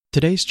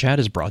Today's chat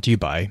is brought to you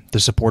by the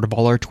support of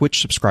all our Twitch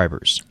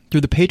subscribers.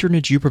 Through the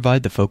patronage you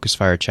provide the Focus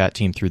Fire chat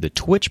team through the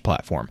Twitch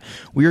platform,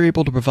 we are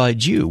able to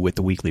provide you with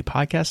the weekly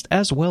podcast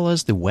as well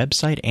as the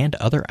website and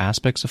other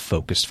aspects of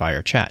Focus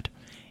Fire chat.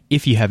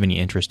 If you have any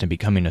interest in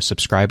becoming a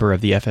subscriber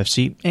of the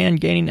FFC and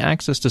gaining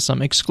access to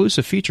some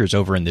exclusive features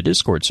over in the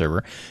Discord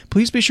server,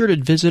 please be sure to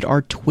visit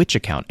our Twitch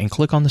account and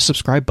click on the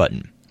subscribe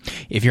button.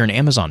 If you're an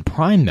Amazon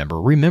Prime member,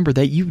 remember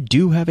that you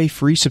do have a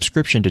free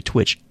subscription to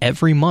Twitch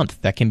every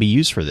month that can be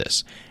used for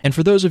this. And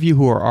for those of you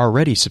who are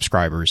already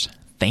subscribers,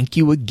 thank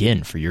you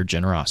again for your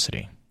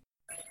generosity.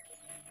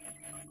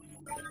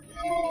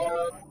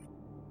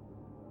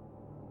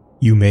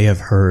 You may have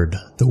heard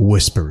the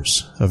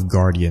whispers of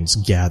guardians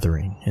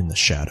gathering in the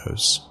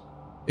shadows,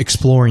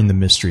 exploring the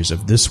mysteries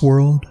of this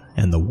world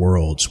and the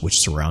worlds which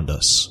surround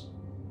us.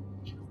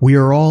 We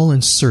are all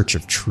in search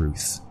of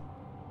truth.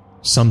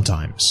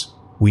 Sometimes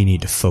we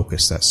need to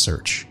focus that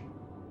search,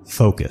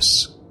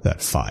 focus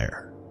that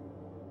fire.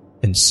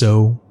 And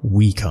so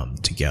we come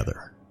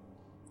together.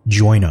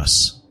 Join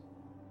us.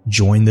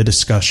 Join the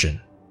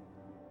discussion.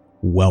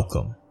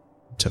 Welcome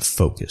to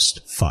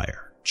Focused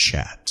Fire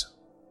Chat.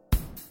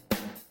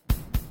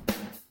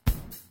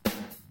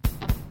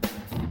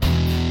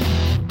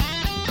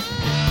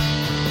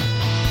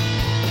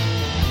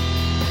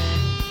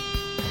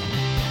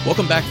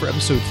 Welcome back for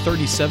episode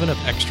 37 of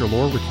Extra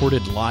Lore,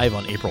 recorded live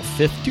on April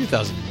 5th,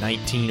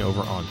 2019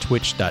 over on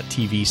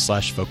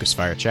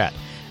twitch.tv/FocusFireChat.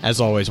 As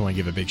always, I want to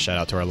give a big shout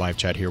out to our live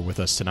chat here with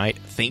us tonight.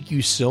 Thank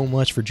you so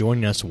much for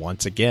joining us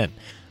once again.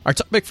 Our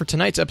topic for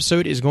tonight's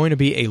episode is going to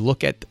be a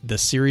look at the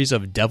series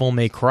of Devil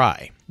May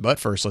Cry. But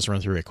first, let's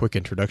run through a quick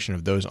introduction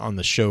of those on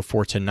the show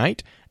for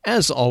tonight.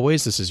 As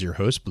always, this is your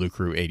host, Blue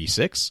Crew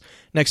 86.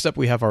 Next up,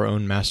 we have our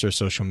own master of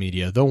social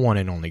media, the one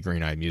and only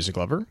Green-Eyed Music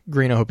Lover.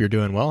 Green, I hope you're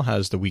doing well.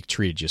 How's the week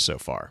treated you so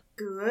far?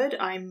 Good.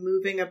 I'm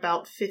moving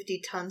about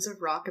 50 tons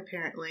of rock,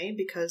 apparently,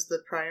 because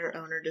the prior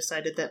owner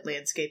decided that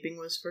landscaping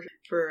was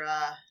for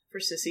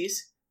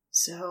sissies.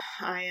 So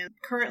I am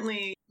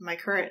currently, my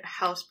current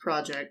house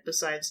project,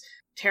 besides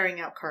tearing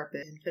out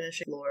carpet and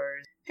finishing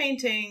floors,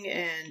 painting,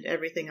 and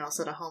everything else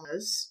that a home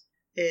is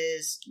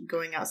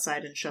going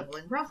outside and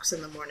shoveling rocks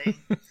in the morning.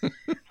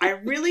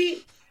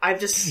 I've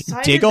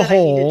decided dig a that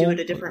hole, I need to do it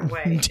a different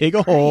way. Dig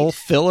a hole,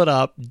 fill it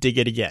up, dig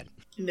it again.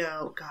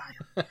 No, God.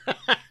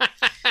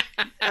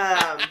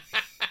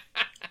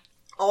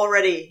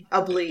 Already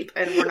a bleep,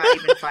 and we're not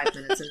even 5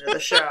 minutes into the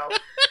show.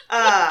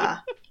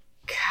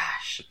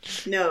 Gosh.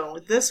 No,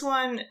 this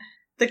one,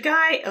 the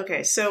guy,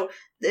 okay, so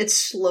it's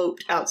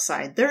sloped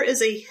outside. There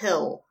is a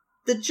hill.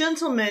 The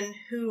gentleman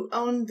who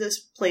owned this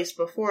place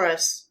before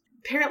us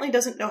apparently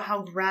doesn't know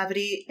how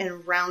gravity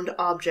and round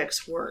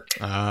objects work.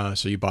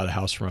 So you bought a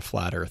house from a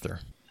flat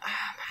earther.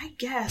 I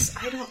guess.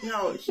 I don't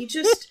know. He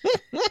just...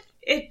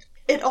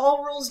 It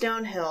all rolls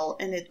downhill,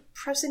 and it's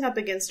pressing up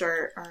against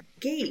our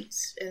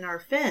gates and our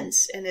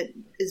fence, and it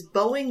is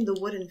bowing the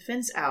wooden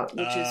fence out,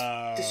 which is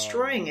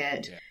destroying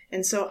it. Yeah.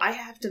 And so I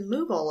have to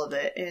move all of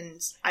it, and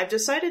I've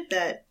decided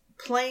that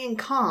playing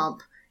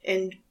comp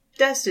and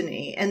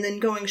Destiny and then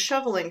going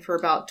shoveling for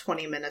about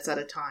 20 minutes at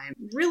a time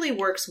really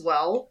works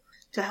well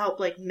to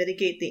help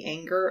mitigate the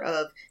anger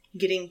of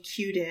getting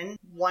queued in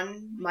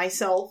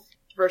myself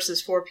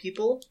versus 4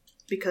 people,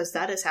 because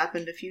that has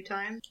happened a few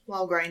times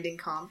while grinding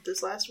comp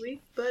this last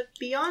week. But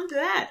beyond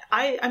that,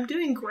 I'm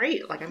doing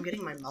great. I'm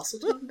getting my muscle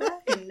tone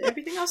back and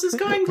everything else is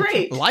going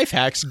great. Life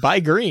hacks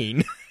by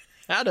Green.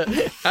 How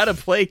to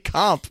play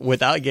comp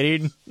without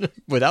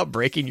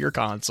breaking your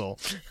console.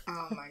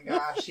 Oh my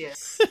gosh,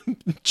 yes.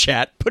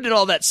 Chat, putting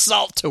all that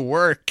salt to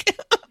work.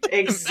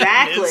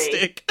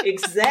 Exactly.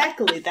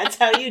 Exactly. That's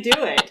how you do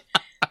it.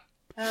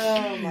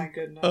 Oh my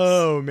goodness.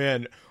 Oh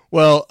man.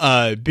 Well,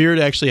 Beard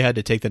actually had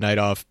to take the night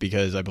off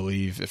because I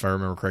believe, if I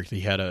remember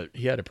correctly, he had a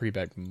pretty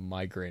bad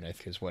migraine, I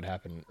think is what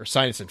happened, or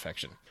sinus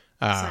infection.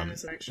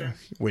 Sinus infection.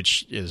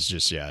 Which is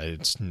just,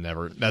 that's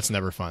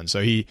never fun.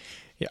 So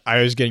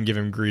I was going to give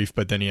him grief,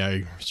 but then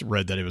I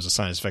read that it was a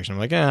sinus infection. I'm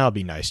like, I'll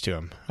be nice to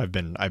him. I've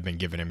been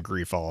giving him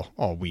grief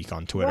all week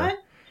on Twitter. What?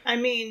 I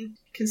mean,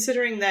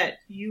 considering that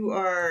you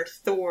are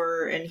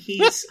Thor and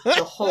he's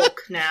the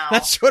Hulk now.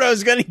 That's what I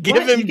was going to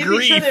give him you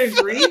grief. Give each other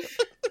grief?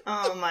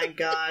 Oh my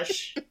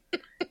gosh.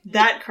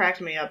 That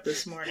cracked me up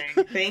this morning.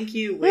 Thank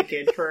you,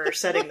 Wicked, for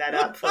setting that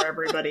up for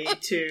everybody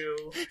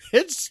to...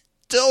 It's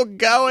still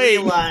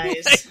going.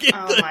 Realize.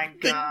 My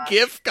gosh. The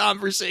GIF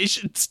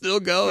conversation's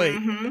still going.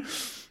 Mm-hmm.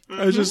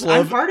 Mm-hmm. I just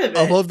love, I'm part of it.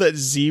 I love that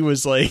Z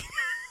was like,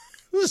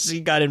 Z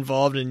got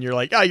involved and you're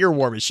like, you're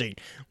War Machine.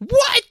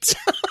 What?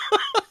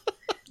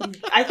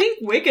 I think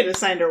Wicked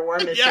assigned her War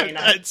Machine.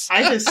 Yeah,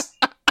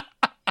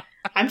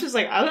 I'm just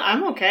like,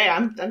 I'm okay.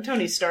 I'm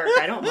Tony Stark.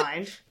 I don't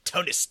mind.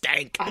 Tony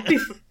Stank.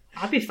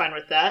 I'll be fine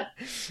with that.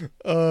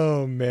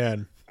 Oh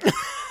man.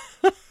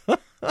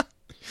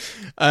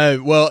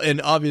 Well,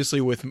 and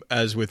obviously,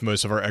 as with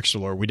most of our extra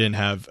lore, we didn't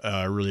have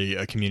really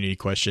a community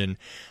question,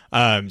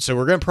 so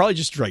we're gonna probably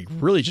just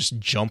really just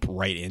jump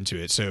right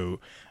into it. So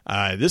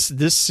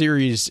this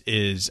series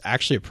is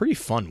actually a pretty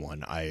fun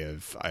one. I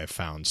have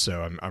found,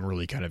 so I'm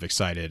really kind of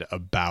excited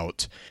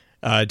about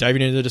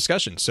diving into the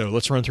discussion. So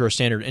let's run through our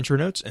standard intro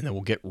notes, and then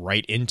we'll get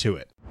right into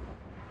it.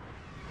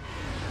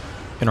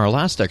 In our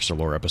last Extra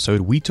Lore episode,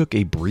 we took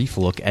a brief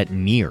look at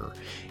Nier.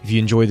 If you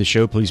enjoy the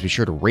show, please be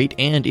sure to rate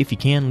and, if you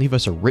can, leave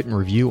us a written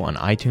review on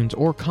iTunes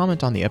or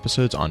comment on the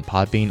episodes on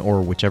Podbean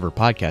or whichever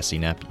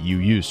podcasting app you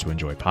use to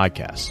enjoy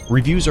podcasts.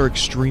 Reviews are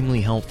extremely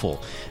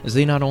helpful, as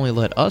they not only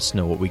let us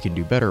know what we can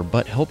do better,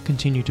 but help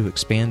continue to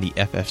expand the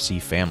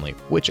FFC family,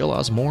 which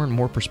allows more and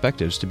more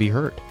perspectives to be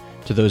heard.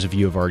 To those of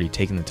you who have already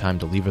taken the time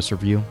to leave us a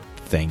review,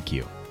 thank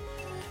you.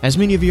 As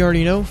many of you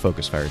already know,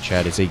 Focus Fire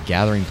Chat is a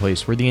gathering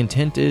place where the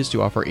intent is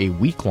to offer a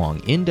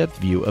week-long, in-depth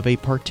view of a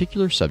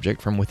particular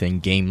subject from within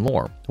game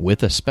lore,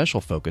 with a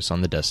special focus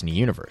on the Destiny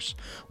universe.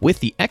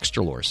 With the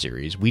Extra Lore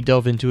series, we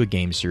delve into a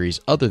game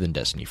series other than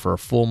Destiny for a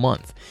full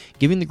month,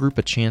 giving the group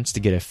a chance to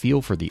get a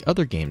feel for the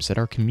other games that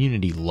our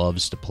community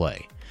loves to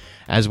play.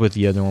 As with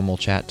the other normal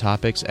chat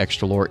topics,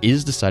 Extra Lore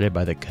is decided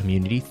by the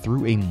community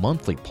through a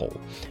monthly poll.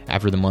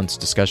 After the month's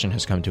discussion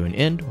has come to an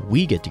end,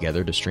 we get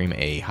together to stream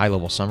a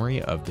high-level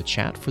summary of the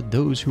chat for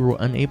those who were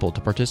unable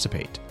to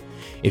participate.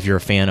 If you're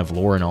a fan of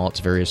lore in all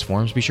its various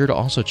forms, be sure to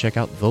also check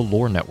out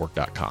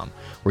thelorenetwork.com,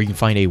 where you can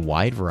find a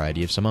wide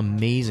variety of some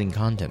amazing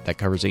content that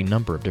covers a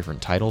number of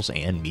different titles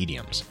and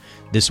mediums.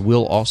 This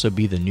will also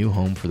be the new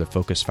home for the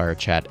Focus Fire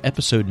Chat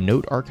episode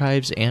note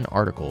archives and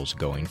articles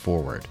going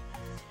forward.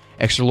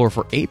 Extra Lore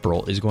for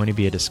April is going to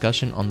be a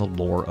discussion on the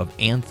lore of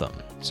Anthem,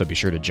 so be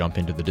sure to jump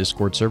into the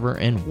Discord server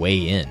and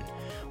weigh in.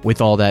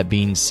 With all that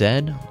being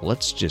said,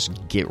 let's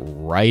just get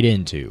right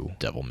into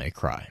Devil May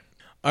Cry.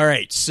 All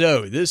right,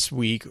 so this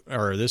week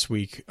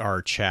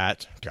our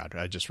chat. God,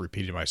 I just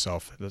repeated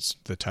myself. That's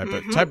the type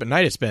of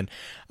night it's been.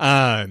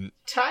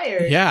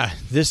 Tired. Yeah,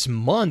 this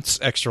month's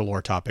Extra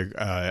Lore topic,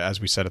 as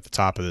we said at the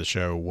top of the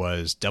show,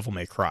 was Devil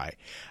May Cry,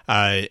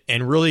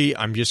 and really,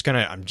 I'll just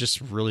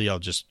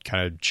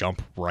kind of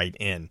jump right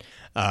in.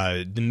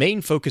 The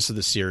main focus of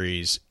the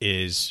series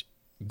is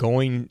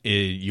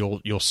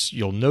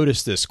you'll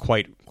notice this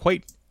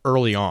quite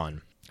early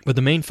on. But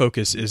the main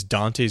focus is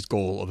Dante's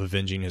goal of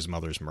avenging his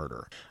mother's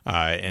murder.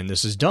 And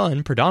this is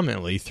done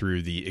predominantly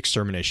through the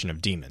extermination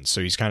of demons.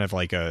 So he's kind of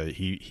like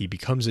he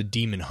becomes a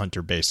demon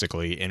hunter,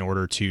 basically, in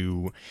order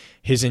to...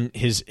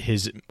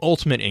 His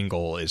ultimate end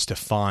goal is to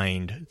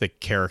find the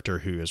character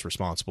who is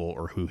responsible,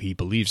 or who he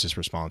believes is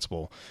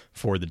responsible,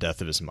 for the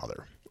death of his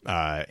mother.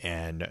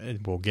 And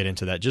we'll get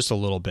into that just a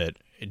little bit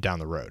down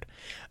the road.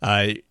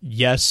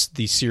 Yes,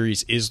 the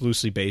series is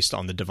loosely based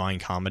on the Divine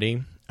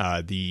Comedy.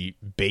 The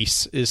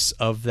basis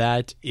of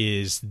that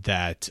is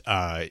that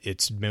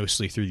it's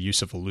mostly through the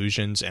use of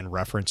illusions and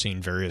referencing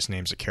various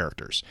names of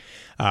characters.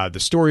 The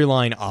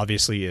storyline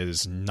obviously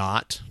is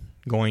not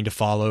going to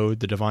follow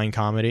the Divine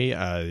Comedy,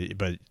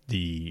 but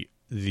the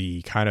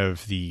kind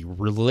of the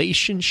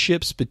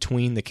relationships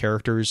between the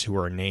characters who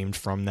are named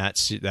from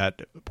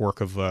that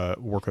work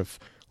of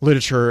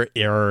literature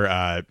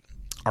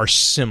are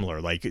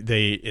similar. Like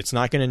it's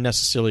not going to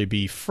necessarily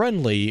be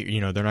friendly,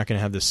 they're not going to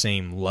have the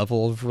same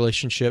level of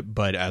relationship,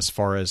 but as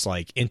far as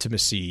like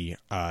intimacy,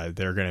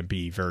 they're going to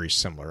be very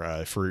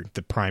similar. For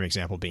the prime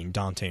example being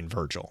Dante and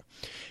Virgil.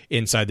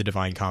 Inside the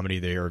Divine Comedy,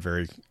 they are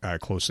very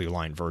closely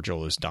aligned.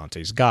 Virgil is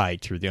Dante's guide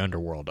through the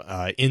underworld.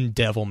 In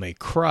Devil May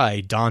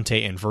Cry,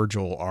 Dante and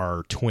Virgil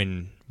are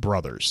twin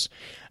brothers.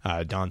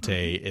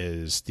 Dante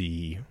is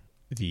the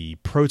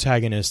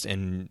protagonist,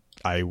 and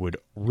I would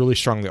really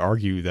strongly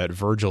argue that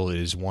Virgil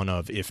is one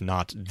of, if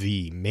not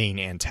the main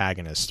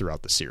antagonist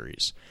throughout the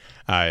series.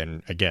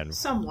 And again,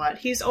 somewhat,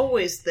 he's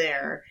always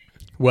there.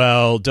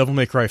 Well, Devil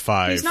May Cry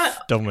 5. He's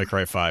not. Devil May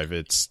Cry 5.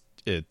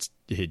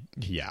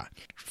 Yeah.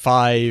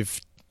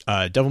 5.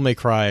 Devil May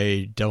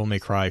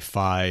Cry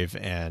 5,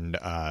 and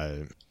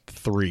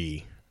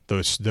 3.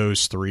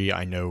 Those three,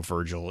 I know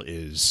Virgil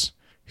is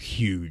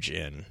huge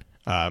in.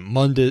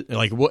 Mundus,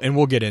 and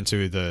we'll get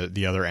into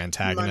the other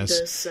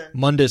antagonists.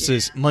 Mundus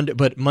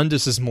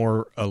is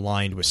more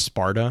aligned with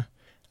Sparta,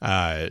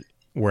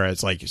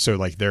 whereas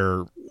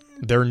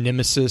their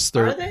nemesis.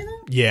 Are they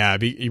though? Yeah,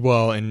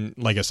 and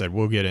like I said,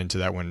 we'll get into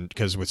that one,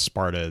 because with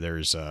Sparta,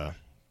 there's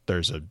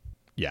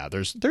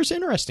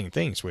interesting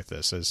things with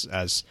this,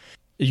 as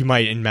you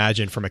might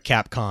imagine from a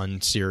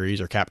Capcom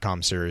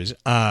series.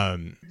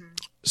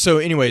 So,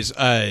 anyways,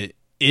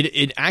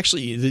 It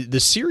actually, the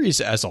series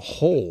as a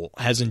whole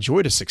has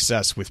enjoyed a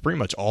success with pretty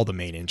much all the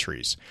main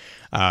entries.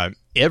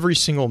 Every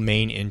single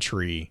main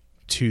entry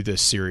to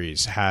this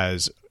series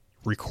has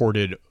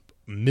recorded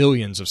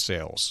millions of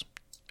sales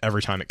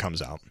every time it comes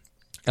out.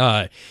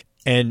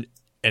 And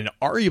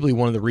arguably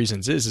one of the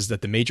reasons is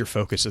that the major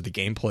focus of the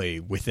gameplay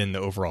within the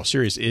overall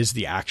series is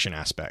the action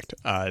aspect.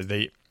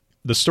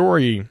 The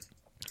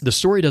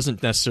story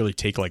doesn't necessarily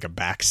take like a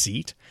back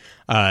seat,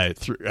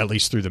 at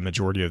least through the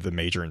majority of the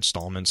major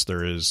installments.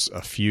 There is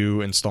a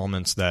few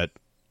installments that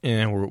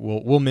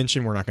we'll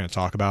mention, we're not going to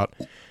talk about,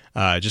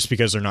 just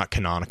because they're not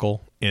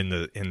canonical in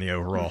the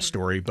overall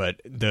story.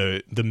 But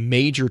the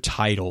major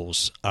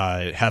titles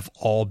have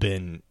all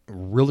been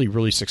really,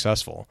 really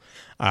successful,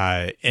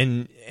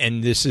 and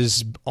this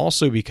is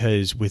also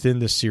because within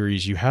this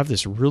series you have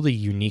this really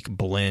unique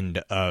blend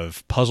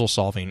of puzzle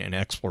solving and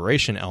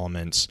exploration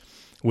elements,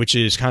 which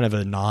is kind of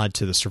a nod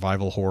to the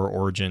survival horror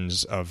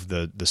origins of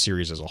the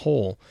series as a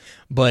whole,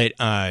 but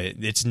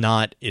it's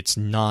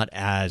not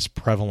as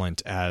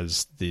prevalent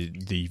as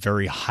the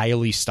very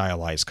highly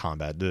stylized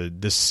combat.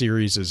 This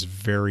series is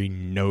very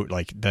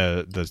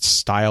the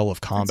style of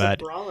combat.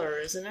 It's a brawler,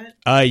 isn't it?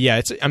 Yeah,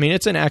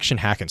 it's an action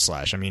hack and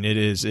slash. I mean,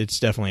 it's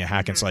definitely a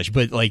hack and slash.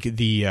 But like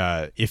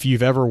if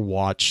you've ever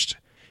watched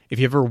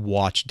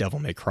Devil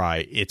May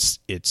Cry, its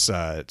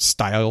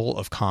style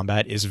of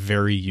combat is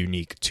very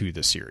unique to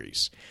the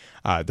series.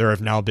 There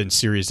have now been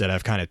series that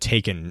have kind of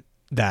taken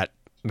that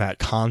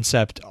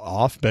concept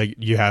off,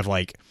 but you have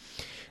like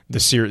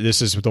this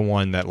is the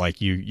one that like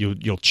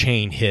you'll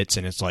chain hits,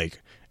 and it's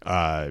like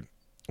I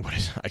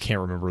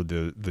can't remember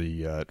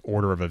the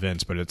order of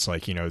events, but it's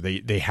like,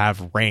 they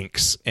have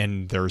ranks,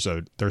 and there's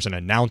an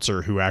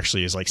announcer who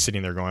actually is like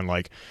sitting there going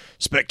like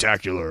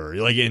spectacular,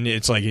 like, and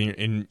it's like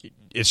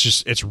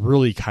it's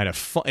really kind of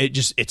fun.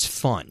 It's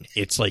fun.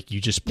 It's like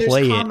you just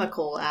play There's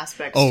comical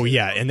aspects. Oh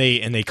yeah, and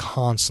they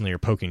constantly are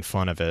poking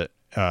fun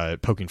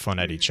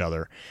at each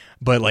other.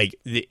 But like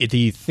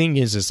the thing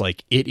is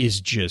like it's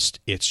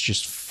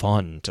just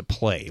fun to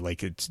play.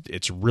 Like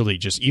it's really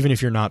just, even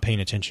if you're not paying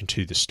attention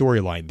to the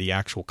storyline, the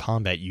actual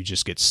combat, you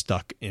just get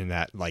stuck in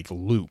that like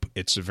loop.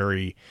 It's a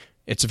very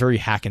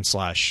hack and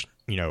slash.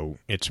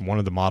 It's one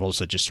of the models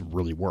that just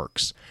really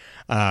works.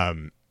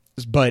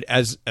 But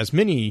as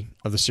many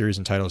of the series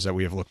and titles that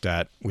we have looked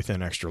at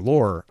within Extra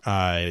Lore,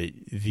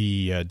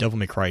 the Devil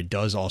May Cry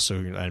does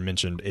also, I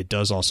mentioned, it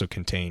does also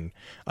contain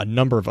a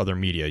number of other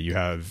media. You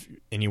have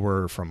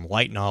anywhere from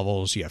light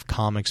novels, you have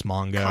comics,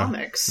 manga,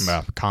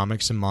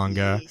 comics and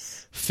manga,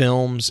 Jeez.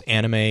 films,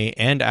 anime,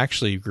 and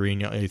actually,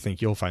 Green, I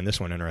think you'll find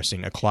this one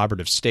interesting, a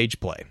collaborative stage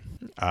play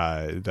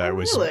that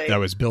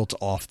was built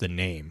off the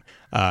name.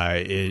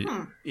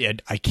 I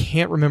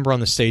can't remember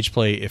on the stage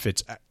play if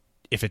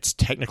it's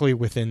technically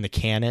within the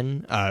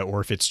canon,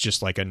 or if it's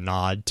just like a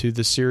nod to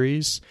the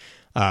series.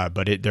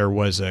 But there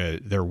was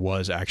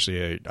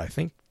actually I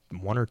think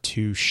 1 or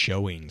 2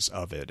 showings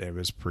of it. It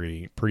was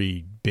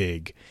pretty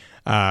big.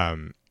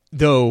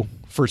 Though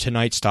for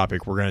tonight's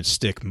topic, we're going to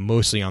stick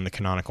mostly on the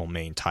canonical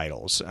main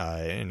titles.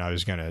 And I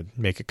was going to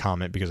make a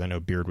comment because I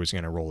know Beard was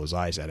going to roll his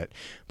eyes at it,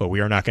 but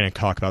we are not going to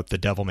talk about the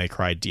Devil May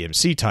Cry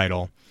DMC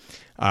title.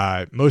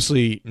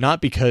 Mostly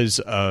not because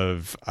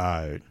of,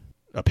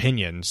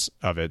 opinions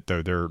of it,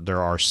 though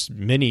there are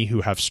many who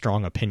have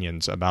strong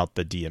opinions about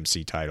the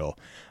DMC title,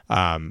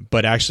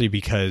 but actually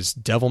because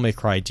Devil May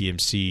Cry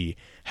DMC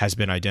has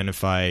been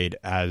identified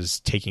as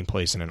taking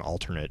place in an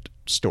alternate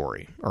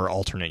story or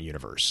alternate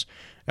universe.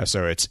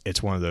 So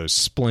it's one of those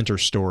splinter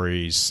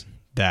stories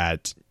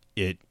that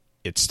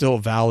it's still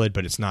valid,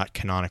 but it's not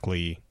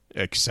canonically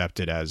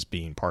accepted as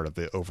being part of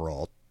the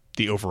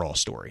overall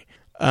story.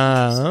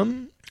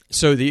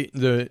 So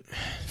the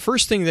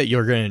first thing that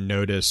you're going to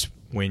notice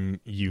when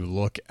you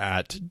look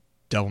at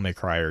Devil May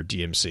Cry or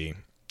DMC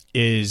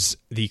is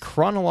the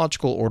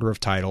chronological order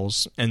of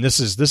titles, and this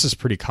is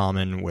pretty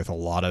common with a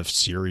lot of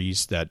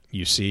series that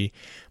you see,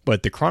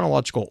 but the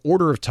chronological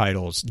order of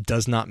titles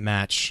does not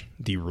match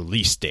the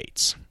release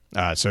dates.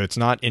 So it's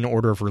not in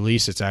order of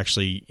release, it's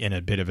actually in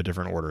a bit of a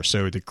different order.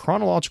 So the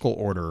chronological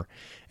order,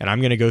 and I'm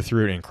going to go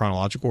through it in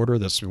chronological order,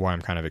 this is why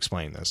I'm kind of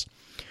explaining this.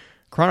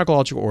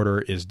 Chronological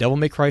order is Devil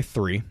May Cry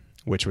 3,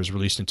 which was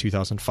released in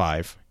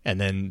 2005,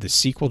 and then the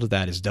sequel to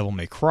that is Devil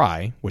May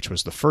Cry, which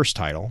was the first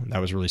title, that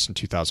was released in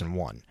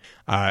 2001.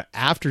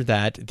 After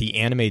that, the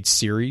animated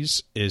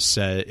series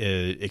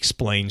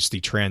explains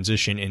the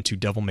transition into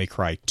Devil May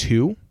Cry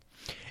 2,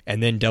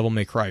 and then Devil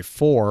May Cry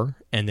 4,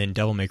 and then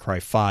Devil May Cry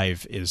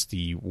 5 is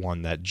the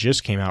one that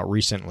just came out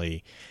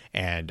recently,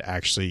 and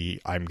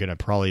actually I'm going to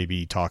probably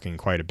be talking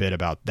quite a bit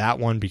about that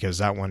one because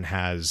that one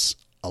has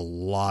a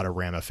lot of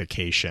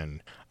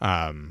ramification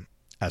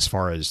as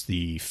far as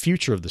the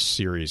future of the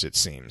series, it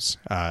seems.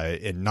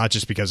 And not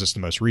just because it's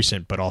the most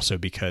recent, but also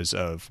because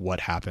of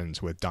what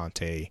happens with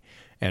Dante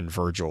and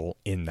Virgil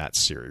in that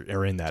series,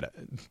 or in that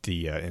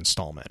the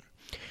installment.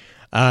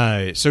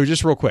 So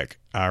just real quick,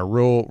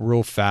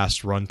 real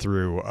fast run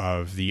through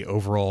of the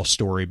overall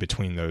story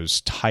between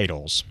those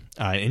titles.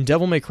 In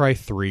Devil May Cry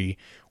 3,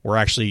 we're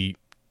actually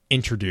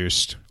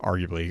introduced,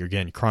 arguably,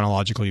 again,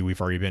 chronologically,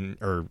 we've already been,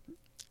 or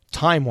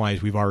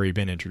time-wise, we've already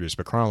been introduced,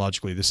 but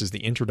chronologically, this is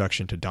the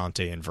introduction to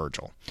Dante and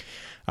Virgil.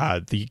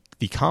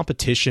 The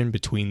competition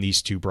between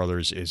these two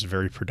brothers is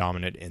very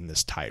predominant in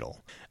this title.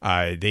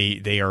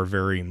 They are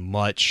very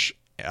much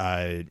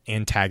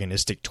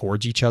antagonistic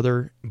towards each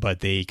other,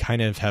 but they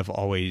kind of have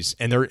always,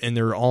 and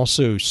they're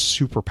also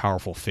super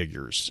powerful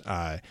figures.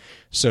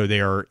 So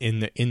they are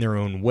in their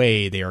own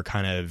way, they are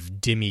kind of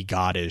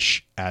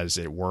demigodish, as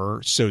it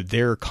were. So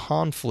their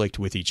conflict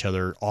with each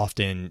other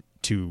often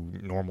to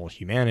normal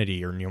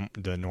humanity or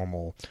the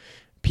normal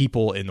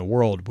people in the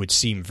world would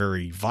seem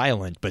very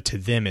violent, but to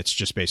them it's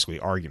just basically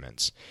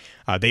arguments.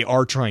 They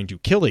are trying to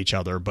kill each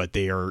other, but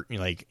they are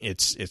like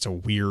it's a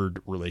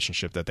weird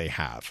relationship that they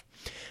have.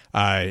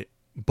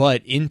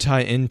 But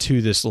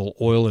into this little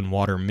oil and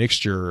water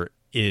mixture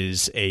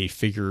is a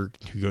figure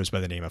who goes by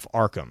the name of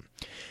Arkham.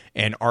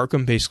 And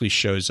Arkham basically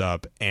shows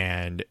up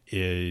and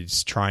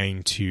is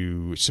trying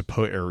to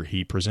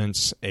he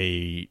presents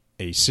a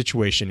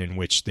situation in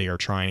which they are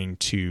trying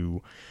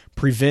to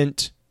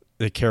prevent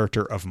the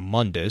character of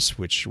Mundus,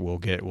 which we'll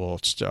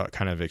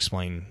kind of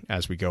explain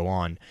as we go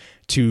on,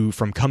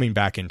 from coming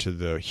back into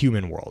the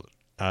human world.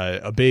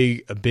 A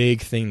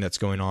big thing that's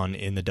going on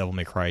in the Devil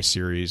May Cry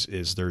series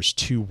is there's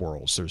two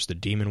worlds. There's the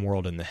demon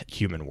world and the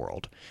human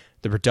world.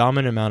 The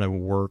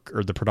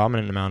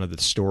predominant amount of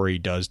the story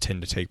does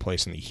tend to take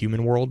place in the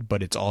human world,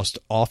 but it's also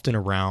often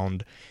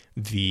around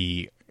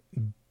the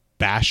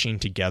bashing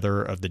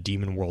together of the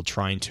demon world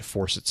trying to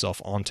force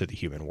itself onto the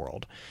human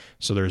world.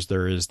 So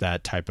there is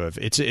that type of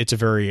it's a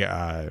very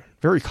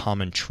very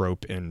common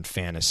trope in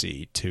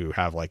fantasy to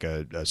have like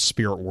a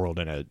spirit world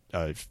and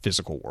a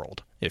physical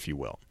world, if you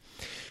will.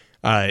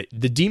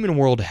 The demon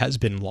world has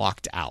been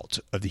locked out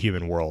of the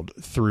human world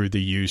through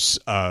the use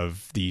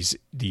of these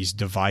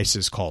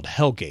devices called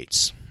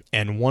Hellgates.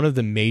 And one of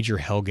the major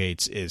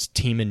Hellgates is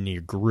Temon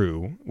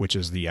Nigru, which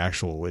is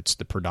it's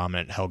the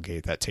predominant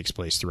Hellgate that takes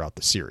place throughout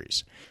the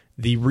series.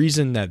 The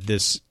reason that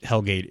this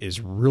Hellgate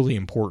is really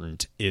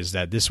important is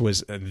that this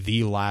was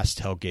the last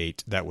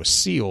Hellgate that was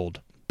sealed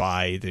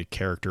by the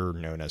character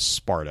known as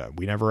Sparda.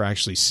 We never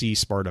actually see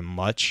Sparda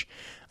much.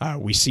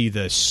 We see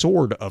the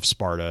sword of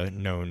Sparda,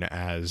 known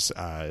as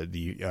I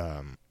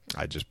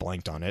just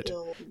blanked on it,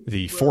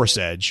 the Force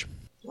Edge.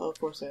 Oh,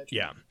 Force Edge.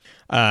 Yeah.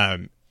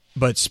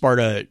 But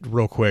Sparda,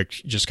 real quick,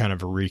 just kind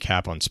of a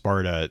recap on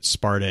Sparda.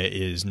 Sparda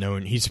is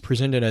known, he's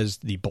presented as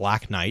the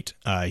Black Knight.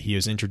 He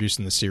is introduced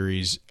in the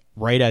series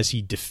right as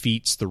he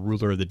defeats the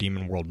ruler of the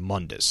demon world,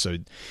 Mundus. So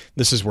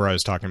this is where I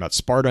was talking about.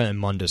 Sparda and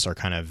Mundus are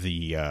kind of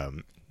the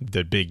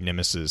big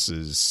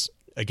nemesis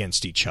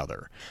against each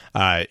other.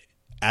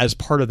 As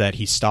part of that,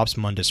 he stops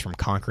Mundus from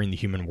conquering the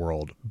human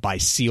world by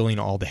sealing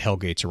all the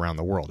Hellgates around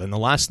the world. And the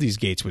last of these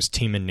gates was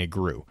Temon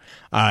Nigru.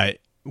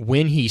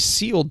 When he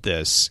sealed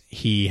this,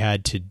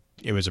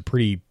 it was a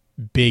pretty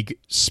big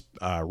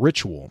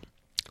ritual,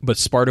 but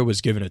Sparda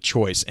was given a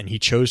choice, and he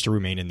chose to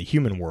remain in the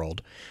human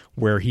world,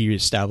 where he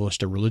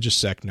established a religious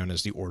sect known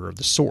as the Order of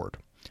the Sword.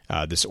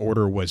 This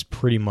order was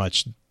pretty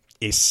much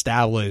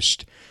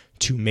established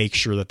to make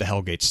sure that the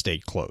Hellgates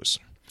stayed closed.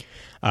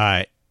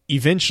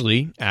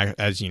 Eventually,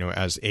 as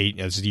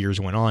the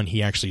years went on,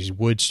 he actually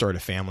would start a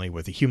family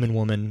with a human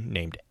woman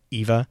named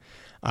Eva,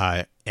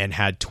 and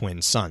had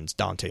twin sons,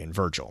 Dante and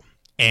Virgil.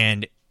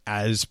 And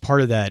as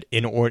part of that,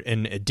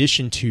 in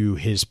addition to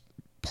his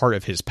part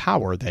of his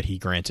power that he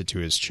granted to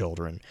his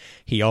children,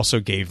 he also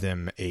gave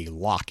them a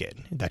locket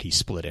that he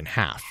split in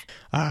half.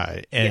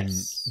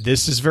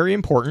 This is very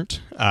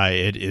important.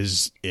 It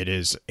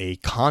is a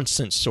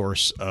constant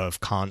source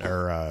of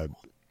conflict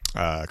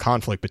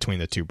between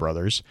the two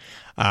brothers.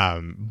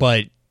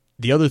 But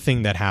the other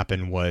thing that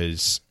happened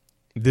was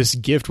this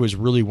gift was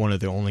really one of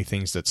the only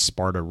things that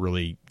Sparda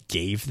really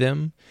gave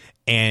them,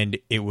 and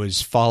it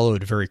was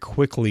followed very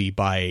quickly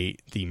by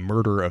the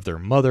murder of their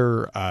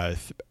mother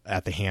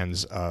at the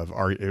hands of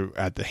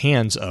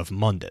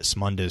Mundus.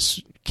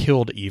 Mundus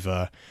killed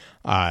Eva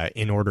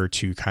in order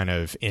to kind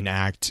of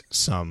enact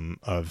some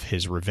of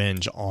his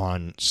revenge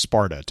on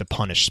Sparda, to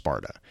punish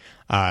Sparda.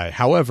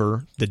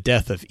 However, the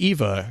death of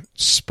Eva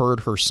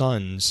spurred her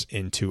sons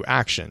into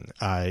action.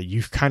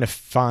 You kind of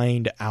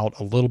find out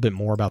a little bit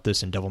more about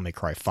this in Devil May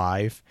Cry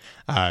 5,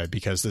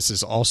 because this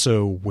is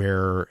also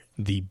where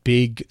the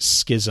big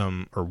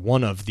schism, or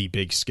one of the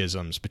big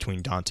schisms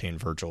between Dante and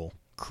Virgil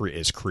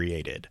is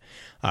created.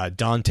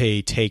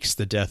 Dante takes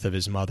the death of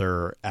his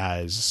mother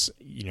as,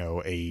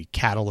 a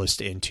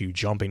catalyst into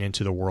jumping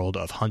into the world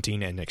of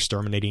hunting and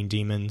exterminating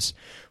demons.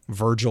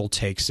 Virgil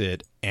takes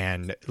it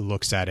and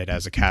looks at it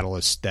as a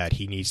catalyst that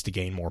he needs to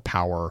gain more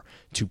power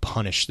to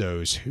punish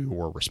those who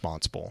were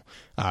responsible.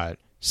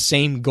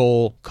 Same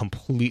goal,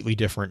 completely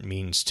different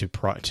means to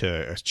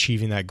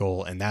achieving that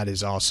goal, and that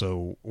is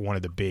also one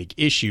of the big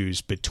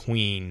issues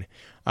between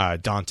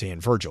Dante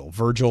and Virgil.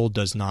 Virgil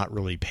does not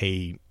really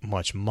pay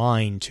much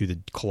mind to the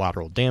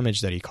collateral damage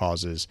that he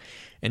causes,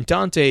 and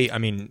Dante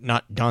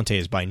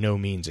is by no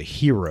means a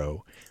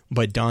hero,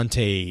 but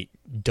Dante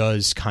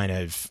does kind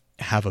of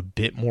have a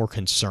bit more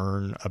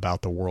concern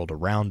about the world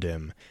around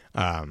him,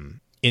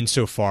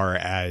 insofar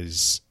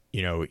as,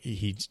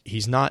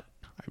 he's not,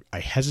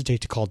 I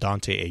hesitate to call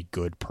Dante a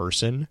good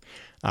person.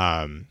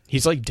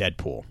 He's like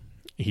Deadpool.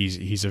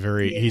 He's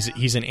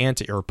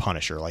an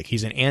Punisher. Like,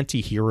 he's an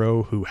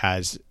anti-hero who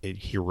has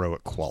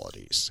heroic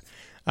qualities.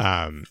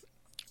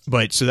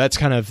 But so that's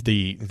kind of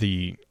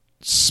the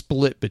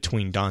split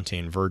between Dante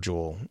and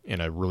Virgil in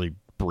a really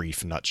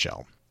brief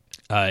nutshell.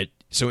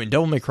 So in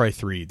Devil May Cry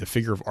 3, the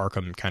figure of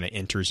Arkham kind of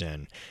enters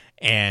in,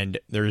 and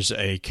there's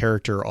a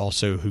character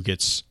also who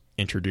gets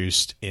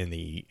introduced in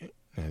the.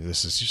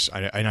 This is just,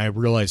 and I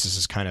realize this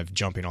is kind of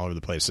jumping all over the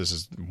place. This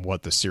is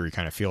what the series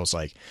kind of feels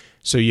like.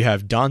 So you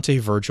have Dante,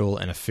 Virgil,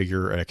 and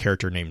a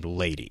character named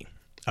Lady.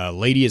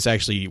 Lady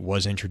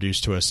was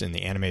introduced to us in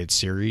the animated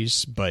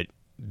series, but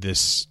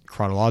this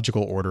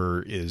chronological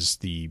order is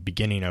the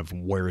beginning of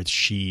where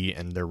she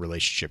and their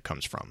relationship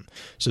comes from.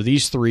 So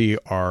these three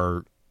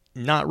are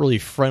not really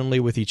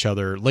friendly with each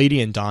other. Lady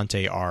and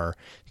Dante are.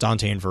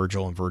 Dante and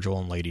Virgil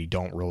and Lady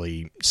don't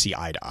really see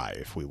eye to eye,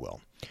 if we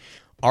will.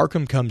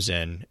 Arkham comes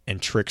in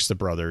and tricks the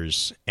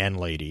brothers and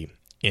Lady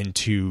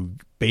into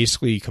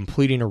basically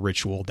completing a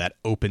ritual that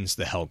opens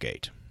the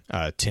Hellgate,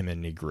 Tim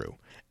and Negru.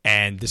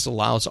 And this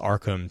allows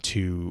Arkham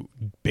to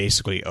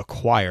basically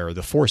acquire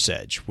the Force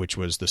Edge, which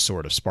was the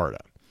Sword of Sparta.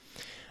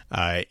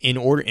 In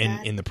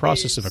the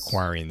process of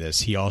acquiring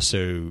this, he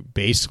also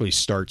basically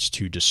starts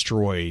to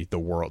destroy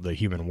the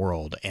human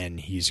world, and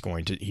he's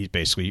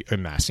basically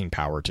amassing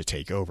power to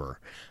take over.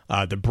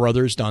 The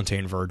brothers, Dante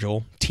and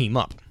Virgil, team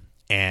up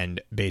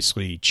and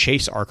basically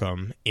chase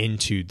Arkham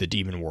into the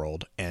demon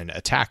world and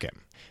attack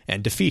him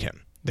and defeat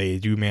him. They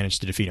do manage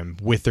to defeat him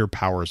with their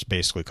powers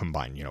basically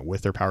combined.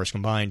 With their powers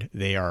combined,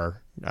 they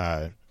are...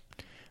 I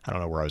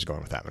don't know where I was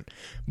going with that one.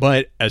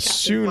 But as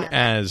soon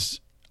as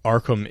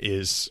Arkham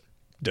is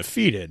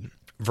defeated,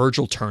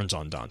 Virgil turns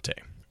on Dante.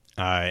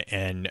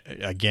 And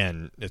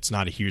again, it's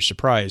not a huge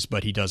surprise,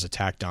 but he does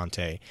attack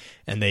Dante,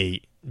 and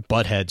they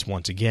butt heads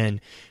once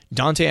again.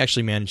 Dante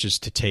actually manages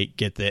to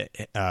get the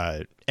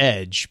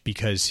edge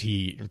because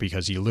he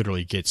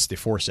literally gets the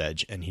Force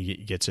Edge, and he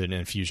gets an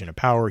infusion of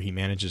power. He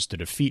manages to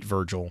defeat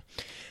Virgil,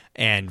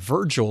 and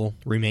Virgil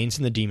remains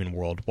in the demon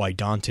world while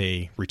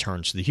Dante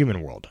returns to the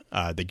human world.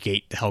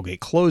 The Hellgate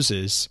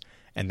closes,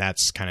 and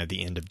that's kind of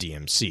the end of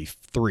DMC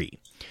 3.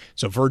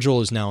 So Virgil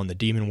is now in the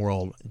demon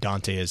world.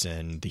 Dante is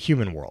in the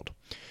human world.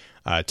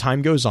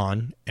 Time goes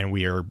on, and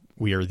we are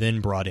then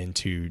brought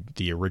into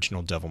the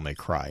original Devil May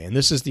Cry. And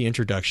this is the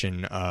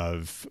introduction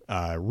of,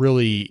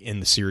 really in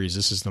the series,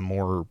 this is the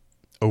more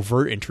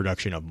overt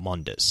introduction of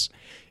Mundus.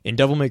 In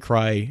Devil May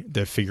Cry,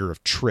 the figure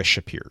of Trish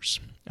appears.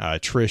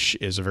 Trish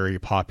is a very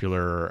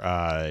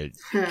popular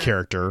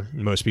character.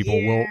 Most people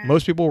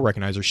will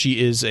recognize her.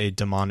 She is a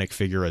demonic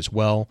figure as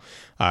well,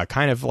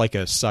 kind of like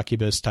a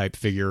succubus type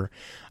figure.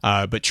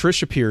 But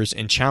Trish appears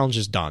and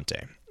challenges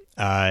Dante.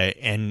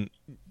 And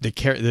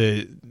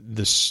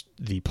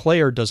the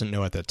player doesn't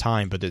know at that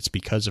time, but it's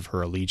because of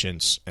her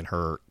allegiance and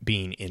her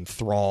being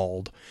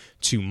enthralled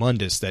to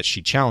Mundus that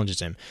she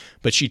challenges him.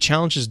 But she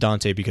challenges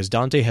Dante because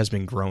Dante has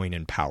been growing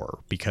in power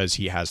because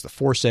he has the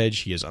Force Edge.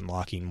 He is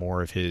unlocking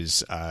more of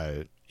his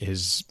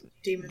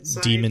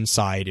demon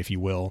side, if you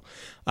will,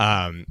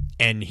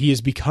 and he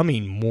is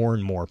becoming more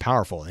and more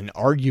powerful. And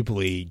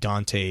arguably,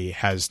 Dante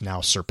has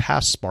now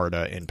surpassed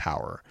Sparta in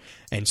power.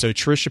 And so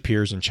Trish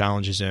appears and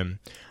challenges him.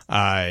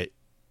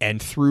 And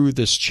through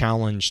this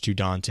challenge to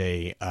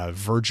Dante,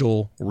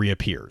 Virgil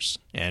reappears,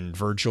 and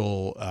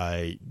Virgil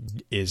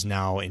is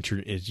now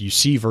you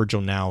see Virgil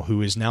now,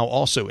 who is now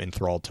also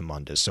enthralled to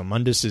Mundus. So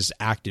Mundus is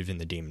active in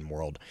the demon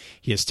world.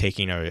 He is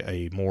taking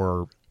a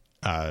more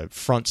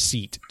front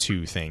seat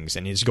to things,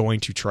 and is going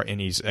to try. And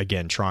he's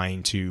again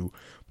trying to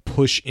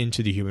push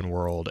into the human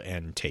world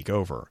and take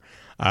over.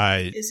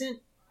 Isn't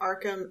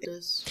Arkham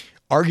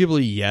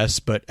Arguably, yes,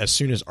 but as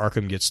soon as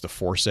Arkham gets the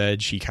Force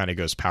Edge, he kind of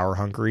goes power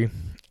hungry.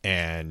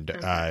 And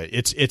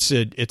it's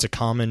a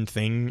common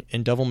thing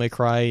in Devil May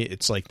Cry.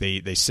 It's like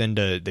they send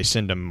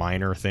a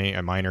minor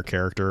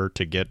character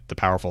to get the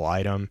powerful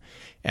item,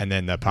 and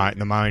then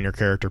the minor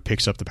character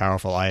picks up the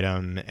powerful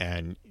item.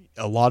 And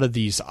a lot of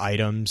these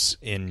items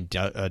in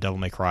Devil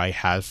May Cry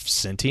have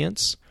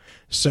sentience.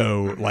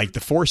 So like the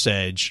Force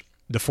Edge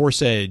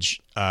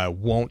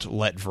won't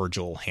let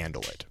Virgil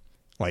handle it.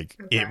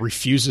 It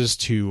refuses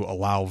to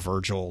allow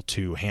Virgil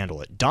to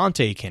handle it.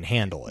 Dante can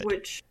handle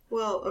it.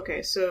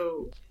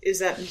 So is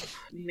that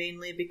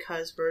mainly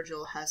because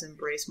Virgil has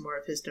embraced more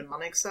of his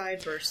demonic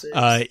side versus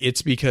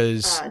it's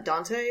because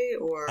Dante,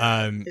 or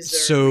is there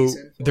so a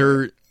reason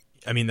for it?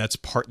 I mean,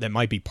 that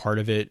might be part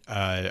of it.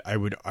 I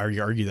would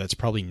argue that's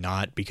probably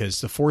not,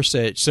 because the Force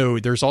Edge. So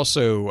there's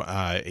also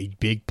a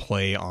big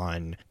play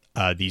on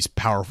these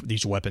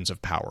weapons of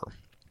power.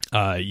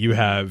 You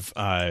have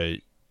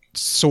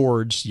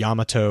swords.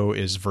 Yamato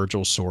is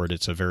Virgil's sword.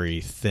 It's a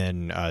very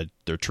thin,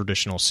 the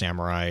traditional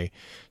samurai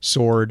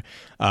sword.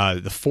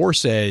 The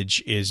Force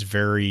Edge is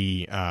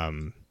very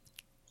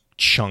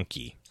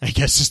chunky, I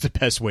guess is the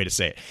best way to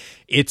say it.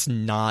 It's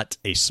not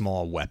a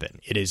small weapon.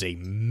 It is a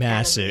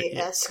massive...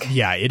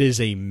 Yeah, it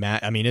is a...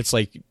 I mean, it's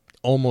like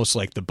almost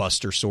like the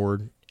Buster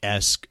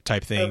Sword-esque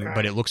type thing,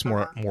 but it looks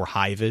more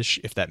hive-ish,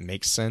 if that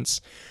makes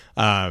sense.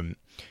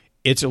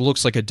 It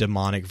looks like a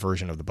demonic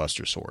version of the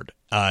Buster Sword.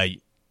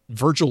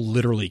 Virgil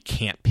literally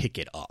can't pick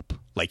it up.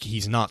 Like,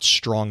 he's not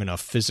strong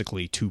enough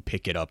physically to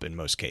pick it up in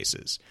most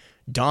cases.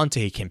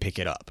 Dante can pick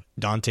it up.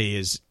 Dante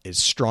is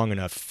strong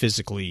enough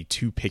physically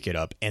to pick it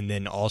up, and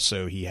then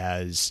also he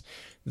has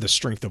the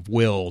strength of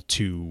will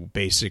to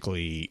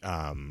basically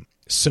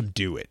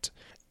subdue it.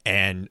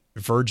 And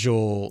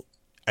Virgil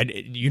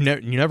you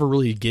never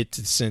really get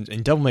to the sense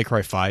in Devil May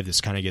Cry 5.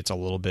 This kind of gets a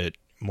little bit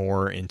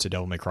more into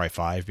Devil May Cry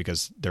 5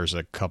 because there's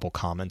a couple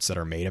comments that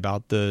are made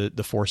about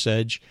the Force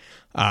Edge,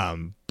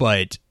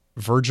 but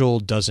Virgil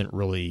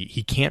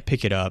he can't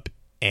pick it up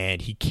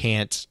and he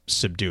can't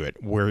subdue it.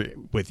 Where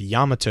with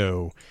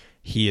Yamato,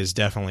 he is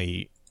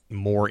definitely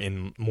more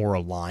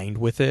aligned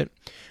with it.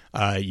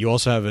 You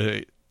also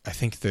have I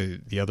think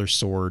the other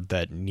sword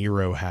that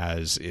Nero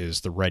has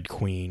is the Red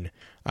Queen.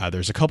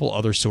 There's a couple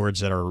other swords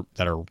that are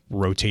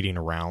rotating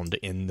around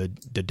in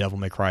the Devil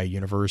May Cry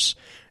universe,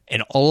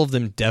 and all of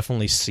them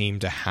definitely seem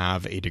to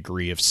have a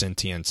degree of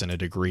sentience and a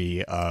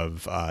degree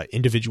of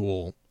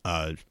individual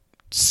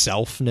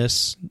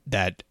selfness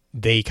that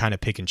they kind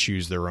of pick and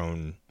choose their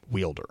own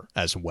wielder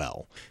as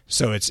well.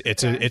 So it's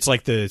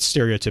like the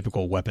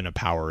stereotypical weapon of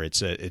power.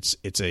 It's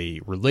a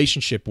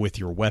relationship with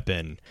your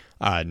weapon,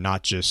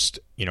 not just,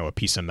 a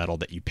piece of metal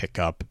that you pick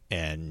up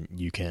and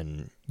you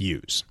can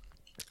use.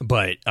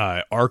 But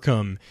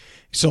Arkham,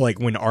 so like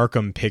when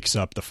Arkham picks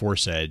up the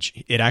Force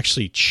Edge, it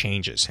actually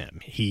changes him.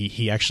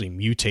 He actually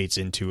mutates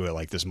into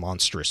like this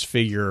monstrous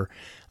figure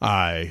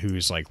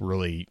who's like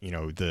really,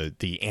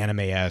 the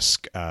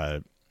anime-esque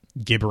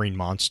gibbering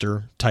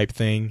monster type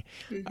thing.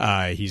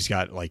 He's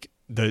got like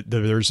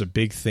there's a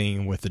big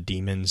thing with the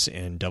demons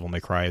in Devil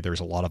May Cry.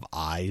 There's a lot of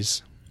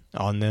eyes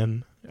on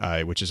them,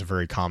 which is a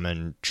very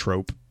common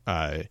trope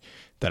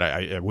that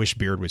I wish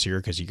Beard was here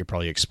because he could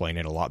probably explain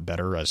it a lot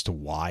better as to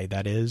why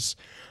that is.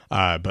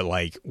 But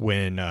like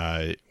when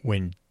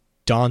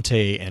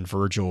Dante and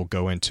Virgil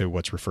go into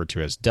what's referred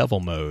to as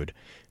devil mode,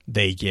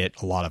 they get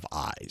a lot of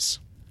eyes.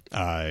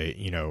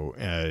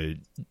 Arkham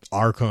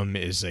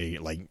is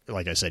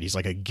like I said, he's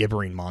like a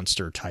gibbering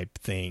monster type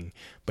thing,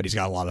 but he's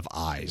got a lot of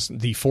eyes.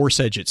 The Force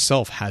Edge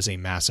itself has a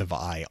massive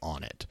eye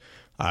on it.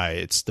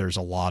 There's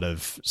a lot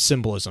of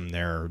symbolism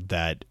there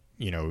that,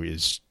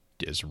 is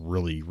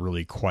really,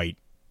 really quite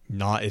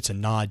not, it's a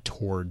nod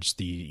towards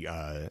the,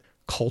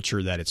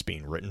 culture that it's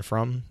being written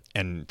from.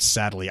 And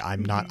sadly,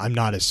 I'm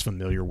not as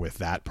familiar with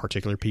that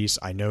particular piece.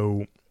 I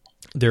know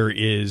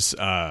there's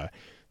a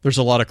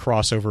lot of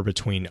crossover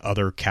between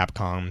other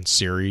Capcom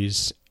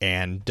series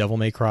and Devil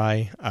May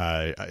Cry,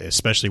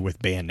 especially with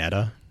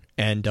Bayonetta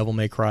and Devil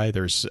May Cry.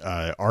 There's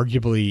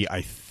arguably,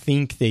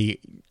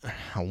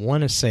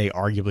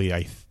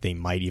 they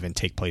might even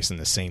take place in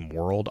the same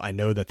world. I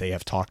know that they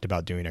have talked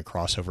about doing a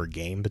crossover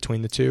game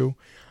between the two,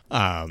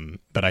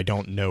 but I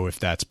don't know if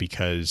that's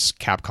because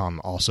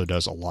Capcom also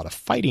does a lot of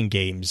fighting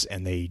games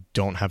and they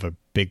don't have a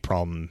big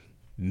problem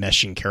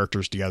meshing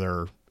characters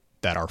together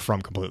that are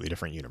from completely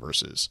different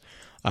universes.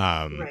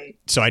 Right.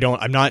 So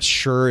I'm not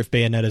sure if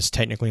Bayonetta is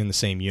technically in the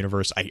same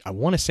universe. I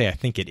want to say I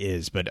think it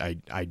is, but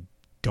I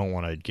don't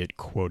want to get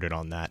quoted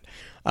on that.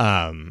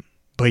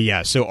 But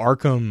yeah, so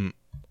Arkham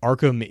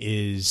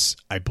is,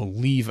 I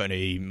believe, I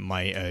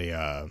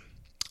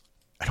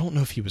don't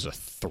know if he was a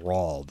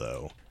thrall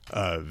though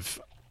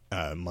of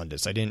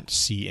Mundus. I didn't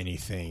see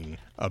anything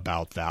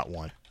about that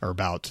one or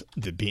about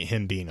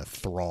him being a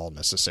thrall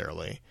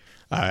necessarily.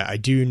 I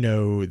do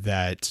know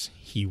that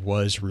he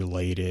was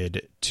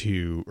related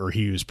to, or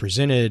he was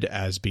presented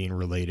as being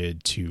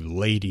related to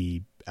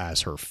Lady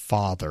as her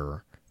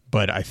father,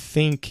 but I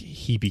think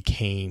he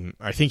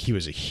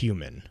was a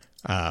human.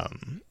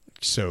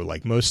 So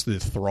like most of the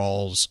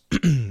thralls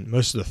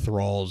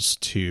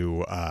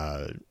to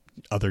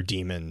other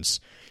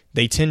demons,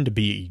 they tend to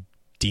be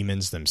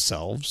demons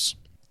themselves.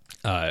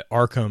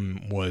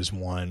 Arkham was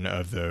one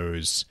of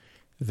those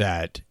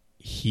that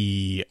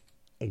he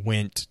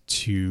wanted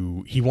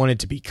to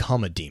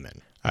become a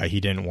demon.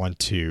 He didn't want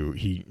to,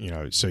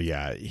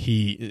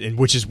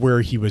 which is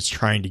where he was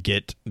trying to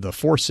get the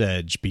Force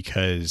Edge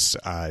because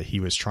he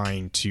was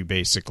trying to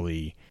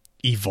basically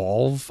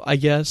evolve, I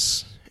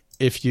guess,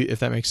 if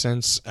that makes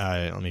sense.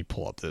 Let me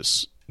pull up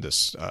this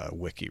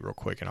wiki real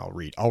quick and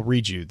I'll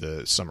read you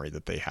the summary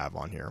that they have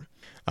on here.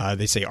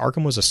 They say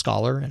Arkham was a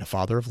scholar and a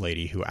father of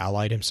Lady who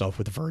allied himself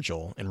with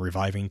Virgil in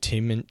reviving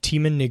Timon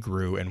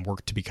Nigru and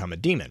worked to become a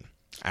demon.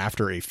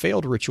 After a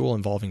failed ritual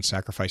involving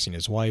sacrificing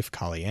his wife,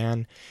 Kali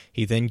Ann,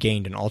 he then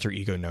gained an alter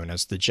ego known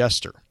as the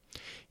Jester.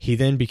 He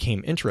then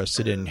became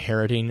interested in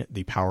inheriting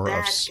the power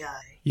of...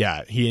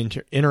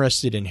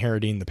 interested in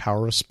inheriting the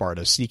power of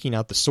Sparta, seeking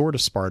out the Sword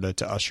of Sparta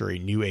to usher a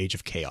new age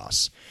of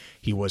chaos.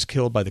 He was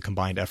killed by the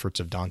combined efforts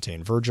of Dante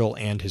and Virgil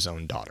and his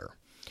own daughter.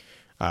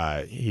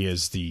 He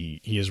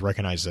is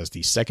recognized as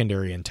the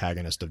secondary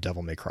antagonist of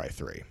Devil May Cry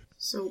 3.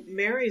 So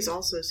Mary's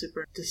also a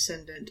super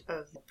descendant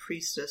of the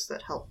priestess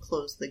that helped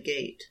close the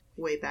gate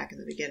way back in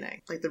the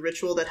beginning. Like the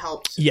ritual that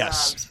helped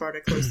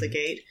Sparta close the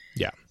gate.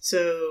 Yeah.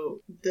 So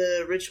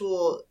the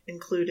ritual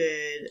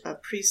included a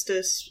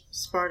priestess,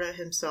 Sparta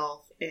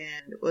himself,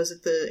 and was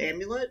it the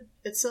amulet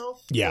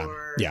itself? Yeah.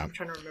 Or, yeah. I'm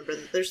trying to remember.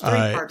 There's three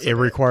parts it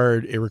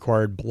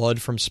required blood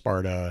from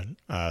Sparta,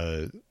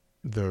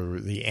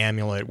 the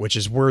amulet, which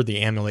is where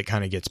the amulet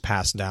kind of gets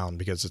passed down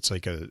because it's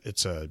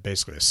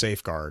basically a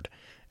safeguard.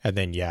 And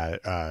then,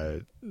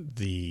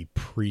 the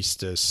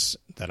priestess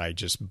that I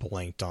just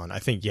blanked on, I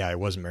think, it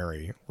was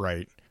Mary,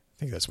 right?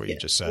 think that's what you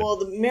just said. Well,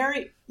 the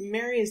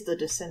Mary is the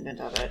descendant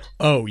of it.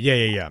 Oh,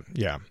 yeah.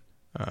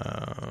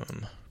 Let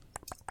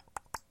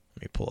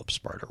me pull up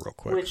Sparta real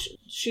quick. Which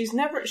she's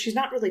not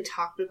really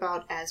talked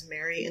about as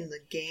Mary in the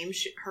game.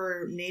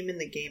 Her name in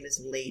the game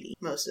is Lady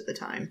most of the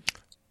time.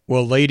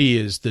 Well, Lady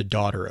is the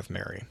daughter of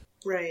Mary.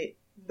 Right,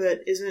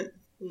 but isn't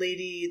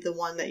Lady the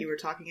one that you were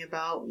talking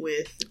about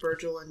with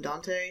Virgil and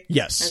Dante?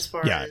 Yes. As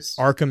far as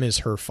Arkham is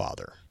her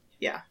father.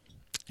 Yeah.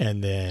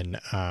 And then,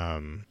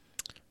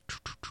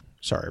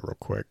 sorry, real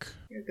quick.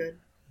 You're good.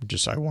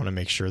 I want to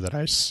make sure that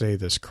I say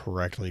this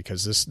correctly,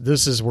 because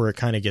this is where it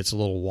kind of gets a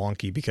little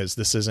wonky, because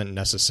this isn't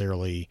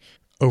necessarily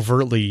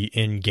overtly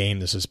in game.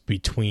 This is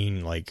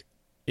between like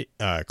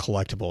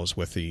collectibles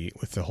with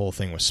the whole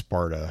thing with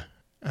Sparta.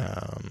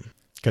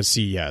 Because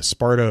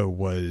Sparta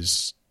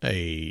was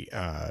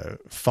a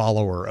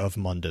follower of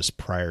Mundus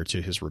prior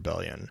to his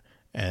rebellion,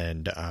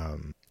 and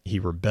he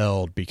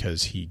rebelled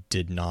because he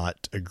did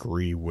not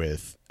agree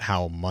with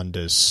how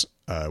Mundus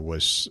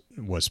was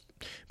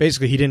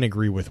basically, he didn't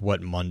agree with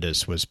what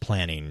Mundus was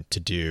planning to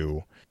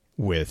do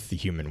with the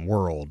human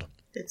world.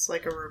 It's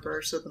like a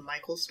reverse of the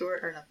Michael story,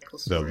 or not Michael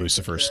story, the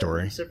Lucifer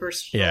story. Lucifer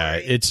story. Yeah,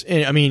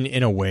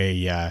 in a way,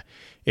 yeah.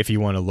 If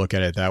you want to look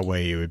at it that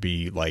way, it would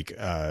be like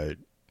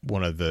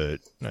one of the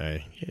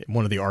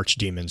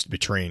archdemons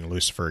betraying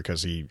Lucifer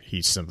because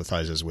he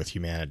sympathizes with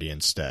humanity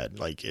instead.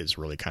 Like, is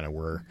really kind of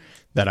where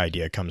that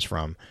idea comes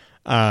from.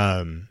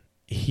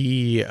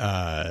 He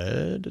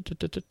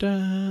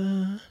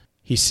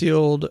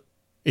sealed.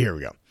 Here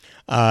we go.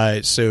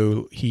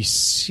 So he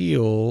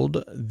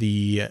sealed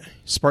the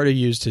Sparta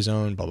used his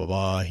own blah blah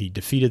blah. He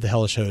defeated the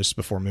hellish host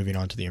before moving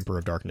on to the Emperor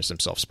of Darkness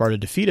himself. Sparta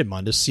defeated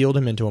Mundus, sealed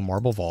him into a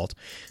marble vault,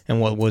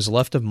 and what was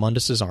left of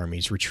Mundus's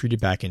armies retreated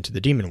back into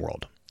the demon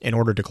world. In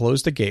order to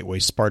close the gateway,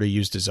 Sparta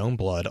used his own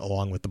blood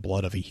along with the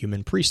blood of a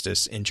human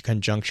priestess in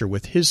conjuncture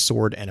with his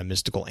sword and a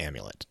mystical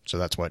amulet. So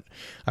that's what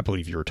I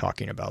believe you were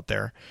talking about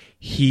there.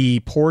 He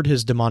poured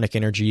his demonic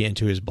energy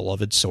into his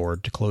beloved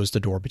sword to close the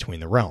door between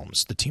the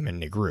realms, the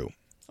Timan Negru.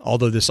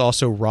 Although this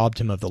also robbed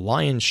him of the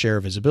lion's share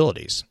of his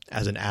abilities.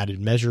 As an added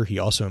measure, he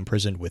also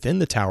imprisoned within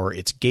the tower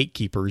its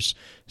gatekeepers,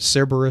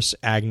 Cerberus,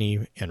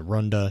 Agni, and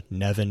Runda,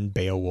 Nevin,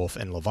 Beowulf,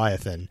 and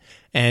Leviathan,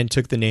 and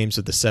took the names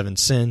of the seven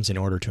sins in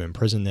order to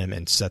imprison them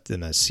and set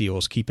them as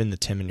seals, keeping the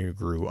Timan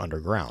Negru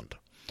underground.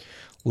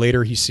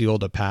 Later, he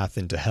sealed a path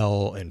into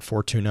hell in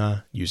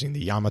Fortuna using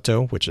the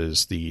Yamato, which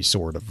is the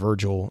sword of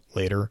Virgil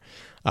later.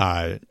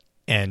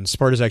 And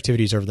Sparta's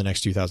activities over the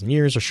next 2,000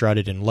 years are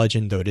shrouded in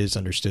legend, though it is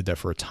understood that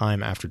for a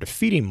time after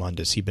defeating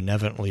Mundus, he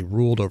benevolently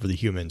ruled over the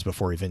humans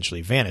before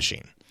eventually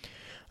vanishing.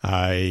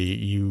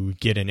 You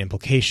get an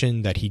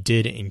implication that he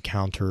did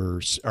encounter,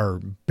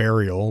 or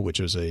Burial, which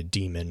was a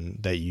demon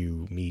that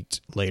you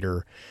meet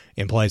later,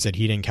 implies that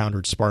he'd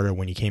encountered Sparta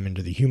when he came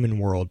into the human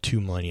world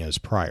 2 millennia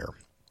prior.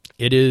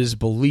 It is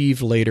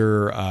believed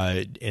later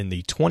in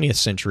the 20th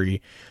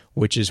century,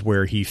 which is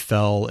where he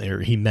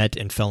met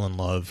and fell in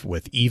love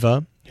with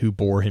Eva, who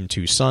bore him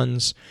 2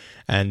 sons,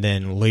 and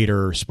then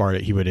later Sparta,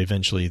 he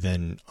eventually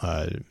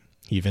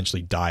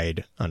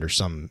died under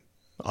some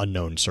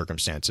unknown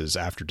circumstances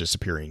after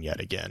disappearing yet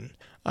again.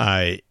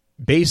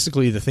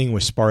 Basically, the thing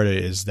with Sparta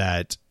is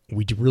that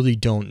we really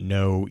don't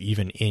know,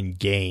 even in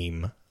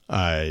game,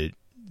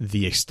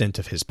 the extent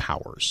of his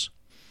powers.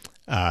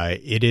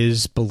 It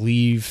is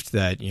believed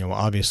that,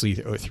 obviously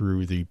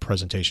through the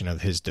presentation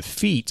of his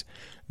defeat,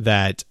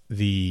 that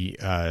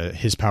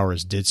his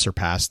powers did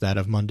surpass that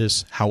of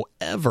Mundus.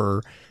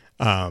 However,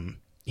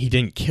 he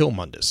didn't kill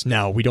Mundus.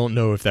 Now, we don't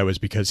know if that was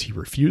because he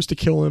refused to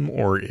kill him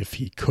or if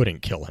he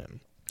couldn't kill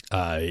him.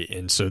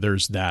 And so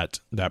there's that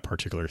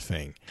particular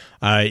thing.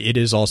 It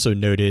is also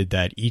noted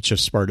that each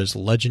of Sparta's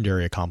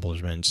legendary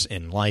accomplishments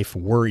in life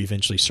were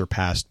eventually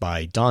surpassed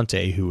by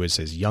Dante, who was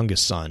his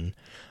youngest son.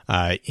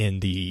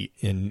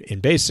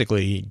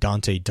 Basically,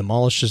 Dante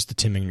demolishes the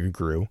Timan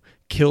Negru,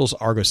 kills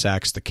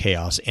Argosax the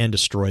Chaos, and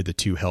destroyed the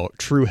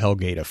true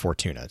Hellgate of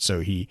Fortuna.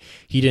 So he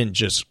didn't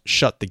just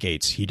shut the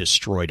gates, he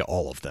destroyed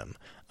all of them,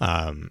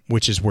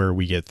 which is where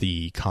we get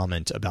the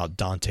comment about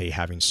Dante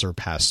having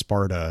surpassed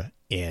Sparta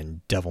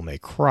in Devil May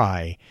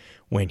Cry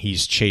when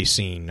he's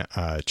chasing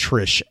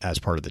Trish as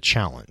part of the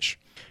challenge.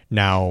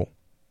 Now,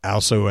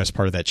 also as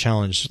part of that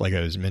challenge, like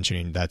I was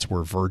mentioning, that's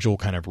where Virgil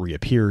kind of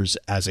reappears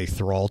as a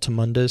thrall to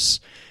Mundus,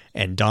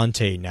 and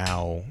Dante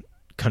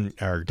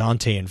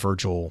and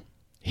Virgil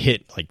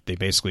hit, like they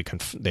basically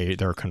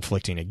they're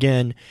conflicting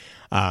again,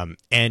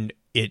 and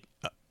it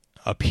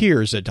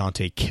appears that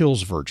Dante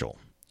kills Virgil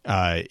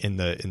in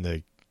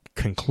the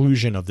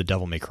conclusion of the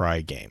Devil May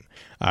Cry game.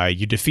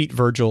 You defeat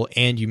Virgil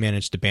and you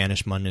manage to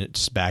banish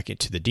Mundus back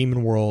into the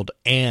demon world,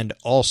 and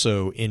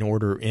also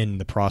in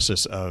the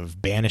process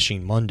of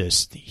banishing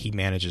Mundus, he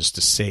manages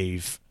to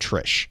save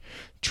Trish.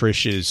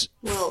 Trish is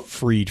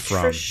freed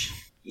from. Trish,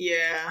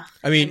 yeah.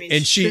 I mean,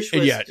 and she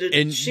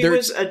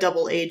was a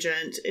double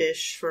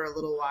agent-ish for a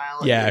little while.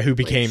 Yeah, who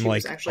became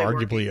like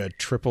arguably a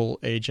triple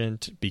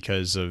agent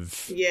because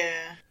of.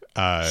 Yeah.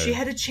 She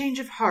had a change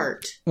of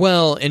heart.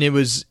 Well, and it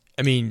was.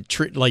 I mean,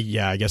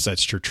 I guess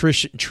that's true.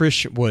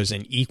 Trish was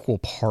an equal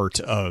part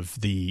of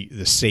the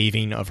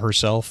saving of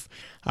herself,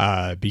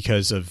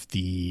 because of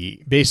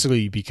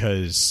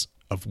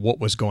what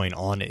was going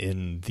on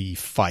in the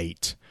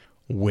fight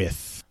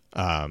with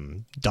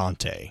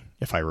Dante.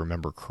 If I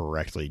remember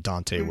correctly,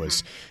 Dante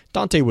was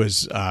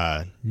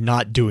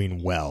not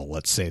doing well.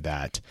 Let's say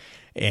that,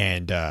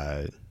 and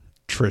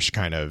Trish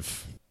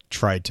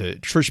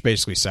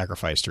basically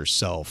sacrificed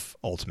herself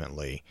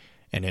ultimately,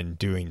 and in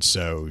doing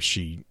so,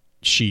 she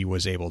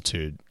was able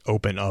to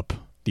open up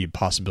the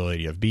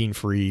possibility of being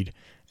freed,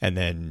 and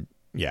then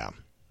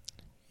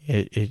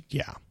it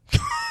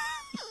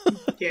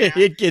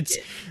gets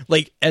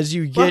like, as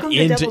you get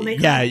into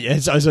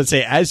as I was going to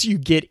say, as you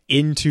get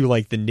into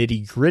like the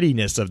nitty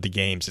grittiness of the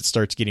games, it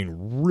starts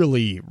getting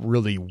really,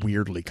 really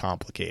weirdly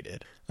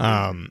complicated.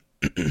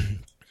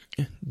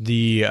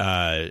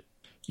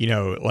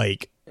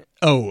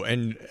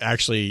 And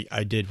actually,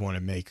 I did want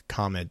to make a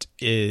comment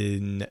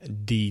in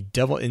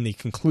the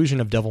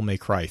conclusion of Devil May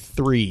Cry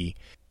 3.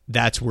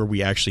 That's where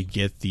we actually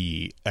get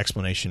the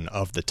explanation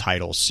of the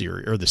title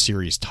series, or the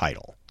series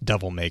title,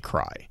 Devil May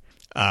Cry,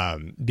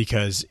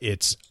 because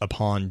it's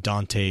upon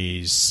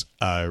Dante's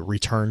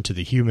return to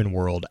the human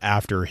world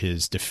after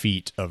his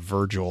defeat of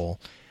Virgil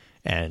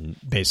and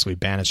basically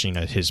banishing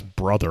his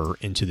brother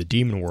into the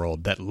demon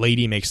world, that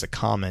Lady makes a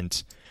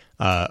comment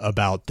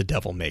about the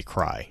Devil May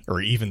Cry,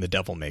 or even the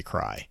Devil May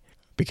Cry,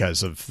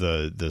 because of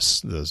the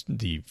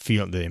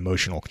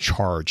emotional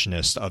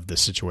chargedness of the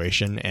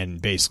situation. And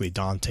basically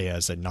Dante,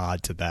 as a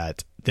nod to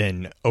that,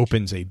 then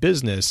opens a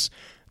business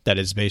that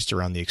is based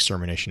around the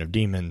extermination of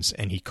demons,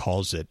 and he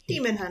calls it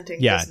demon hunting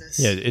business.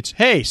 Yeah, it's,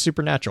 hey,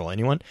 Supernatural,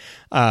 anyone?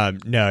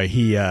 No,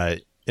 he and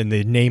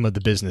the name of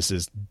the business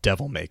is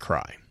Devil May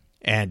Cry,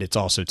 and it's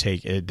also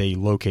they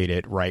locate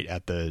it right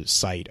at the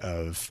site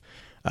of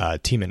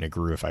Tima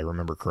Negru, if I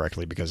remember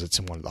correctly, because it's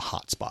in one of the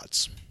hot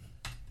spots.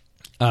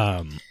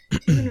 Tima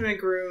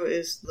Negru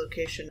is the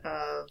location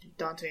of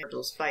Dante and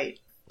Virgil's fight,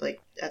 like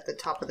at the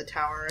top of the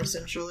tower,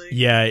 essentially.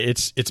 Yeah,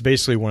 it's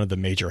basically one of the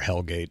major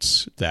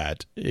hellgates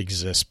that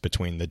exist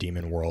between the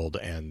demon world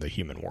and the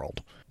human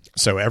world.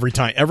 So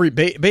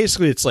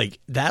basically it's like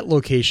that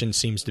location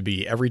seems to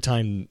be, every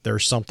time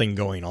there's something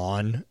going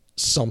on,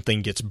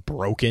 something gets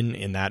broken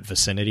in that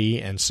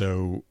vicinity, and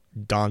so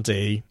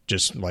Dante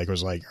just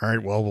was like, all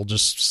right, well, we'll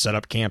just set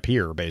up camp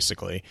here,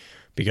 basically,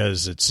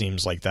 because it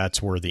seems like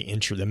that's where the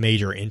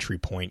major entry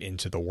point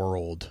into the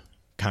world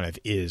kind of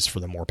is for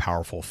the more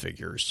powerful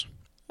figures.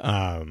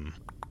 Let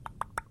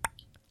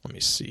me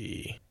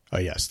see. Oh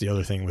yes, the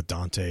other thing with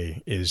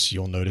Dante is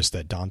you'll notice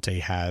that Dante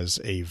has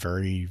a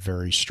very,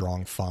 very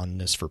strong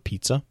fondness for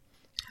pizza.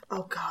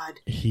 Oh God,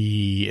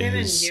 him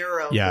and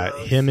Nero. Yeah,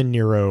 both. Him and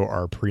Nero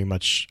are pretty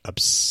much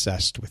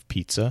obsessed with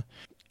pizza.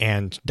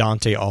 And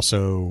Dante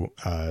also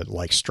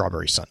likes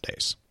strawberry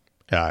sundaes.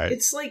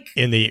 It's like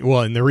and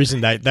the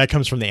reason that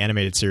comes from the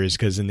animated series,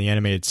 because in the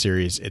animated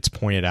series it's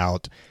pointed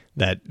out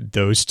that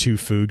those two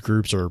food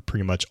groups are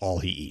pretty much all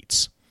he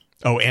eats.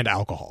 Oh, and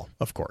alcohol,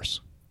 of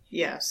course.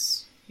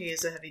 Yes, he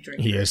is a heavy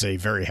drinker. He is a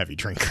very heavy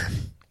drinker,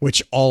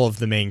 which all of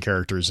the main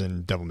characters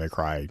in Devil May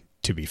Cry,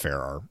 to be fair,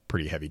 are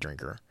pretty heavy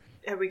drinker.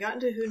 Have we gotten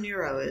to who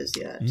Nero is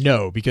yet?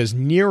 No, because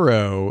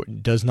Nero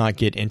does not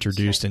get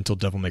introduced until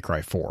Devil May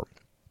Cry 4.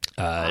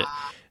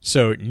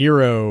 So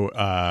Nero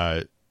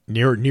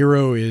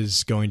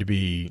is going to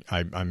be,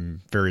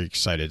 I'm very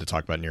excited to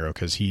talk about Nero,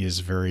 because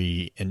he's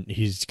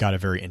got a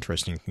very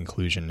interesting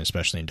conclusion,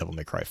 especially in Devil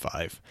May Cry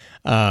 5.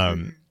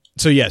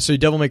 So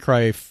Devil May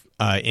Cry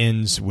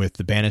ends with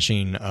the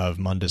banishing of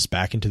Mundus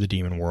back into the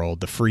demon world,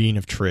 the freeing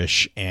of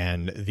Trish,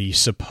 and the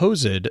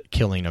supposed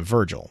killing of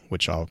Virgil,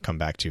 which I'll come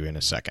back to in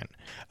a second.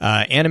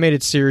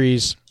 Animated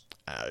series.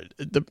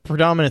 The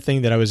predominant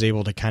thing that I was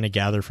able to kind of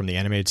gather from the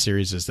animated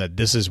series is that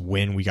this is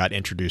when we got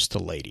introduced to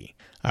Lady.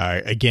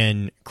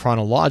 Again,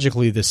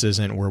 chronologically, this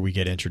isn't where we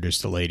get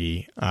introduced to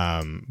Lady,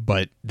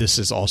 but this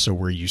is also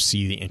where you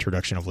see the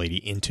introduction of Lady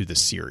into the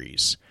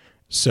series.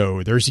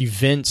 So there's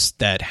events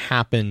that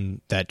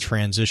happen that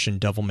transition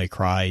Devil May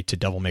Cry to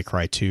Devil May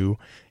Cry 2.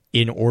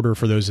 In order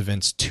for those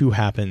events to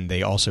happen,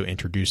 they also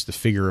introduce the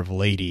figure of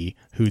Lady,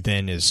 who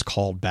then is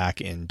called back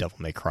in Devil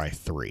May Cry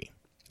 3.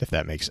 If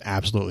that makes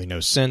absolutely no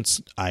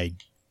sense, I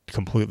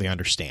completely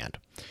understand.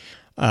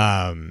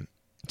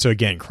 So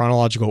again,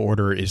 chronological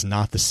order is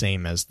not the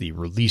same as the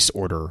release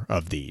order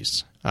of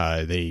these.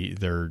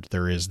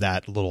 There is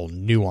that little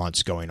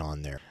nuance going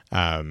on there.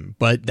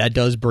 But that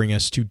does bring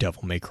us to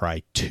Devil May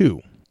Cry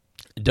 2.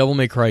 Devil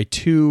May Cry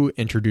 2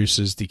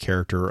 introduces the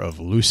character of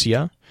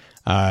Lucia,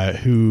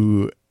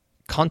 who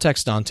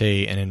contacts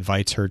Dante and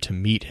invites her to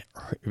meet,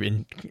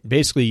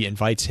 basically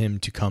invites him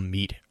to come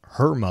meet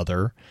her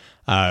mother,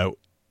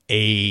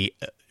 an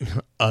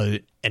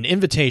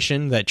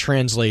invitation that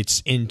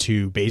translates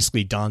into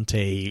basically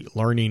Dante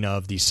learning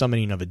of the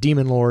summoning of a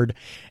demon lord,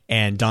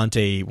 and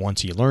Dante,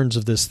 once he learns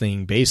of this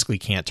thing, basically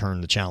can't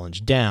turn the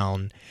challenge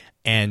down.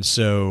 And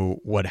so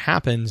what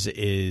happens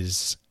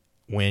is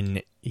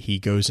when he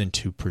goes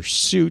into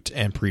pursuit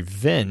and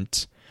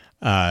prevent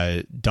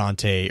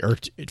Dante, or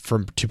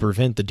to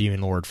prevent the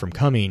demon lord from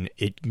coming,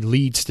 it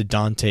leads to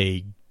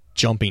Dante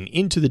jumping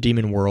into the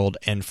demon world,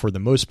 and for the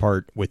most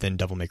part within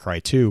Devil May Cry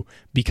 2,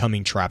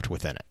 becoming trapped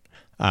within it.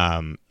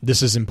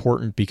 This is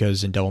important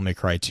because in Devil May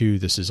Cry 2,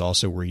 this is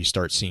also where you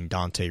start seeing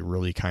Dante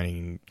really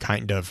kind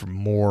of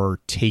more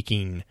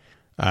taking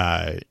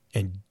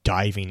and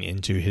diving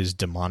into his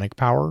demonic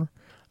power.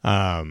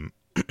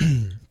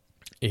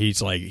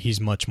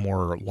 He's much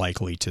more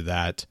likely to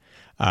that.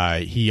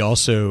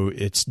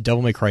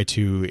 Devil May Cry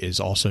 2 is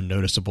also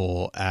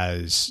noticeable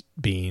as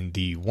being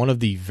one of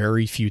the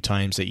very few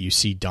times that you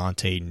see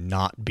Dante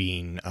not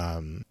being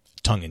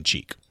tongue in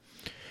cheek.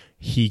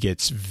 He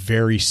gets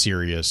very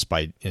serious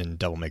in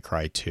Devil May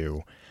Cry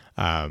 2.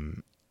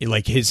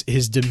 Like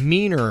his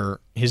demeanor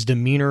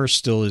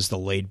still is the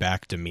laid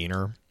back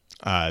demeanor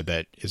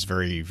that is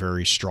very,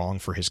 very strong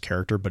for his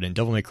character. But in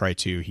Devil May Cry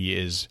 2,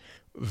 he's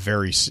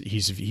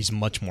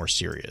much more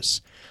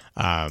serious.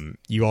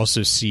 You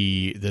also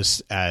see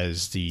this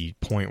as the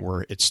point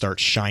where it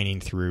starts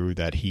shining through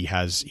that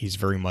he's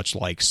very much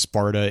like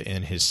Sparta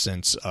in his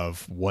sense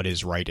of what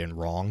is right and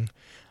wrong,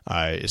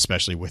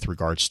 especially with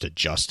regards to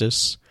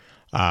justice.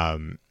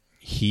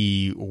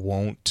 He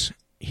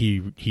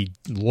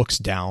looks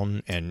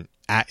down, and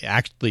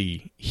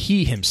actually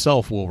he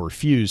himself will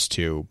refuse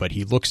to, but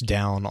he looks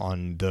down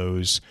on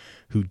those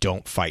who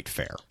don't fight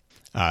fair.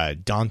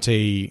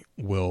 Dante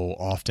will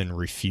often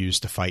refuse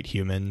to fight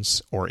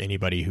humans or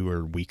anybody who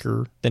are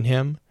weaker than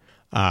him.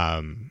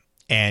 And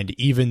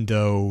even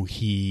though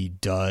he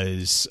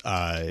does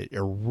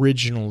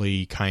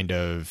originally kind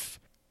of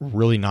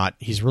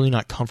he's really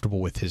not comfortable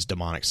with his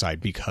demonic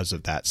side because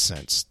of that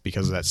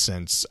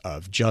sense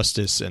of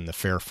justice and the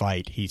fair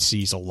fight. He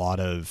sees a lot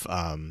of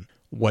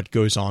what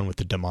goes on with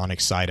the demonic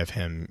side of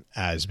him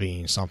as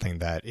being something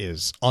that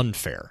is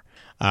unfair.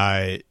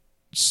 But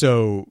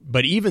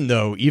even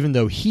though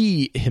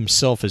he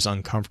himself is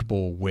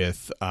uncomfortable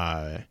with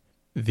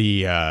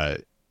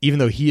even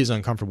though he is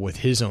uncomfortable with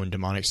his own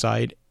demonic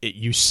side,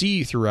 you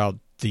see throughout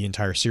the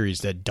entire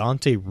series that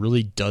Dante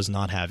really does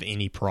not have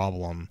any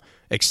problem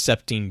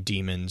accepting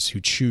demons who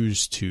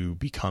choose to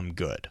become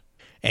good.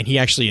 And he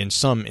actually, in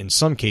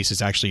some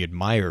cases, actually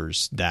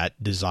admires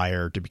that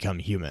desire to become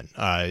human.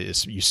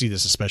 You see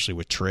this especially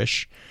with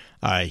Trish.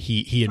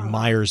 He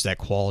admires that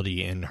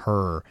quality in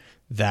her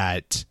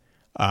that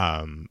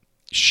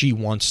she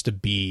wants to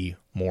be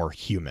more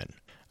human.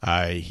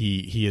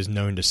 He is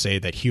known to say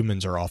that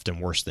humans are often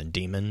worse than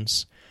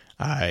demons,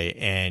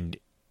 and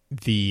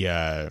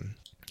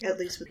at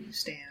least what you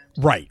stand.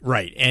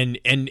 Right. And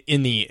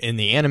in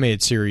the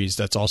animated series,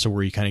 that's also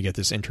where you kind of get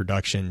this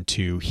introduction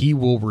to he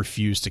will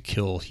refuse to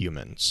kill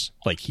humans.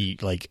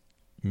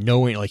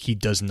 Knowing he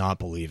does not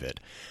believe it,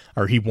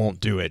 or he won't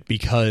do it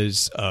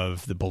because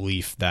of the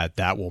belief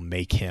that will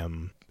make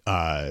him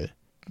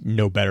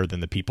no better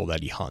than the people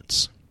that he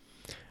hunts.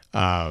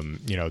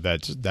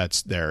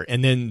 That's there.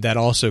 And then that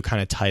also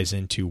kind of ties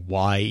into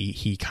why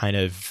he kind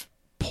of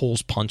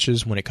pulls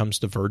punches when it comes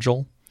to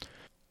Virgil.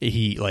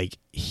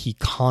 He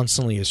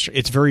constantly is.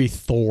 It's very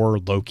Thor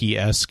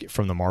Loki-esque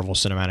from the Marvel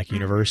Cinematic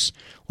Universe.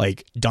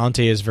 Like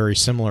Dante is very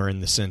similar in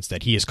the sense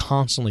that he is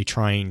constantly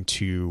trying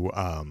to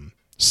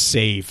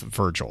save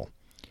Virgil.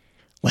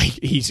 Like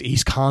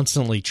he's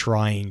constantly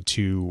trying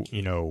to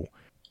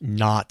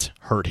not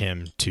hurt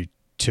him,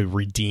 to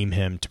redeem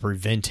him, to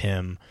prevent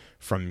him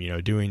from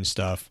doing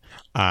stuff.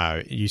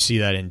 You see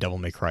that in Devil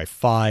May Cry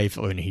 5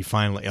 when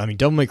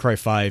Devil May Cry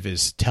 5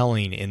 is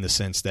telling in the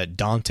sense that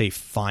Dante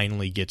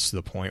finally gets to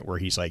the point where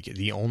he's like,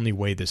 the only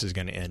way this is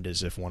going to end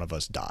is if one of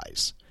us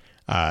dies.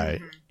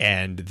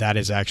 And that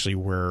is actually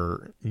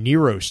where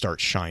Nero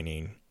starts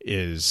shining,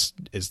 is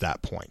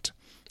that point,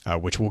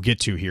 which we'll get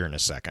to here in a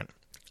second.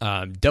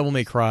 Devil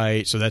May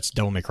Cry, so that's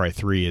Devil May Cry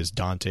 3 is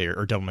Dante,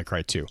 or Devil May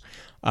Cry 2.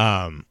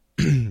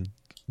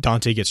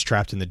 Dante gets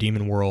trapped in the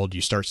demon world. You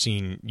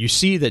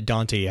see that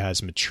Dante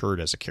has matured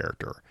as a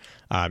character.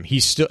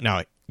 He's still,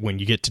 now when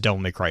you get to Devil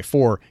May Cry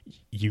 4,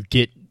 you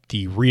get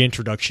the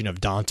reintroduction of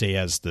Dante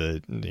as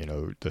the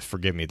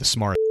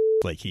smart,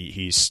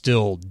 he's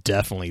still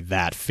definitely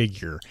that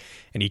figure,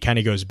 and he kind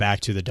of goes back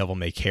to the Devil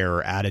May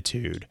Care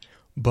attitude.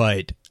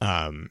 But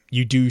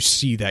you do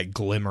see that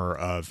glimmer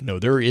of, no,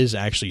 there is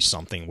actually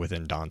something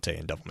within Dante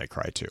and Devil May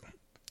Cry 2.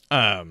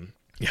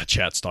 Yeah,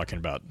 chat's talking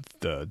about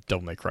the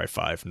Devil May Cry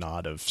 5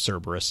 nod of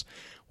Cerberus.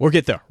 We'll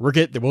get there. We'll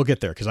get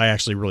there because I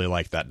actually really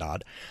like that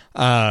nod.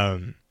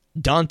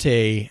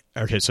 Dante.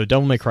 Okay, so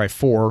Devil May Cry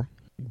 4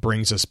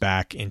 brings us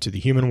back into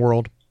the human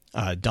world.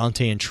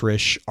 Dante and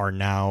Trish are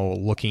now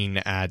looking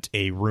at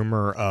a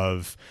rumor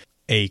of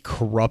a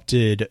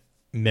corrupted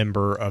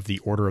member of the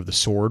Order of the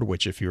Sword,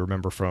 which, if you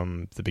remember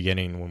from the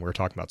beginning when we were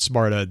talking about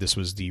Sparta, this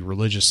was the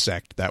religious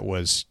sect that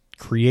was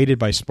created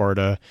by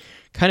Sparta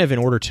kind of in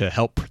order to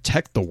help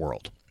protect the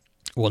world.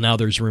 Well, now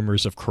there's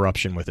rumors of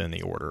corruption within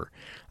the order.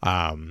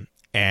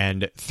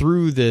 And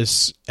through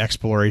this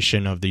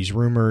exploration of these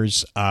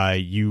rumors,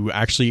 you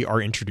actually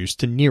are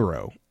introduced to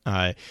Nero.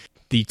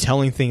 The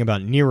telling thing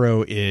about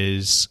Nero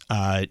is,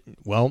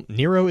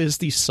 Nero is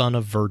the son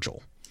of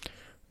Virgil.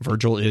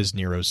 Virgil is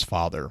Nero's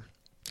father.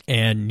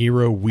 And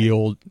Nero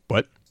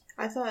what?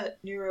 I thought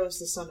Nero is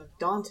the son of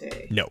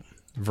Dante. No.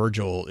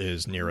 Virgil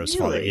is Nero's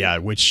Really? father. Yeah,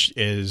 which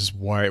is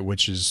what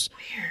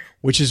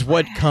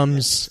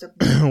comes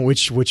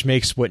which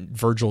makes what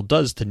Virgil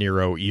does to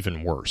Nero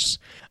even worse.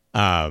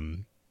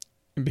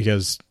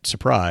 Because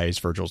surprise,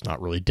 Virgil's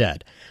not really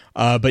dead.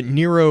 But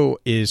Nero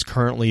is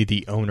currently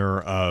the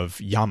owner of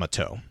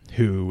Yamato,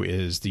 who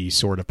is the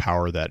sort of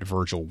power that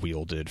Virgil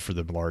wielded for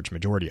the large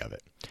majority of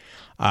it.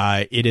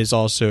 It is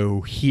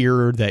also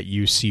here that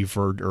you see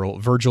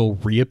Virgil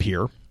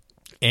reappear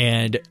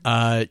and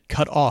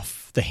cut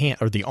off the hand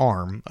or the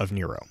arm of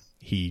Nero.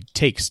 He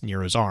takes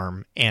Nero's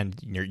arm and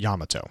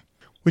Yamato,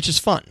 which is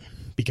fun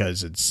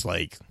because it's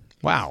like,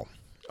 wow,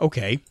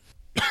 okay.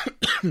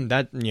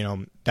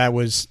 that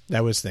was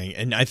thing.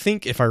 And I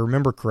think if I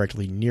remember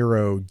correctly,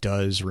 Nero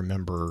does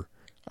remember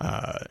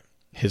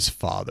his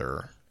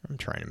father. I'm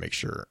trying to make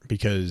sure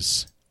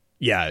because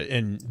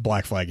and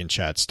Black Flag in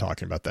chat's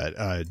talking about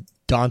that.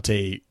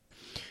 Dante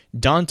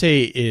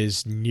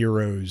is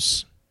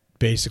Nero's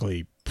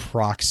basically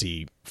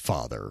proxy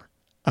father.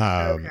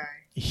 Okay.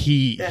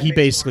 He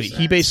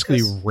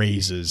basically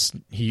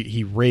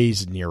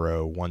raised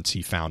Nero once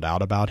he found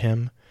out about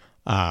him.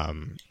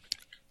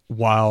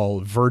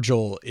 While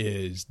Virgil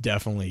is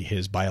definitely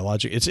his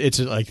biological, it's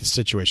like the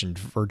situation.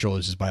 Virgil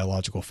is his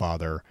biological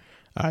father.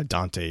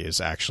 Dante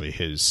is actually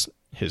his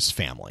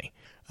family.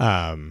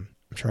 I'm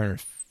trying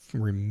to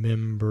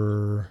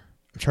remember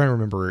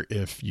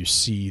if you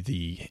see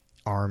the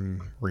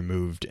arm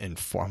removed in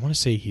 4. I want to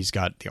say he's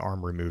got the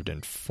arm removed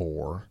in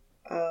 4.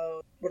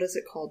 What is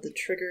it called? The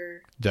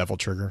trigger? Devil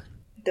trigger.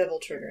 Devil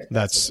trigger.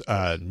 That's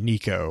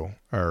Nico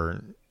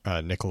or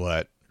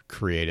Nicolette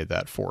created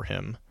that for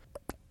him.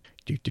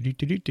 I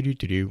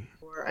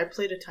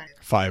played a tiny.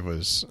 5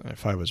 was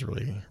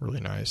really, really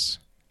nice.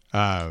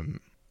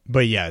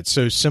 But yeah,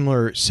 so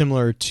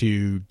similar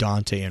to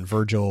Dante and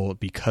Virgil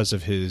because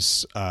of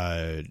his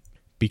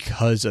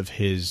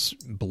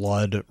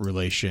blood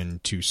relation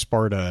to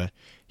Sparta,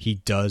 he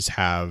does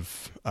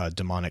have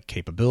demonic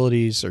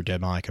capabilities or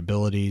demonic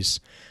abilities.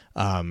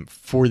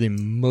 For the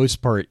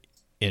most part,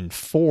 in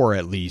 4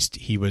 at least,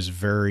 he was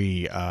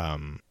very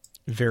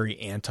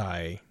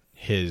anti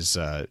his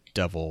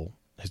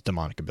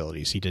demonic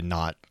abilities. He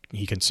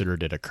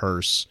considered it a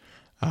curse.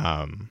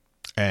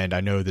 And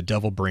I know the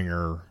Devil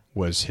Bringer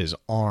was his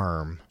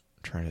arm.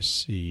 I'm trying to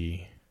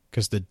see,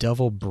 because the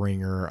Devil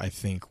Bringer, I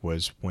think,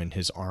 was when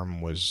his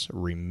arm was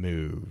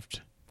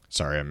removed.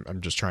 Sorry,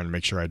 I'm just trying to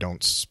make sure I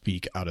don't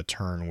speak out of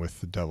turn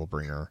with the Devil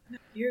Bringer. No,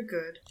 you're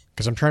good.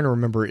 Because I'm trying to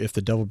remember if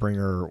the Devil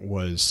Bringer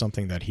was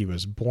something that he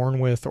was born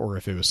with or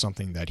if it was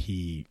something that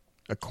he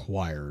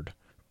acquired.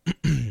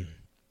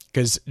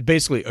 Because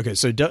basically, okay,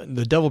 so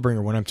the Devil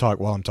Bringer, while I'm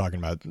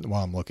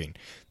looking,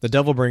 the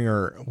Devil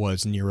Bringer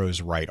was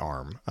Nero's right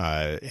arm,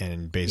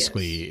 and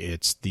basically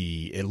it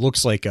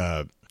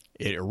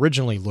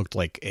originally looked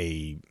like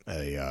a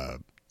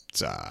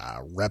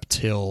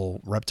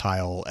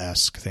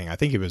reptile-esque thing. I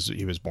think he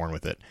was born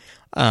with it.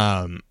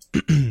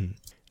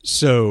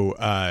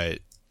 So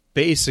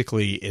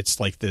basically, it's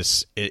like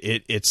this.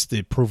 It's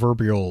the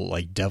proverbial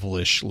like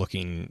devilish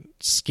looking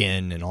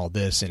skin and all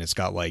this, and it's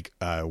got like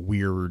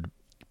weird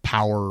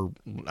power.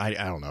 I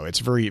don't know. It's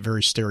very,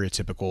 very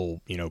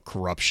stereotypical,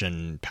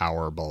 corruption,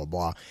 power, blah,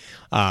 blah,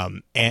 blah.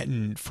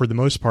 And for the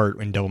most part,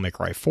 in Devil May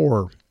Cry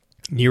 4,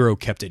 Nero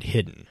kept it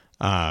hidden.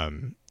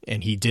 And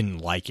he didn't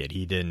like it.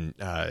 He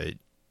didn't,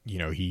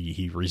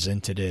 he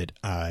resented it.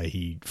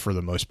 For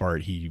the most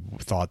part, he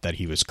thought that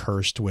he was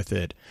cursed with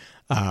it.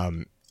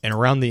 And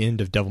around the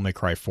end of Devil May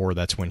Cry 4,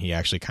 that's when he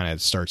actually kind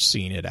of starts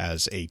seeing it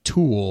as a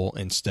tool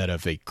instead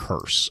of a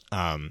curse.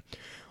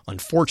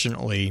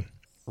 Unfortunately,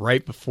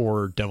 right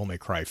before Devil May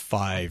Cry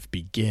 5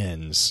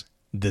 begins,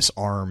 this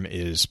arm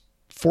is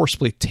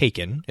forcibly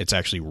taken. It's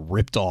actually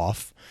ripped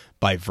off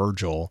by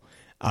Virgil,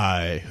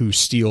 who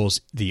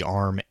steals the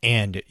arm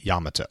and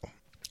Yamato.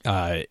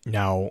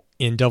 Now,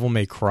 in Devil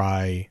May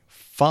Cry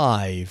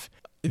 5,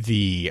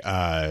 the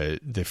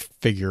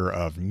figure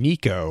of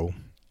Nico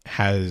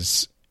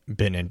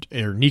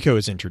Nico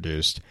is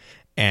introduced,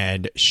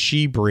 and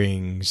she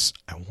brings,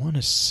 I want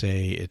to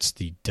say it's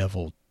the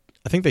Devil,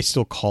 I think they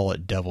still call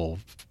it Devil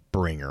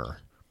Bringer,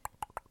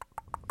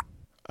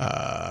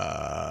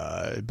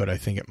 but I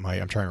think it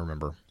might. I'm trying to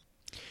remember.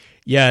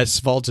 Yes,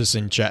 Valtis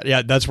in chat.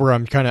 Yeah, that's where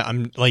I'm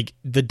like,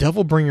 the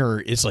Devil Bringer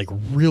is like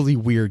really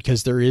weird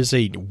because there is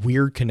a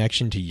weird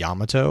connection to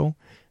Yamato,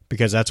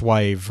 because that's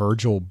why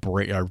Virgil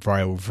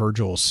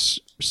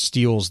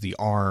steals the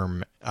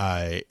arm,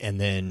 and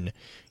then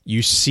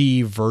you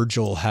see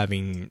Virgil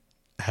having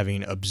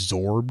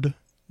absorbed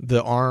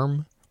the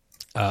arm.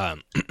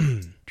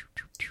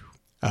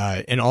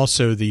 And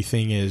also the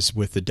thing is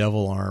with the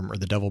Devil Arm or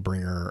the Devil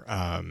Bringer,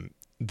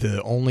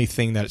 the only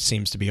thing that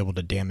seems to be able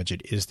to damage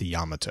it is the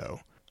Yamato.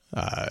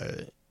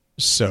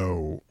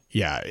 So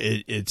yeah,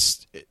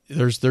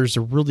 there's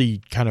a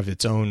really kind of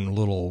its own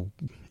little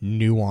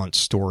nuanced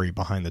story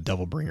behind the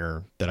Devil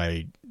Bringer that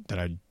I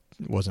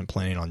wasn't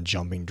planning on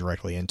jumping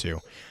directly into.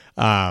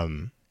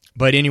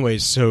 But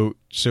anyways, so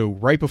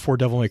right before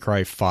Devil May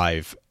Cry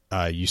 5,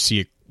 you see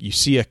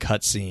a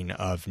cutscene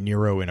of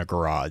Nero in a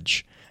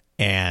garage,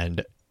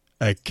 and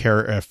a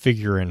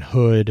figure in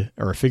hood,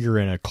 or a figure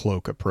in a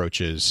cloak,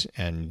 approaches,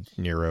 and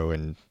Nero,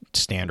 in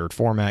standard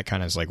format,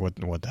 kind of is like, what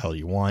the hell do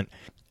you want?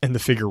 And the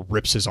figure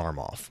rips his arm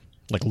off,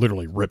 like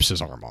literally rips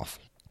his arm off,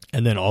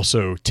 and then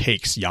also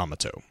takes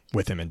Yamato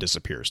with him and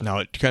disappears. Now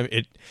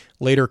it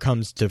later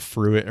comes to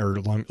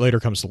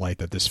light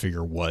that this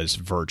figure was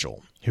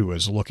Virgil, who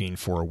was looking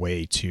for a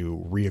way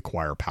to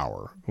reacquire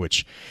power,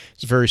 which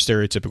is very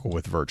stereotypical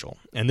with Virgil.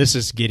 And this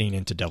is getting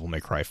into Devil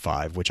May Cry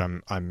 5, which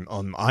I'm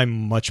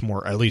much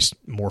more, at least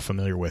more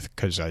familiar with,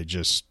 because I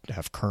just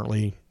have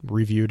currently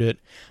reviewed it.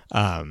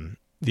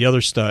 The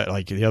other stuff,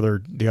 like the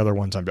other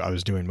ones, I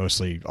was doing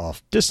mostly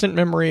off distant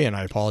memory, and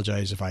I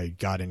apologize if I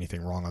got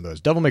anything wrong on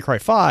those. Devil May Cry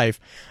 5,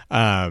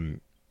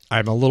 I'm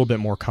a little bit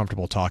more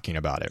comfortable talking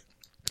about it.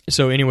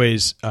 So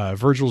anyways,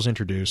 Virgil's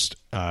introduced,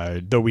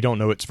 though we don't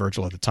know it's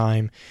Virgil at the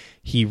time.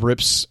 He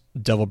rips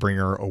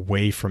Devilbringer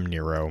away from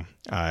Nero,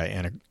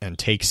 and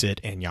takes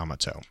it and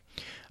Yamato.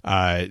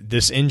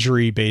 This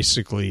injury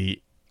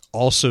basically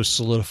also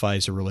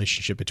solidifies a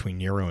relationship between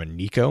Nero and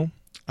Nico.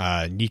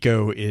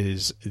 Nico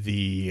is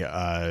the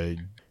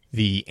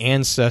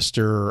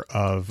ancestor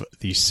of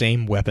the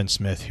same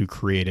weaponsmith who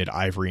created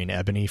Ivory and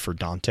Ebony for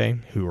Dante,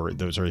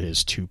 those are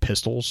his two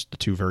pistols, the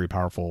two very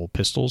powerful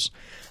pistols.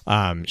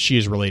 She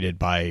is related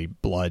by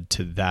blood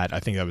to that. I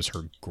think that was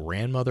her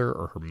grandmother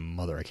or her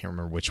mother. I can't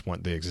remember which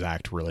one, the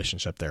exact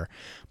relationship there.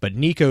 But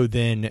Nico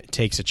then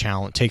takes the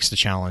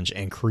challenge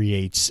and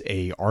creates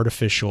a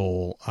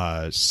artificial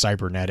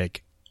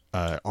cybernetic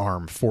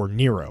arm for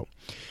Nero.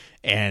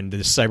 And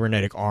the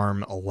cybernetic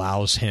arm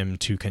allows him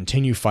to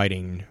continue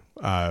fighting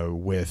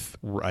with,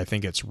 I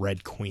think it's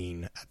Red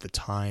Queen at the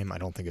time. I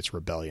don't think it's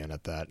Rebellion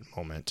at that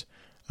moment.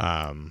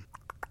 I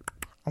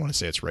want to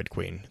say it's Red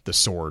Queen, the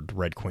sword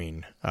Red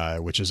Queen,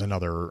 which is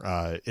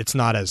another, it's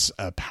not as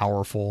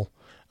powerful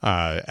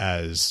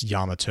as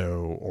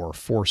Yamato or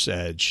Force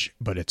Edge,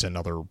 but it's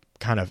another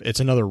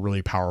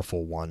really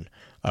powerful one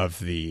of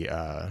the...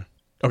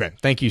 Okay,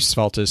 thank you,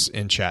 Sveltus,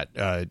 in chat.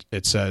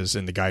 It says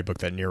in the guidebook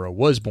that Nero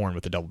was born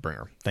with the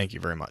Devilbringer. Thank you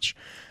very much.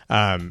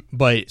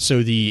 But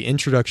so the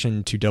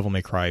introduction to Devil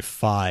May Cry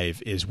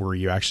 5 is where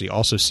you actually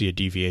also see a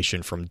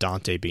deviation from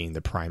Dante being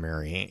the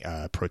primary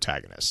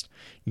protagonist.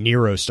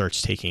 Nero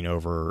starts taking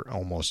over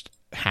almost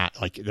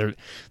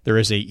there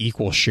is a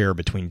equal share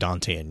between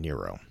Dante and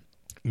Nero.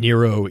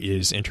 Nero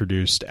is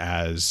introduced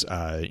as,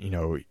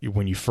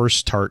 when you first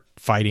start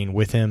fighting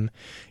with him,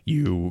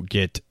 you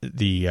get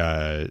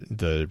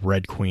the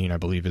Red Queen, I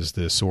believe is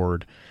the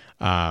sword.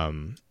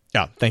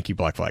 Thank you,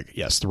 Black Flag.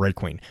 Yes, the Red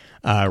Queen.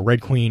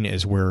 Red Queen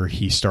is where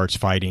he starts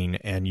fighting,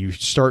 and you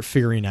start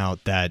figuring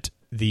out that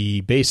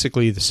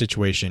basically the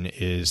situation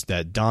is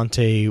that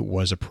Dante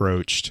was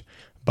approached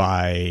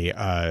by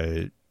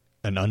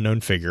an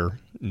unknown figure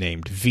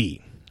named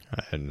V,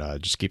 and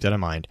just keep that in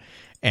mind.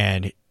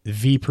 And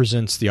V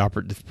presents the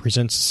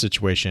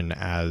situation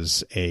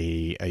as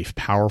a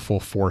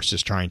powerful force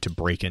is trying to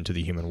break into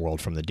the human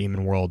world from the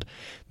demon world.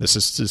 This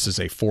is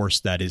a force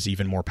that is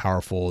even more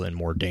powerful and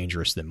more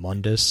dangerous than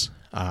Mundus,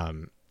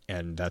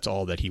 and that's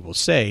all that he will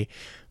say.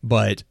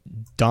 But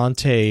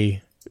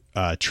Dante,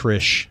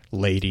 Trish,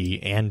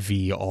 Lady, and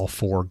V all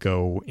four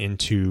go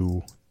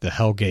into the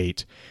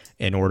Hellgate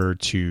in order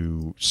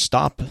to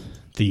stop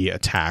the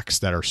attacks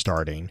that are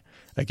starting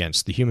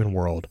against the human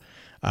world.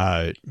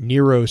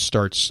 Nero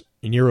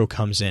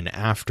comes in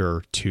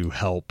after to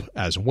help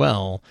as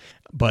well,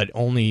 but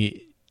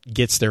only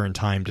gets there in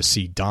time to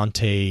see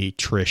Dante,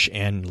 Trish,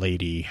 and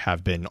Lady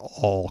have been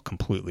all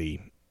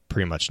completely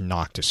pretty much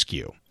knocked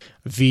askew.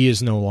 V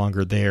is no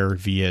longer there.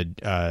 V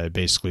had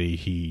basically,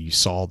 he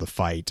saw the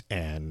fight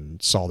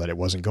and saw that it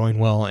wasn't going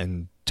well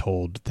and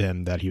told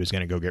them that he was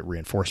going to go get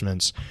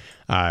reinforcements,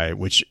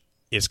 which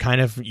is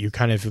you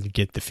kind of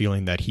get the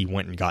feeling that he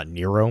went and got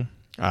Nero.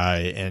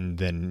 And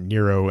then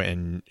Nero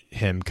and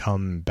him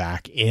come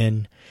back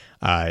in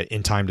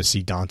time to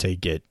see Dante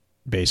get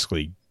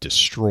basically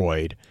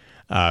destroyed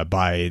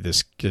by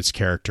this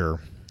character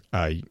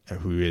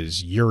who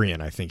is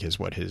Urien, I think is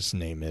what his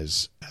name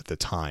is at the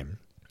time.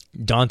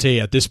 Dante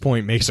at this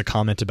point makes a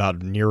comment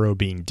about Nero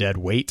being dead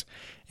weight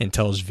and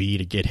tells V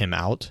to get him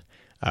out,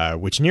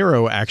 which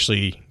Nero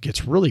actually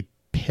gets really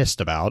pissed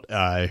about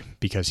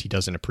because he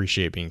doesn't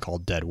appreciate being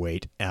called dead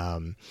weight.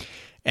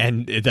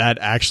 And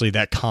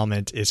that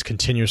comment is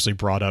continuously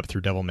brought up through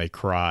Devil May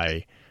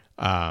Cry.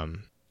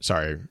 Svaltus.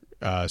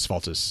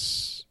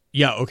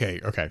 Yeah,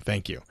 okay,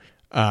 thank you.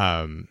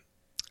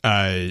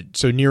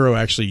 So Nero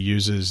actually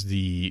uses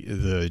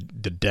the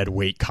dead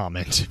weight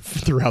comment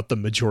throughout the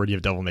majority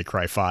of Devil May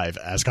Cry 5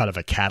 as kind of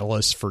a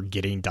catalyst for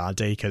getting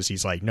Dante, because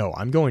he's like, no,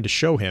 I'm going to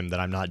show him that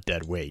I'm not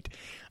dead weight.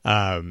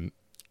 And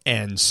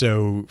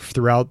so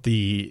throughout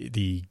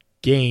the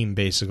game,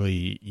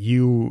 basically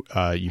you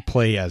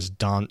play as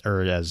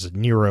as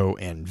Nero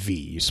and V.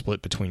 You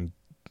split between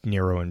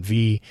Nero and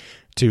V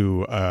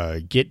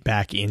to get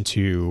back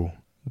into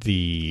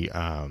the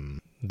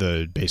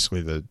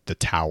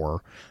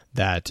tower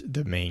that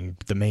the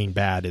main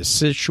bad is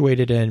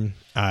situated in,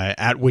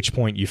 at which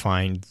point you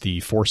find the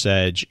Force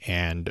Edge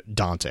and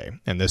Dante.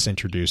 And this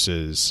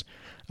introduces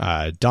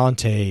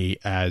Dante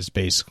as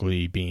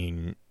basically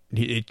being...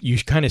 you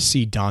kind of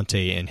see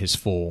Dante in his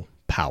full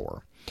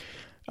power.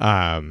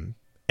 And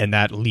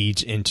that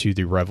leads into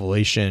the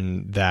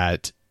revelation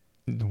that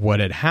what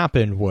had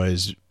happened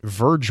was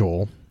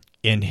Virgil,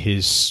 in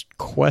his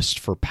quest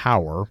for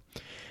power,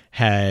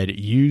 had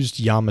used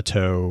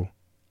Yamato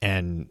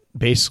and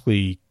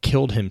basically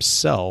killed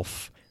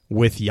himself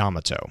with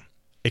Yamato.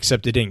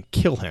 Except it didn't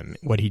kill him.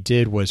 What he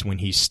did was when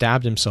he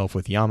stabbed himself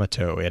with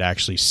Yamato, it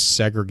actually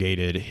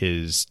segregated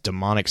his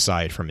demonic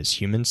side from his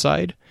human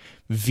side.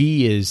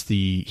 V is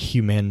the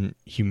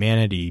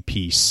humanity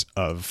piece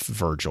of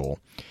Virgil.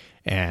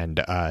 And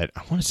I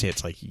want to say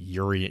it's like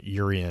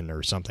Urian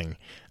or something,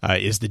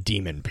 is the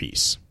demon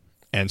piece.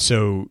 And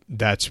so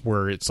that's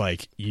where it's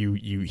like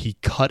he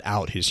cut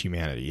out his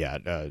humanity. Yeah,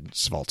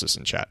 Svaltis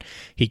in chat.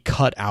 He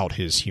cut out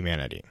his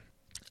humanity.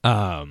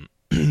 And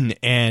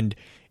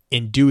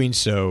in doing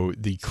so,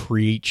 the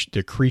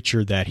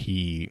creature that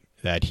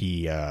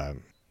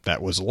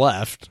was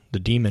left, the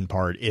demon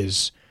part,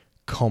 is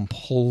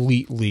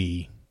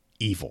completely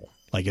evil.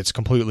 Like, it's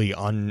completely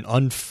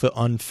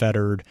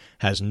unfettered,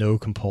 has no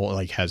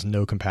compassion.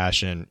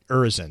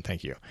 Urizen,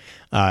 thank you.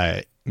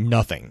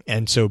 Nothing.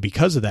 And so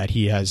because of that,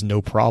 he has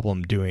no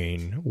problem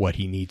doing what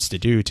he needs to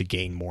do to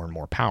gain more and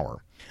more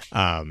power.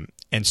 And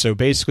so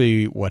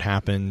basically what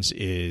happens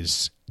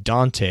is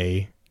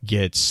Dante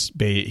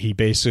he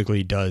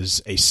basically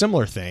does a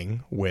similar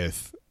thing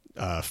with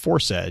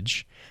Force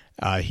Edge.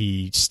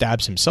 He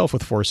stabs himself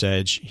with Force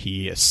Edge.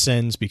 He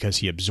ascends because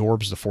he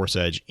absorbs the Force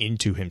Edge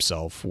into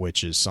himself,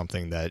 which is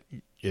something that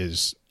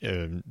is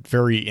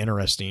very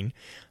interesting,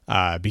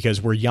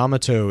 because where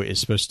Yamato is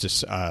supposed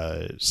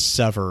to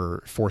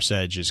sever, Force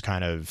Edge is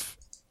kind of,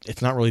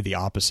 it's not really the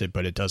opposite,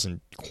 but it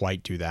doesn't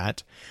quite do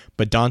that.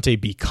 But Dante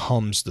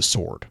becomes the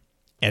sword.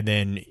 And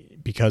then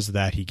because of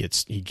that, he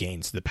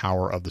gains the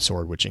power of the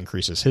sword, which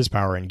increases his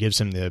power and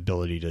gives him the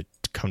ability to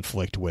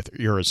conflict with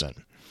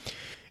Urizen.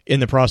 In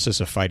the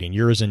process of fighting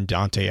Urizen,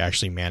 Dante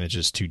actually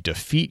manages to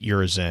defeat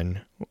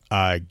Urizen,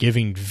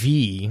 giving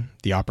V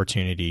the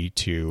opportunity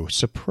to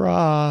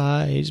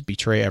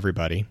betray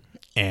everybody,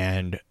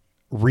 and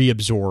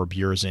reabsorb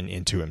Urizen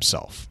into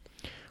himself.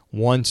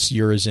 Once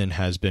Urizen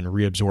has been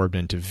reabsorbed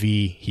into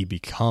V, he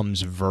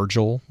becomes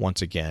Virgil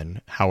once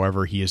again.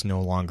 However, he is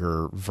no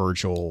longer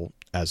Virgil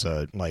as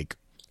a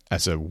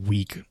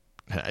weak...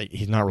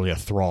 He's not really a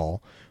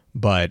thrall,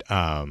 but...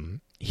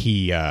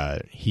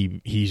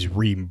 he's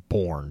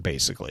reborn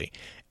basically,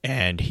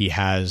 and he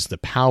has the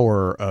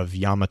power of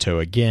Yamato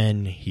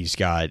again. He's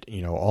got,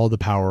 all the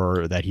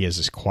power that he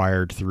has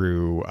acquired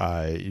through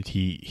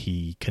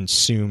he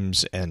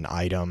consumes an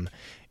item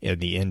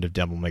at the end of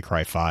Devil May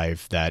Cry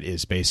 5 that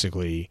is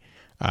basically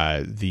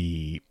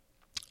the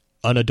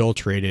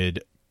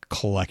unadulterated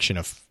collection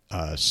of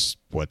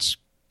what's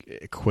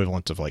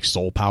equivalent of like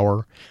soul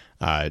power.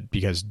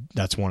 Because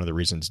that's one of the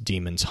reasons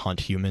demons hunt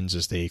humans,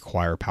 is they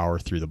acquire power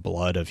through the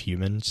blood of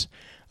humans,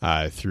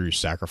 through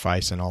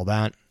sacrifice and all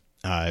that.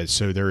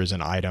 So there is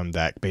an item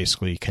that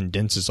basically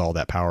condenses all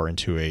that power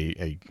into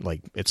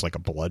it's like a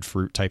blood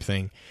fruit type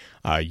thing.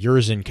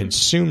 Urizen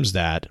consumes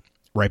that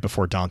right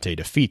before Dante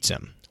defeats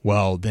him.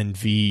 Well, then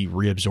V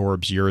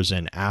reabsorbs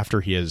Urizen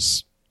after he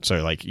has...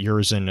 So, like,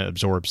 Urizen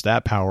absorbs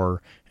that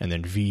power, and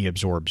then V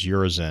absorbs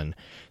Urizen.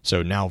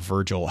 So now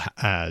Virgil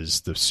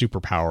has the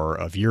superpower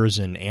of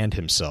Urizen and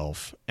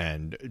himself,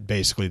 and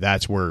basically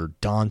that's where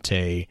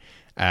Dante,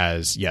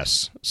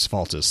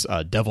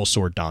 Svaltis, Devil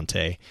Sword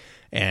Dante,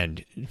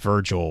 and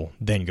Virgil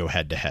then go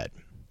head-to-head.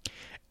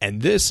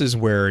 And this is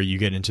where you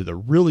get into the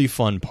really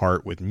fun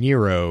part with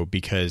Nero,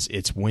 because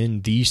it's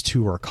when these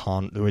two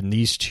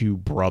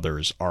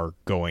brothers are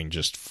going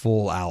just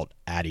full out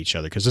at each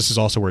other. Because this is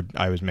also where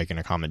I was making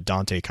a comment.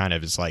 Dante kind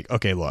of is like,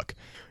 okay, look,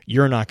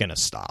 you're not going to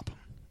stop.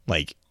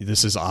 Like,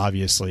 this is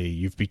obviously,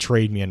 you've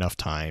betrayed me enough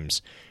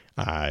times.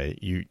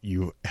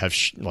 You have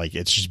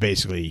it's just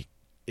basically,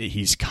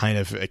 he's kind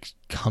of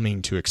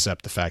coming to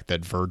accept the fact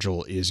that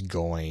Virgil is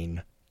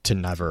going to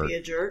never be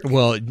a jerk.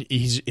 Well,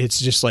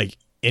 it's just like,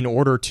 in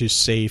order to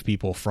save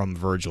people from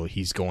Virgil,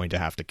 he's going to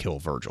have to kill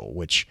Virgil,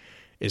 which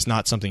is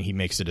not something he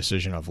makes a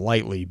decision of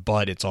lightly,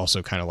 but it's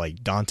also kind of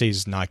like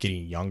Dante's not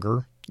getting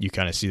younger. You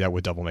kind of see that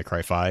with Devil May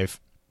Cry 5.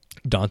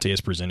 Dante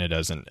is presented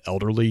as an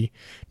older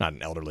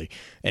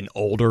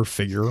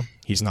figure.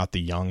 He's not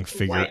the young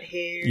figure. White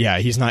hair. Yeah,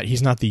 he's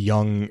not the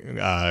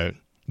young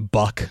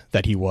buck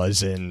that he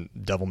was in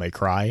Devil May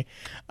Cry.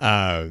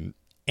 And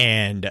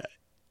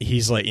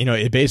he's like,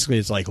 it basically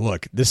is like,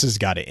 look, this has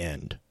got to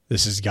end.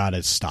 This has got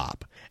to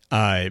stop.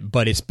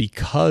 But it's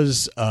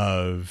because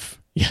of...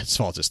 Yeah,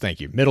 Svaltis, thank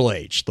you. Middle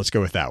age. Let's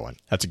go with that one.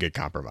 That's a good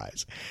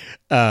compromise.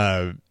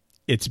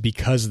 It's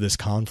because of this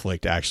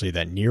conflict, actually,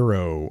 that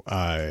Nero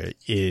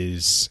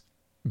is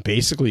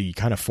basically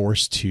kind of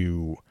forced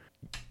to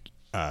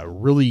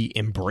really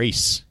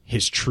embrace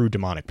his true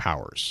demonic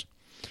powers.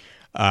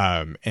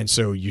 And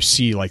so you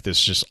see like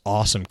this just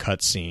awesome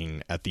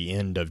cutscene at the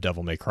end of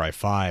Devil May Cry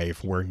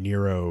 5 where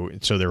Nero,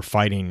 so they're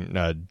fighting,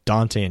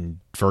 Dante and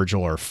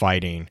Virgil are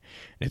fighting.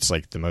 It's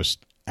like the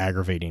most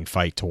aggravating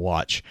fight to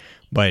watch,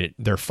 but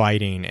they're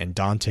fighting, and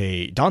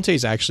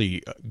Dante's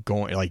actually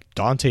going, like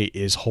Dante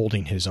is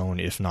holding his own,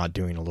 if not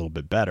doing a little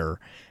bit better.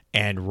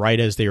 And right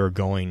as they are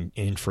going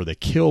in for the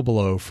kill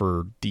blow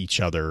for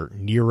each other,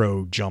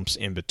 Nero jumps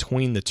in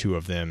between the two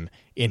of them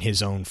in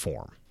his own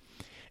form.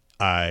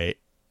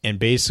 And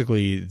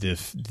basically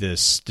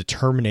this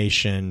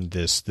determination,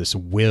 this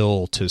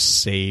will to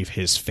save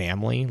his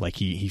family, like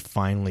he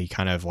finally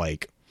kind of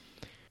like,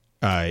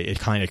 it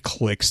kind of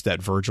clicks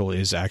that Virgil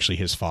is actually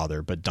his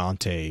father, but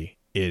Dante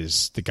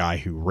is the guy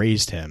who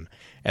raised him.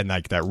 And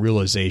like that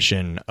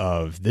realization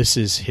of this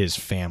is his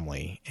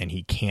family and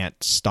he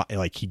can't stop,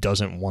 like he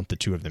doesn't want the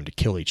two of them to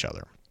kill each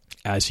other.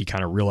 As he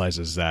kind of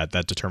realizes that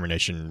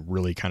determination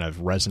really kind of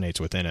resonates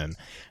within him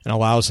and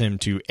allows him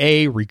to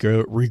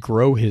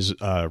regrow his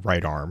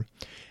right arm.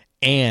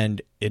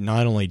 And it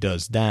not only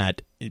does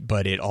that,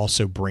 but it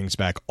also brings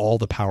back all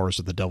the powers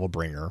of the Devil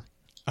Bringer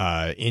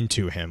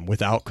into him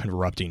without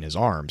corrupting his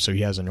arm. So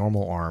he has a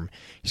normal arm.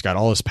 He's got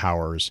all his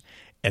powers.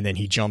 And then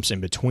he jumps in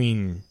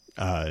between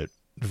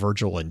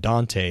Virgil and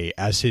Dante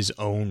as his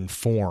own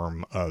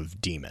form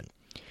of demon.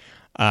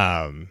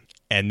 And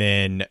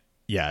then,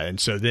 yeah. And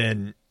so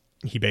then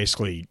he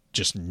basically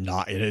just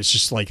it's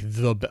just like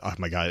oh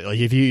my God. Like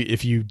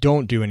if you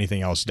don't do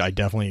anything else, I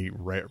definitely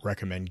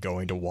recommend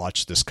going to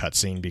watch this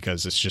cutscene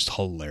because it's just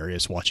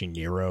hilarious watching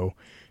Nero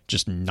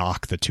just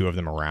knock the two of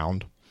them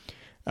around.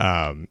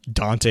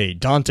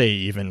 Dante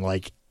even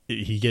like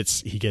he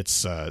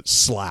gets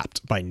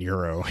slapped by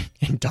Nero,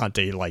 and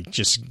Dante like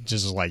just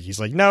like he's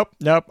like nope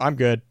I'm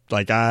good,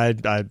 like I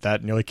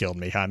that nearly killed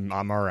me, I'm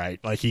all right,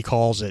 like he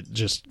calls it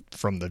just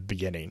from the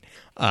beginning.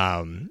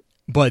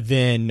 But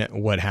then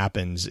what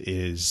happens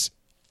is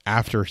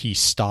after he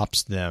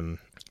stops them,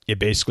 it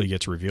basically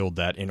gets revealed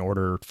that in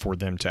order for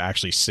them to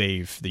actually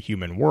save the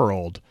human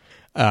world,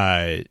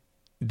 they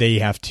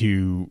have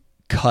to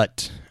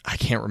cut, I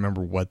can't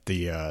remember what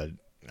the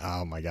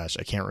oh my gosh,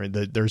 I can't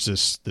remember. There's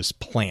this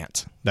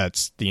plant.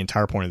 That's the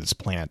entire point of this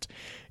plant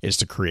is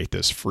to create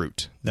this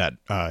fruit that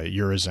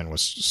Urizen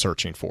was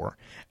searching for.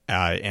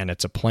 And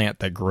it's a plant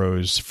that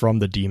grows from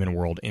the demon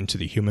world into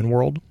the human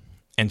world.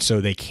 And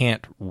so they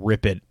can't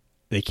rip it.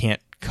 They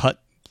can't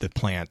cut the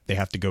plant. They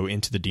have to go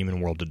into the demon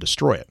world to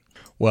destroy it.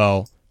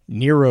 Well,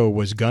 Nero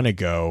was going to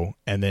go,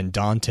 and then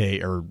Dante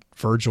or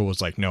Virgil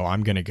was like, no,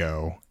 I'm going to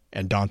go.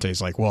 And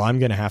Dante's like, well, I'm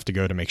going to have to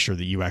go to make sure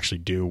that you actually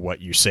do what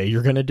you say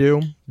you're going to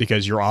do,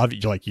 because you're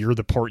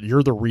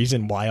the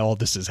reason why all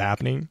this is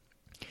happening.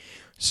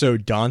 So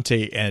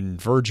Dante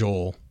and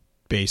Virgil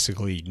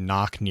basically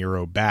knock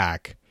Nero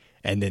back,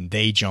 and then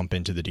they jump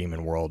into the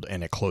demon world,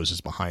 and it closes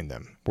behind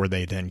them, where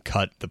they then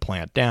cut the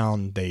plant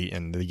down.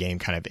 And the game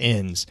kind of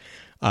ends.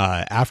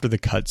 After the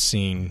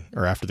cutscene,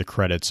 or after the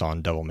credits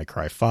on Devil May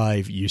Cry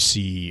 5, you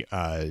see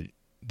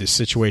the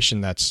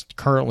situation that's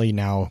currently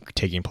now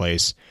taking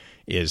place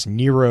is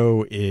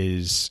Nero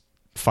is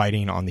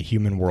fighting on the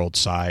human world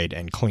side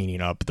and cleaning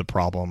up the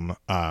problem.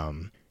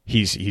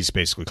 He's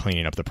basically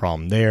cleaning up the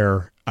problem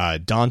there.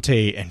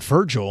 Dante and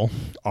Virgil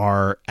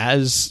are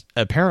as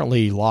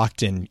apparently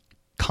locked in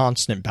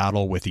constant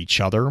battle with each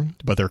other,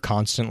 but they're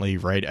constantly,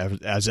 right,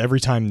 as every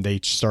time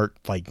they start,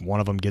 like one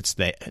of them gets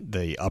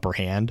the upper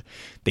hand,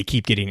 they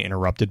keep getting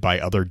interrupted by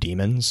other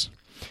demons.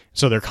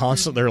 So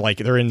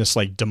they're in this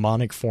like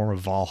demonic form of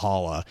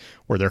Valhalla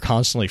where they're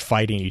constantly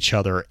fighting each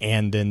other,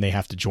 and then they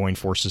have to join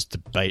forces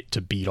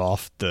to beat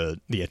off the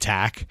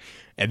attack.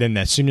 And then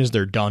as soon as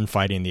they're done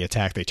fighting the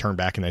attack, they turn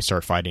back and they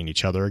start fighting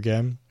each other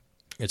again.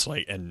 It's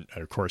like, and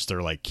of course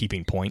they're like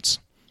keeping points,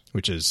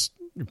 which is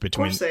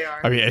between, of course they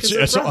are. I mean,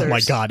 it's oh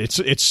my God,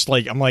 it's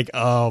like, I'm like,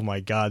 oh my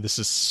God, this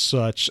is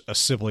such a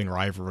sibling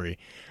rivalry.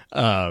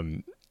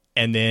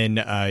 And then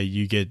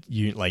you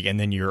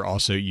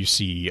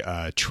see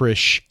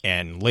Trish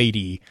and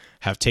Lady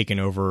have taken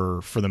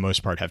over, for the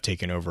most part,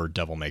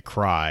 Devil May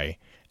Cry,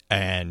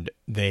 and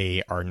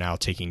they are now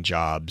taking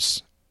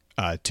jobs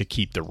to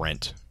keep the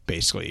rent,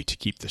 basically, to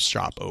keep the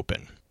shop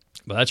open.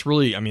 But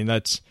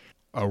that's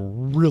a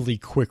really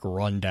quick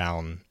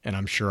rundown, and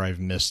I'm sure I've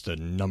missed a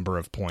number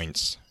of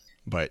points.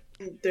 But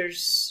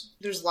there's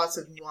lots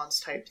of nuance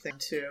type thing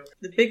too.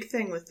 The big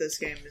thing with this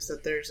game is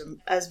that there's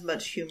as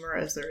much humor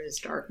as there is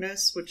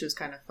darkness, which is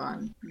kind of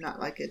fun. Not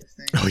like it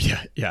thing. Oh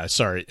yeah.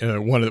 Sorry,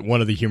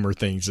 one of the humor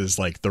things is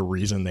like the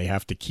reason they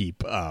have to keep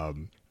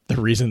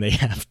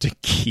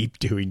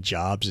doing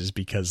jobs is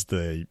because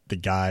the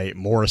guy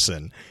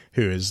Morrison,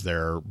 who is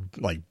their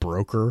like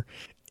broker,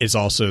 is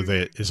also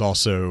their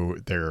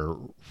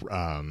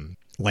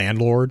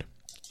landlord,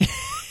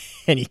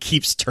 and he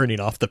keeps turning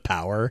off the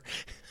power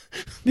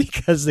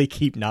because they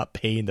keep not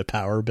paying the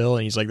power bill.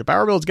 And he's like, the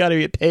power bill's got to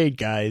get paid,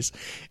 guys.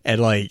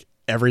 And like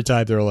every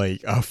time they're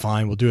like, oh,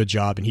 fine, we'll do a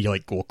job, and he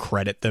like will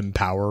credit them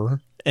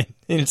power. And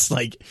it's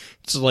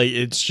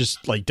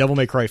just like Devil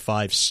May Cry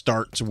 5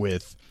 starts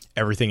with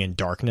everything in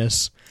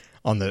darkness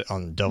on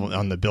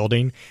the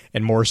building,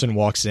 and Morrison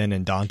walks in,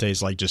 and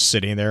Dante's like just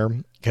sitting there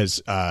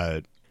because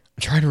I'm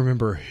trying to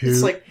remember who.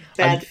 It's like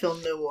bad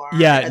film noir.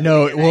 Yeah,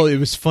 no, well, it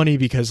was funny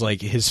because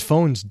like his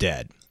phone's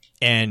dead.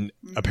 And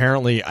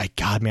apparently, I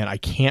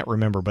can't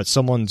remember, but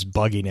someone's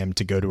bugging him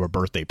to go to a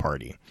birthday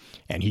party,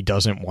 and he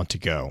doesn't want to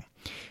go.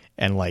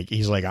 And like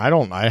he's like,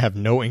 I have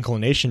no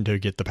inclination to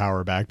get the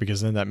power back,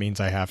 because then that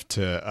means I have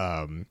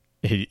to.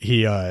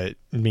 He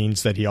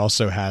means that he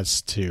also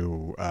has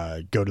to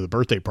go to the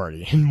birthday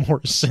party. And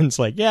Morrison's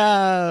like,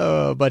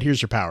 yeah, but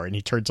here's your power. And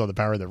he turns on the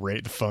power.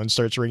 The phone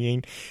starts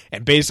ringing,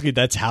 and basically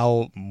that's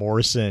how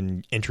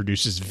Morrison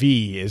introduces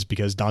V, is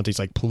because Dante's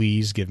like,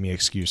 please give me an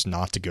excuse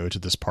not to go to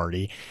this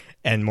party.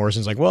 And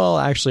Morrison's like, well,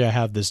 actually, I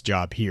have this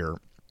job here.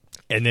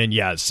 And then,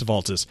 yeah,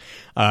 Svaltis.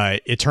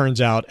 It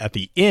turns out at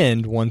the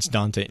end, once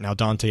Dante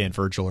and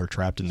Virgil are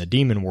trapped in the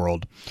demon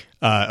world,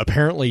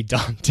 apparently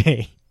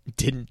Dante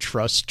didn't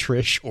trust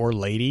Trish or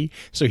Lady,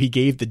 so he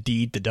gave the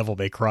deed to Devil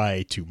May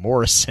Cry to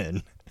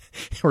Morrison,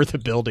 or the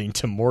building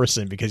to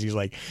Morrison, because he's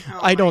like,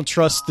 I don't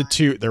trust the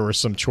two. There were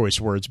some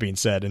choice words being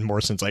said, and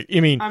Morrison's like,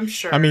 I'm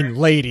sure.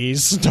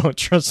 Ladies don't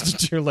trust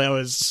the two. That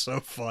was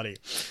so funny.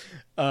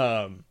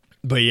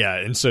 But yeah,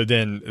 and so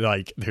then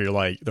like they're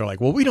like,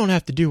 well, we don't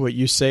have to do what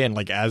you say, and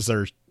like as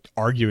they're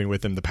arguing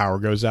with him, the power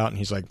goes out, and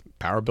he's like,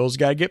 power bills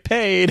gotta get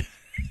paid.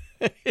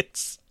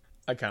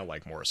 I kind of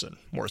like Morrison.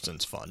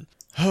 Morrison's fun.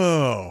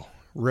 Oh,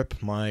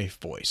 rip my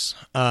voice.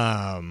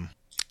 Yeah,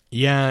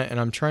 and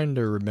I'm trying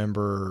to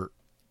remember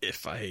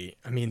if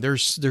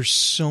there's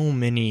so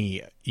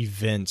many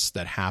events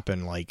that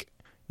happen, like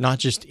not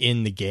just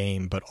in the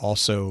game, but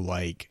also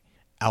like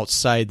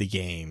outside the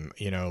game,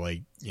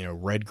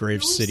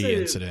 Redgrave City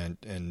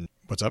incident. And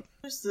what's up?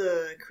 Who's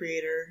the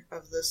creator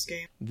of this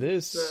game?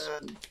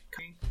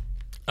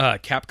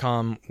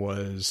 Capcom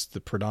was the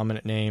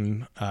predominant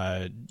name.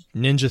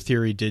 Ninja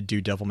Theory did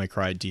do Devil May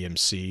Cry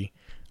DMC,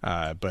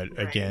 but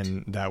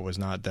again, that was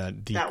not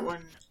that. That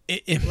one,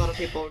 a lot of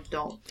people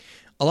don't.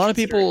 A lot of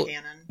people,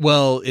 canon.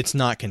 Well, it's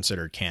not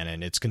considered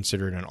canon. It's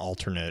considered an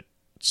alternate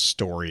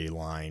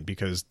storyline,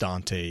 because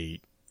Dante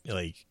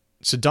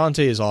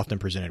is often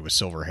presented with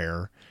silver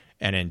hair,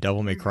 and in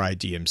Devil May Cry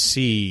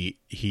DMC,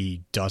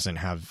 he doesn't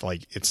have,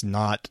 it's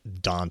not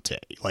Dante.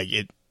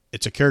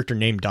 It's a character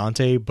named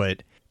Dante,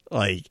 but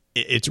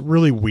it's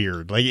really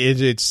weird.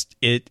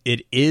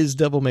 It is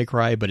Devil May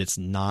Cry, but it's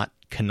not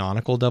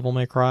canonical Devil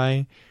May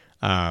Cry.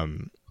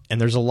 And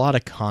there's a lot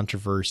of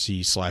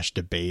controversy /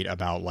 debate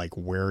about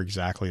where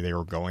exactly they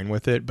were going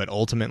with it, but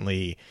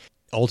ultimately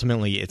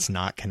it's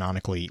not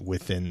canonically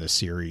within the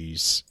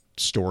series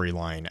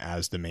storyline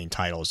as the main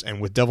titles.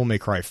 And with Devil May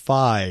Cry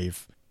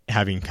 5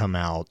 having come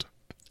out,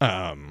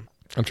 I'm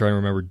trying to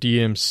remember,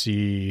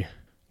 DMC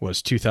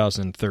was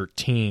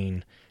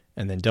 2013,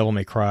 and then Devil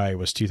May Cry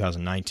was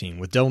 2019.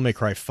 With Devil May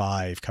Cry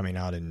 5 coming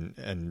out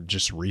and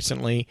just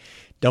recently,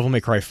 Devil May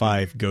Cry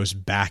 5 goes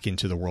back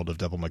into the world of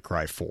Devil May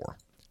Cry 4.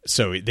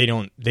 So they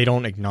don't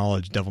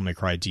acknowledge Devil May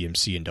Cry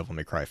DMC and Devil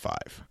May Cry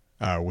 5,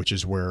 which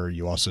is where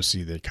you also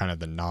see the kind of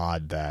the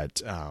nod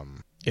that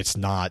it's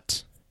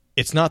not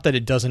that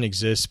it doesn't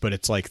exist, but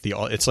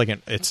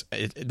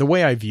the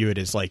way I view it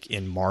is like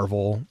in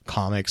Marvel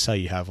comics, how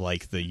you have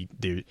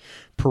the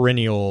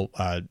perennial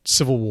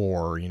Civil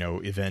War,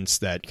 events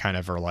that kind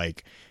of are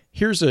like,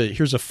 here's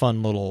a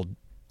fun little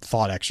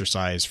thought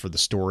exercise for the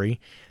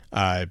story,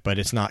 but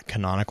it's not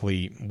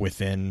canonically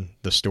within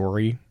the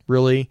story,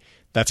 really.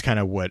 That's kind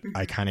of what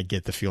I kind of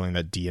get the feeling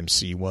that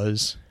DMC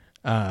was.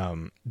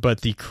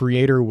 But the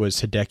creator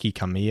was Hideki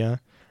Kamiya.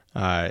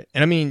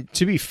 And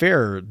to be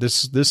fair,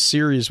 this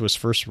series was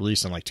first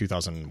released in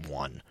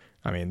 2001.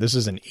 This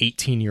is an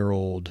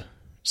 18-year-old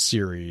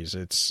series.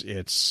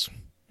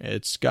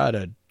 It's got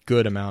a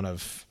good amount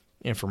of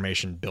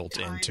information built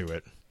into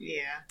it.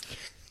 Yeah.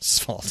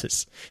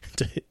 Svaltis.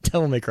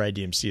 Devil May Cry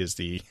DMC is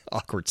the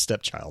awkward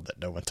stepchild that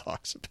no one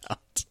talks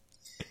about.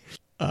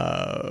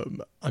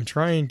 I'm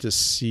trying to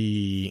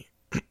see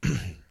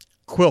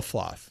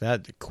Quillfloth.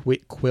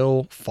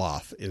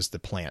 Quillfloth is the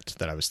plant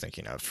that I was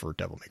thinking of for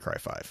Devil May Cry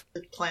 5.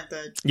 The plant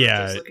that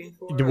was looking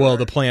for? Well,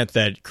 the plant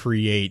that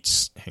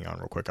creates... Hang on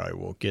real quick. I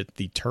will get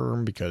the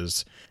term,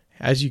 because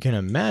as you can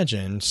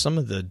imagine, some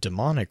of the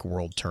demonic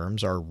world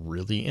terms are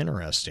really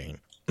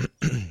interesting.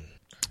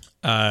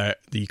 The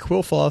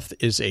Quillfloth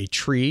is a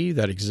tree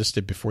that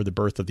existed before the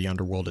birth of the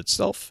underworld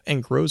itself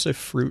and grows a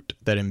fruit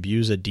that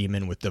imbues a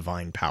demon with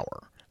divine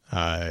power.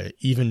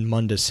 Even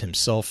Mundus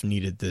himself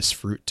needed this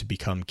fruit to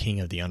become king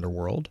of the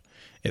underworld.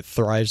 It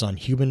thrives on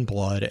human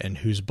blood, and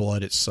whose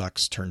blood it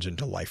sucks turns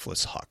into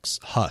lifeless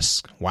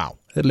husk. Wow.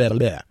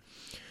 Okay.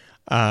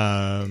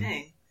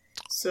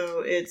 So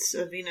it's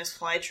a Venus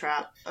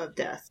flytrap of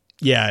death.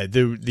 Yeah,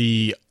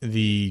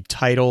 the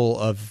title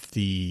of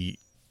the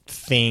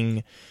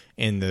thing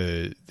in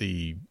the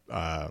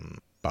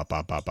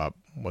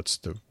what's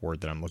the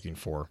word that I'm looking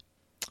for?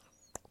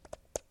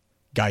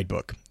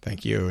 Guidebook.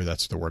 Thank you.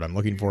 That's the word I'm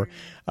looking for.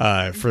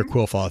 For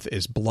Quillfloth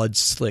is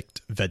blood-slicked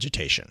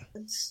vegetation.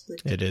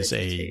 It is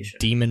a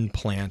demon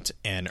plant,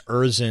 and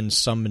Urzin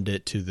summoned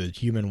it to the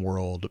human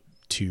world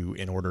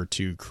in order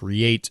to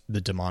create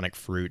the demonic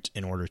fruit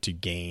in order to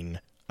gain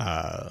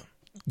the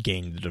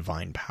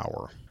divine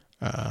power.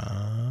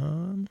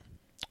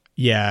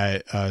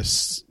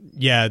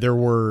 There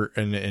were,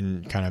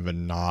 and kind of a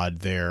nod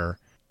there.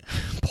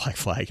 Black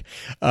Flag.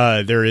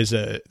 There is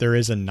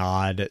a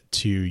nod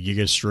to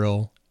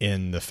Yggdrasil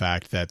in the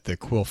fact that the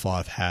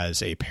Qliphoth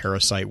has a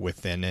parasite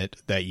within it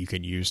that you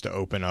can use to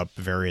open up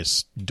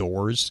various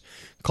doors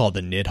called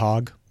the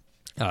Nidhogg,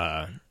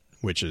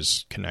 which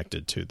is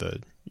connected to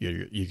the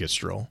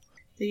Yggdrasil.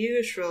 The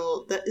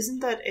Yggdrasil,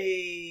 isn't that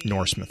a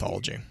Norse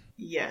mythology?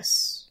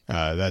 Yes.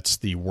 That's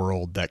the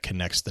world that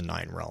connects the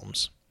 9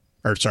 realms.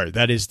 Or sorry,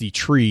 that is the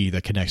tree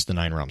that connects the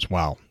 9 realms.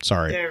 Wow,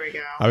 sorry. There we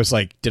go. I was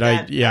like,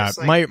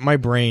 my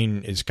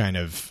brain is kind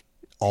of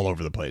all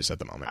over the place at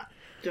the moment.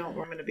 I'm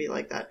going to be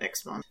like that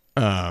next month.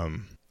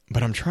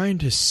 But I'm trying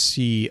to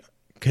see,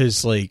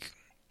 because it's a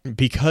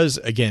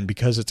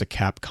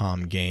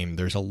Capcom game,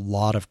 there's a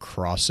lot of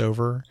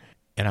crossover,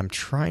 and I'm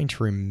trying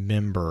to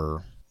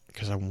remember,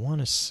 because I want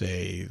to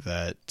say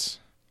that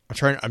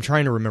I'm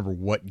trying to remember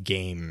what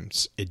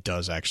games it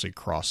does actually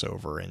cross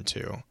over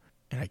into.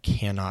 And I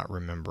cannot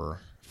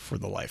remember for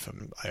the life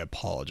of me. I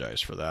apologize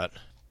for that.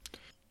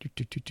 You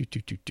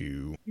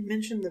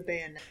mentioned the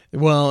Bayonetta.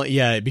 Well,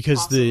 yeah,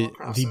 because the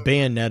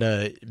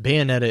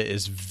Bayonetta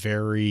is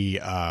very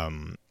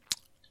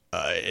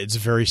it's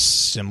very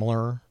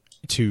similar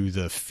to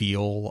the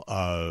feel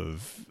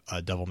of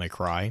Devil May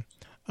Cry.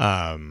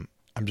 I'm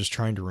just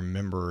trying to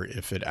remember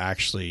if it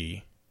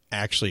actually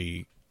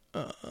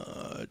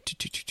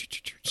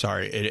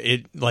sorry,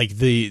 it like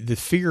the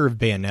figure of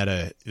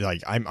Bayonetta,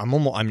 like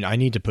I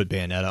need to put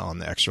Bayonetta on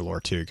the extra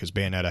lore too, because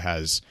Bayonetta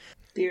has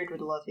Beard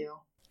would love you.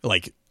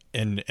 Like,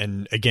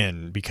 and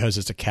again, because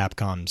it's a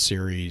Capcom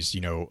series,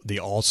 the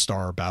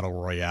All-Star Battle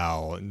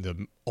Royale,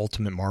 the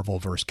Ultimate Marvel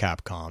vs.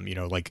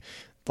 Capcom, like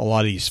a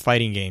lot of these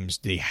fighting games,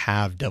 they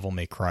have Devil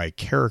May Cry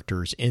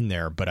characters in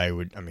there, but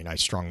I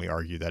strongly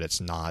argue that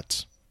it's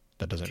not.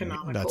 That doesn't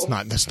canonical.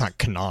 That's not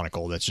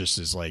canonical. That's just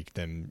as like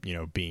them,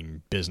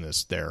 being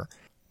business there.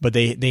 But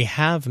they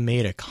have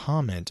made a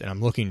comment, and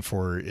I'm looking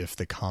for if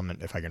I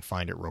can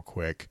find it real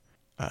quick,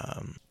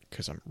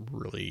 because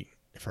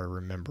if I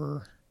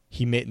remember,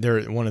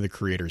 one of the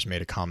creators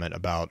made a comment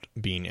about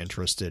being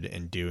interested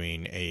in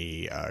doing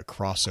a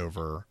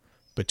crossover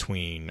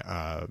between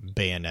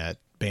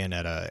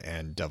Bayonetta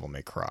and Devil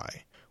May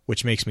Cry,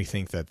 which makes me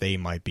think that they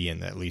might be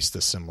in at least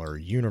a similar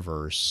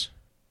universe,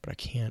 but I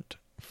can't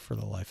for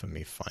the life of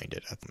me find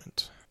it at the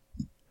moment.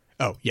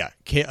 Oh, yeah.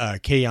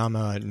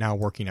 Kayama, now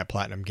working at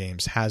Platinum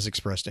Games, has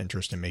expressed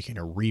interest in making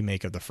a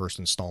remake of the first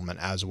installment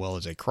as well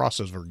as a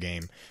crossover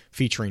game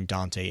featuring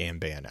Dante and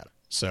Bayonetta.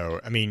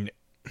 So,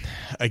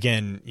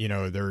 again,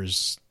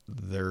 there's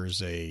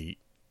a...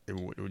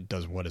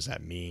 what does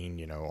that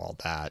mean? All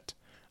that.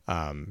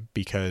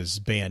 Because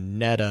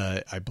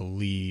Bayonetta, I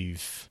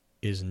believe,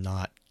 is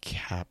not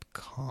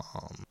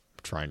Capcom. I'm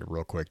trying to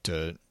real quick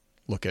to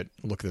look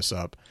this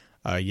up.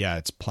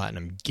 It's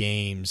Platinum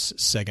Games,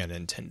 Sega,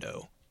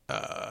 Nintendo.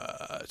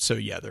 So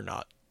yeah, they're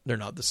not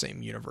the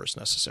same universe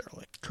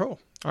necessarily.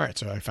 Cool. All right,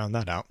 so I found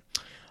that out.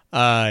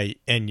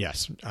 And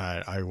yes,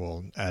 I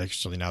will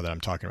actually, now that I'm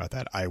talking about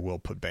that, I will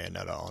put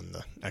Bayonetta on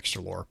the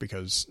extra lore,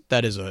 because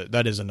that is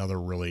another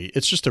really,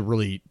 it's just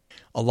a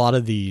lot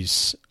of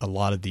these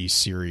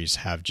series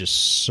have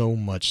just so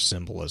much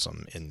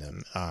symbolism in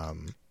them.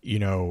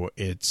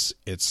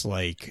 It's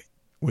like,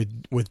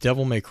 with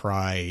Devil May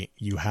Cry,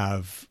 you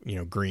have,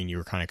 Green, you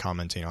were kind of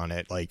commenting on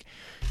it, like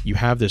you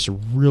have this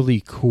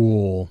really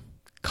cool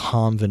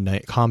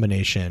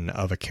combination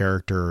of a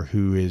character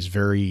who is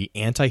very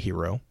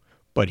anti-hero,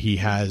 but he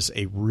has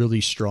a really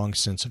strong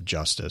sense of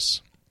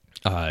justice.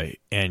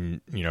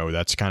 And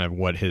that's kind of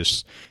what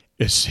his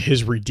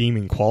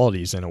redeeming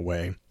qualities in a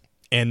way.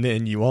 And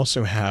then you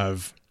also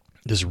have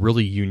this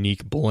really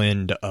unique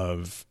blend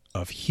of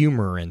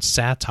humor and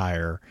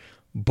satire,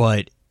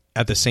 but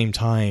at the same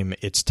time,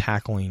 it's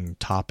tackling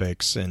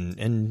topics and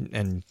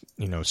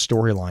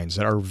storylines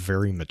that are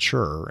very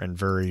mature and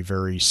very,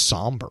 very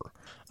somber.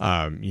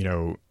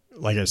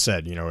 Like I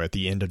said, at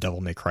the end of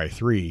Devil May Cry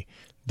 3,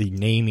 the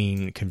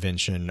naming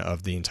convention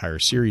of the entire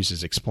series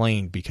is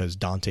explained because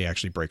Dante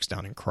actually breaks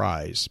down and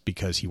cries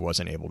because he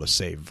wasn't able to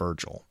save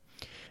Virgil.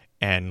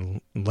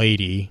 And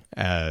Lady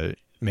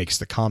makes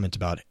the comment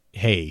about,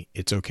 hey,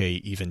 it's okay,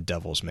 even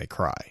devils may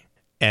cry.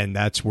 And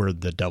that's where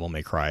the Devil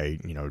May Cry,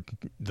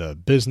 the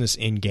business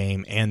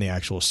in-game and the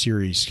actual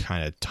series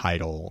kind of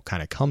title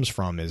kind of comes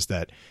from, is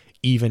that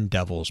even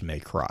devils may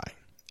cry.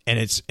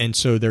 And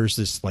so there's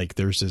this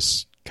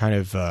kind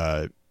of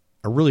a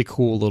really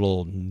cool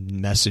little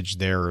message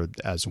there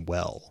as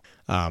well.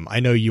 I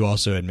know you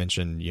also had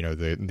mentioned,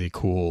 the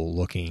cool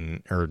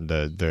looking, or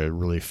the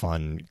really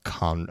fun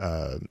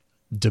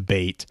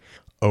debate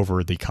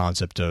over the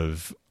concept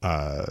of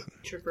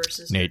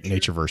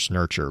nature versus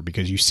nurture,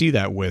 because you see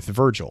that with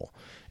Virgil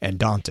and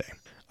Dante.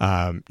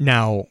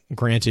 Now,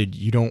 granted,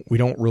 we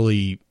don't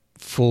really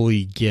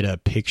fully get a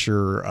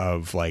picture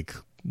of like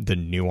the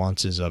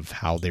nuances of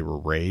how they were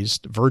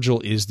raised.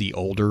 Virgil is the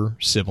older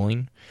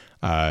sibling,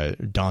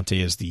 Dante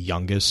is the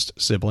youngest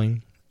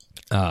sibling.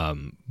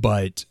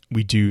 But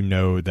we do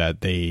know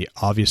that they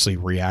obviously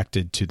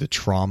reacted to the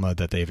trauma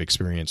that they've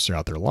experienced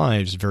throughout their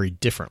lives very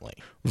differently.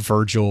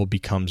 Virgil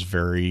becomes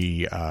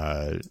very,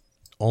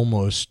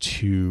 almost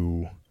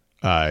too,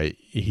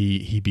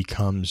 he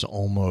becomes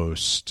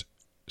almost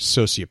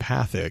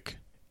sociopathic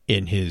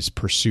in his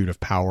pursuit of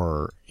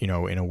power, in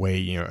a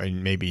way,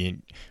 and maybe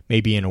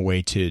in a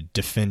way to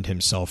defend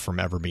himself from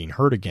ever being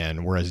hurt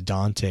again. Whereas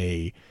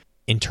Dante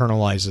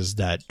internalizes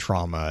that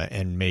trauma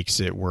and makes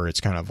it where it's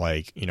kind of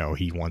like,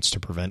 he wants to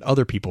prevent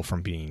other people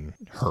from being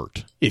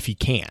hurt if he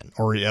can,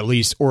 or at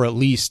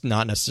least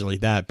not necessarily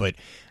that, but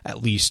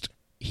at least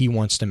he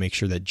wants to make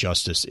sure that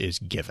justice is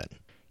given.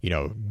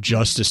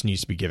 Justice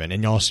needs to be given.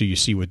 And also you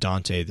see with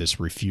Dante this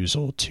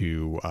refusal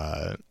to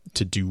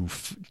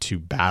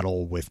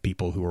battle with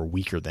people who are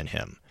weaker than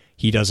him.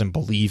 He doesn't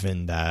believe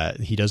in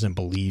that. He doesn't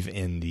believe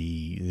in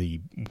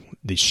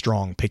the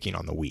strong picking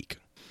on the weak.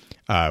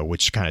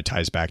 Which kind of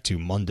ties back to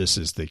Mundus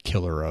is the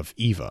killer of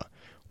Eva.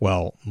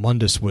 Well,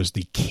 Mundus was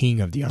the king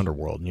of the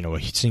underworld.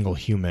 A single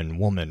human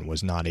woman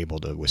was not able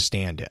to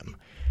withstand him.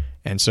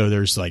 And so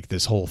there's like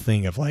this whole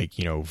thing of like,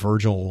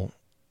 Virgil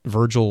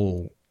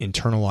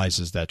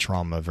internalizes that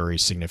trauma very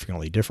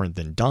significantly different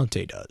than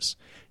Dante does.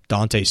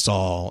 Dante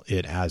saw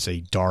it as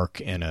a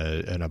dark and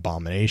an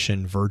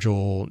abomination.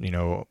 Virgil,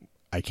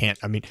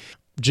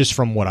 just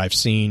from what I've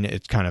seen,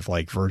 it's kind of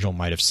like Virgil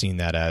might have seen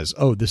that as,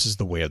 oh, this is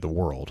the way of the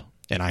world,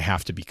 and I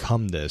have to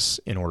become this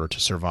in order to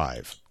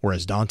survive.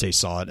 Whereas Dante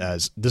saw it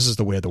as, this is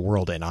the way of the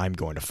world, and I'm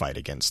going to fight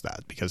against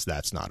that because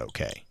that's not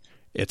okay.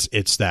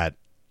 It's that,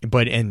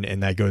 but and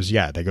that goes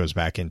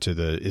back into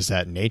is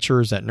that nature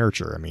or is that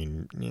nurture?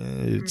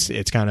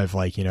 It's kind of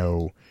like,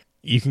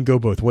 you can go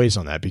both ways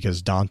on that,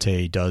 because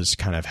Dante does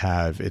kind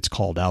of it's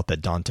called out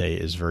that Dante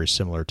is very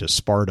similar to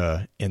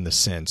Sparta in the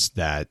sense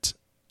that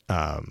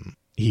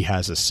he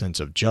has a sense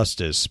of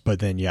justice, but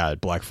then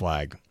Black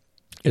Flag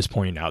is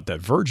pointing out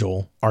that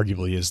Virgil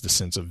arguably is the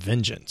sense of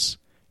vengeance,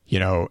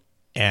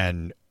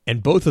 and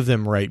both of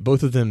them, right?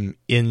 Both of them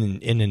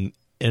in an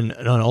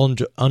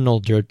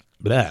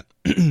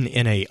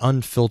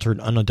unfiltered,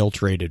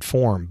 unadulterated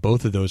form,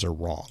 both of those are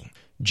wrong.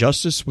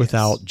 Justice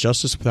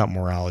without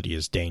morality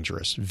is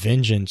dangerous.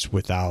 Vengeance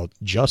without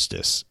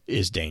justice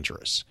is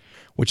dangerous,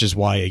 which is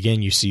why,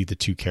 again, you see the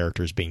two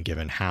characters being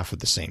given half of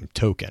the same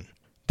token.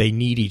 They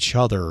need each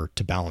other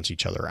to balance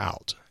each other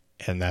out.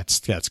 And that's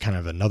kind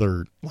of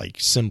another like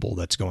symbol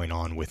that's going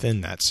on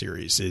within that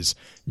series is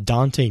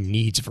Dante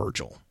needs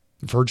Virgil.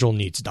 Virgil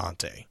needs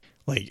Dante.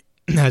 Like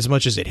as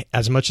much as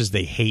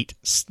they hate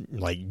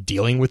like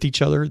dealing with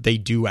each other, they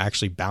do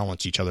actually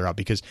balance each other out,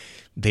 because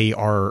they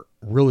are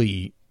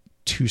really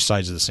two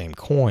sides of the same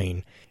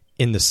coin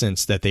in the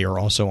sense that they are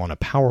also on a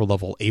power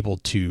level able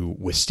to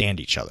withstand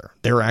each other.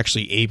 They're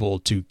actually able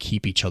to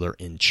keep each other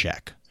in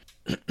check.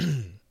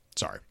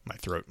 Sorry, my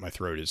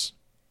throat is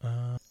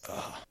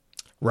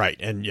right.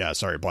 And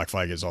Black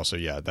Flag is also,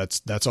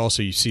 that's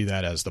also, you see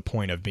that as the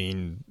point of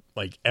being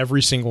like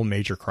every single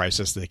major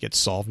crisis that gets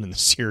solved in the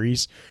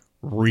series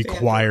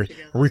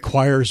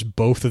requires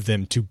both of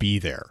them to be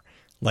there.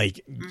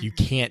 Like you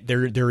can't,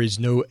 there is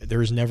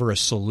never a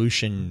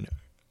solution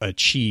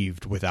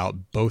achieved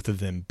without both of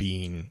them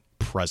being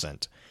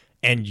present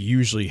and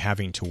usually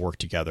having to work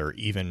together,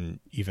 even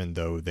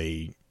though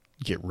they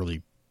get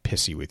really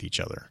pissy with each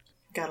other.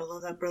 Gotta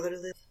love that brother to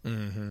live.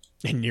 Mm-hmm.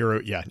 And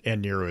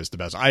Nero is the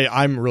best.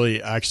 I'm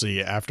really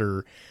actually,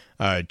 after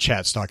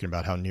Chat's talking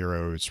about how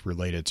Nero is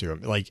related to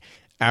him, like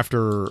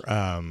after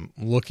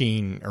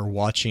looking or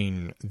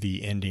watching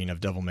the ending of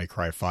Devil May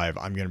Cry 5,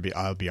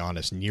 I'll be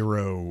honest,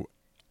 Nero,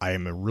 I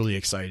am really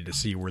excited to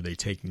see where they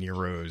take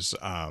Nero's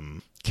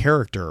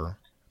character,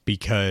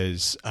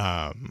 because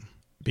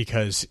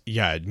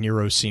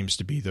Nero seems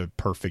to be the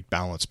perfect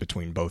balance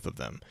between both of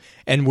them,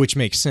 and which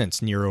makes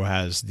sense. Nero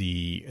has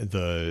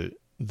the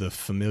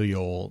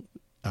familial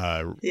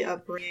the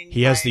upbringing.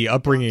 He has the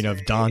upbringing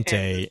of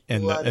Dante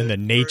and the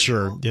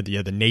nature,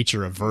 the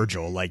nature of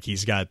Virgil. Like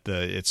he's got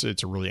it's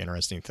a really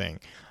interesting thing.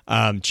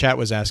 Chat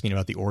was asking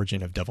about the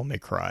origin of Devil May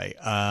Cry.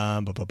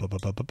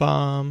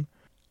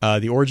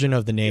 The origin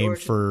of the name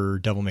for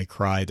Devil May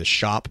Cry, the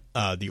shop.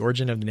 The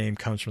origin of the name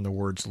comes from the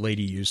words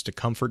Lady used to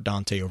comfort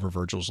Dante over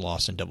Virgil's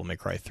loss in Devil May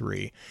Cry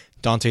 3.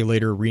 Dante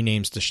later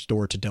renames the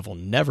store to Devil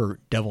Never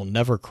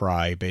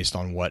Cry based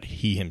on what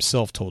he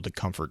himself told to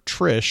comfort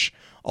Trish,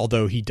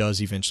 although he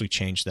does eventually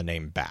change the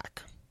name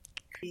back.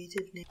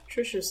 Creative name.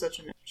 Trish is such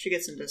a... She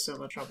gets into so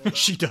much trouble, though.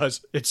 She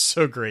does. It's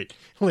so great.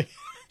 Like,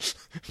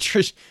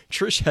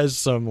 Trish has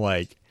some,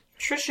 like...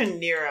 Trish and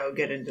Nero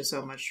get into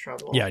so much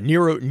trouble. Yeah,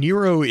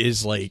 Nero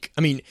is like,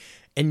 I mean,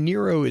 and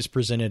Nero is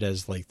presented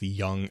as like the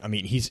young, I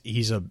mean, he's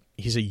a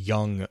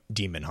young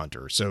demon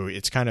hunter. So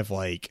it's kind of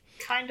like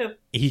kind of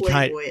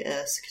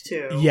Playboy-esque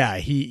too. Yeah,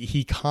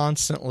 he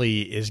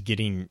constantly is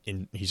getting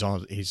in,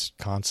 he's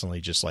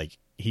constantly just like,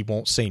 he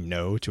won't say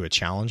no to a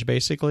challenge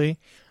basically.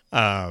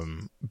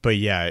 But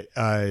yeah,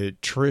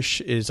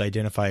 Trish is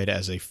identified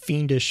as a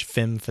fiendish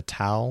femme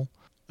fatale.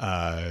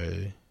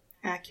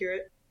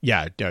 Accurate.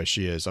 Yeah, no,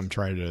 she is. I'm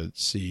trying to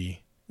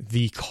see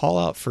the call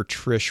out for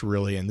Trish,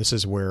 really, and this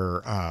is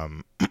where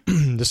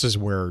this is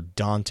where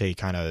Dante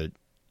kind of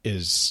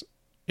is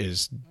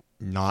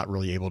not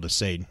really able to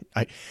say.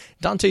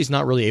 Dante's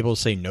not really able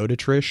to say no to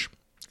Trish.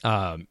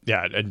 Yeah,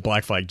 and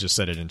Black Flag just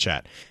said it in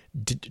chat.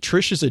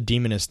 Trish is a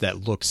demoness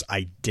that looks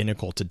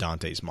identical to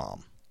Dante's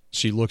mom.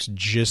 She looks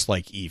just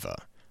like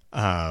Eva.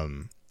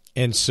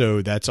 And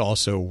so that's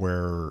also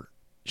where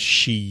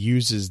she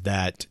uses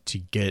that to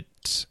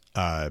get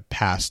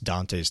past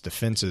Dante's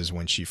defenses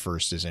when she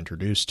first is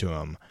introduced to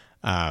him.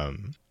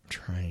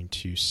 Trying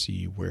to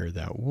see where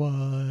that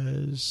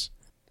was.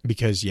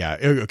 Because, yeah,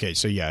 okay,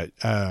 so yeah,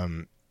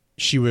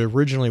 she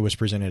originally was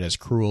presented as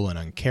cruel and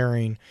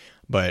uncaring,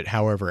 but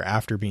however,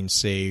 after being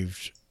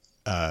saved,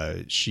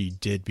 she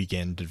did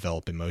begin to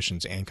develop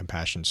emotions and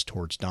compassions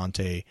towards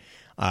Dante.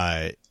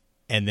 And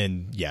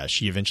then, yeah,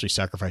 she eventually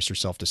sacrificed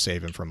herself to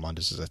save him from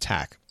Mundus's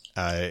attack.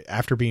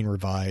 After being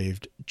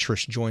revived,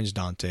 Trish joins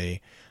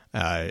Dante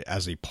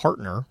as a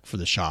partner for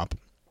the shop.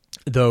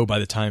 Though by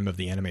the time of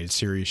the animated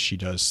series, she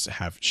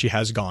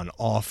has gone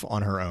off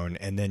on her own,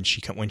 and then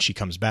when she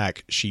comes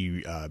back,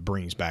 she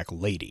brings back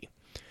Lady.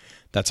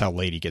 That's how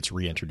Lady gets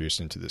reintroduced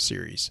into the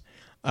series.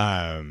 She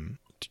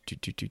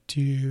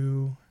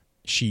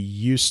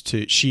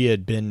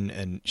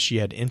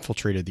had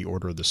infiltrated the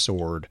Order of the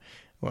Sword,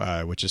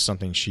 which is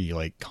something she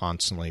like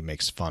constantly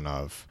makes fun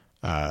of.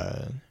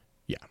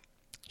 Yeah,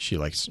 she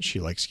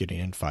likes getting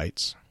in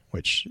fights,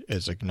 which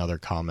is another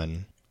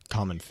common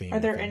theme. Are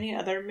there any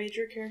other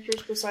major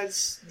characters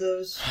besides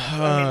those?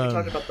 I mean, we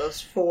talked about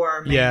those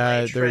four. Mainly,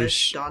 yeah,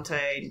 Trish,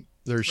 Dante,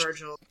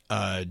 Virgil.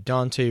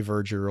 Dante,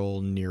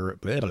 Virgil, Nero.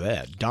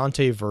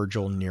 Dante,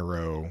 Virgil,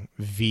 Nero.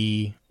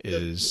 V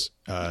is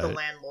the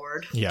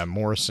landlord. Yeah,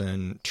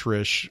 Morrison.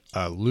 Trish.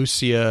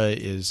 Lucia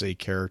is a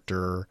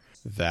character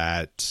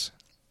that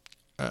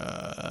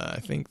I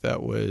think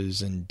that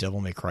was in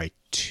Devil May Cry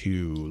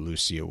 2.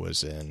 Lucia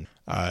was in.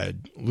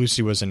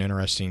 Lucy was an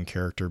interesting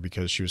character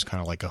because she was kind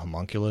of like a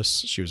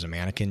homunculus. She was a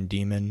mannequin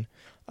demon.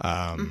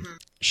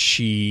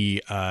 She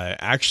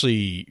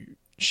actually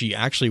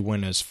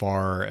went as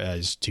far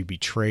as to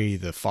betray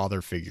the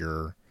father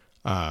figure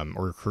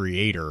or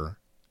creator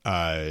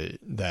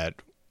that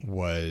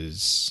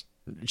was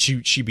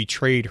she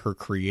betrayed her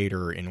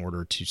creator in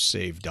order to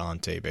save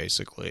Dante,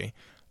 basically.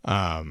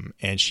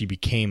 And she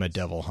became a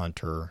devil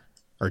hunter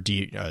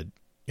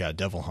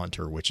devil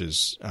hunter, which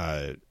is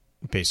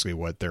basically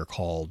what they're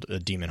called.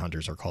 Demon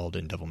hunters are called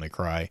in Devil May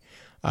Cry.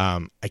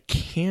 I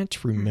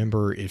can't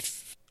remember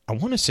if I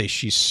want to say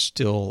she's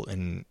still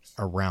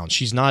around.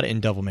 She's not in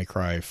Devil May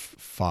Cry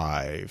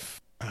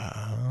 5.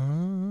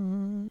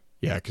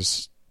 Yeah,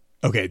 because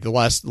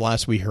the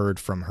last we heard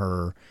from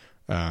her,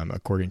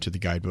 according to the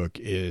guidebook,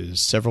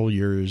 is several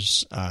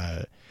years.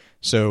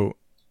 So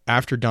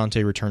after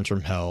Dante returns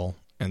from hell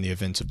and the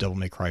events of Devil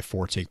May Cry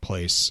 4 take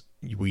place,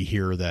 we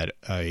hear that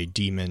a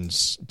demon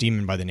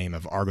by the name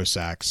of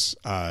Argosax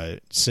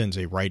sends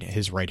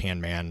his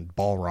right-hand man,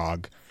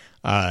 Balrog,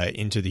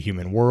 into the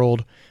human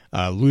world.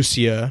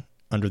 Lucia,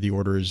 under the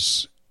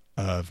orders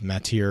of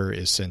Matir,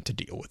 is sent to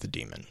deal with the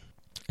demon.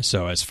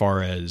 So as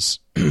far as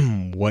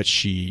where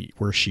she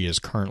is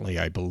currently,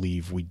 I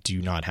believe we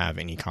do not have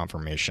any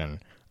confirmation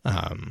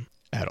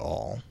at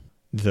all.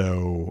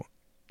 Though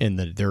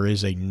there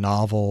is a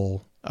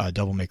novel,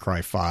 Devil May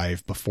Cry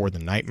 5 Before the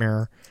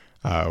Nightmare,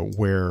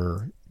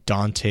 where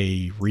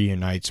Dante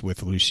reunites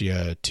with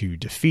Lucia to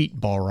defeat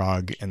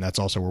Balrog, and that's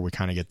also where we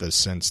kind of get the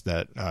sense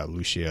that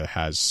Lucia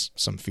has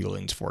some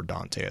feelings for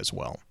Dante as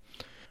well.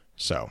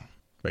 So,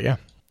 but yeah.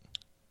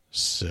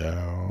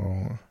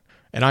 So,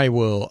 and I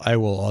will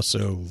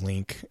also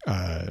link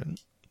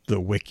the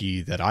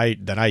wiki that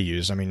I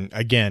use. I mean,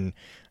 again,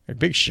 a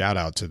big shout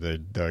out to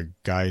the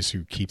guys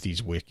who keep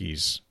these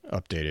wikis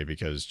updated,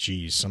 because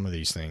geez, some of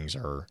these things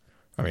are,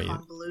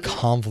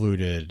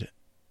 convoluted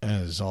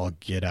as all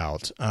get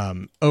out.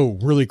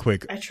 Really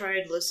quick. I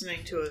tried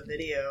listening to a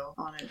video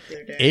on it the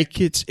other day.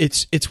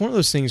 It's one of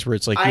those things where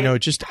it's like,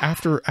 just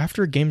after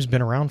a game's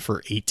been around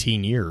for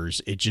 18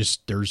 years,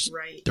 there's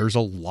a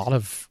lot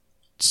of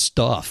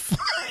stuff.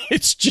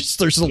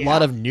 There's a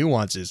lot of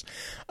nuances.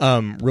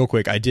 Real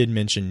quick, I did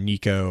mention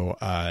Nico.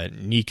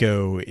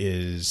 Nico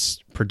is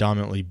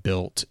predominantly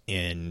built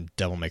in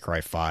Devil May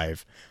Cry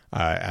 5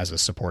 as a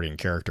supporting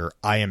character.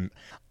 I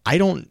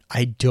don't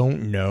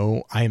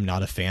know. I am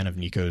not a fan of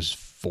Nico's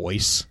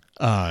voice.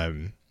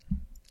 I'm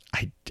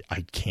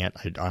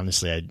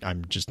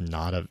just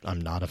not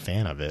a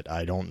fan of it.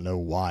 I don't know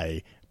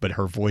why, but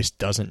her voice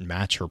doesn't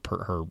match her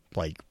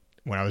like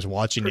when I was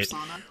watching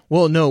persona.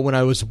 When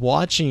I was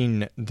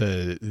watching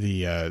the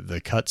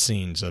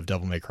cutscenes of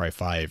Devil May Cry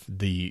 5,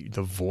 the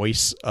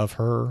voice of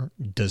her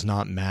does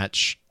not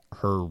match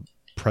her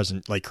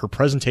her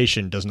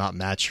presentation does not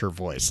match her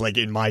voice. Like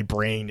in my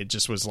brain, it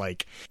just was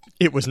like,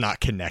 it was not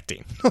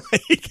connecting.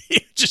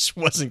 It just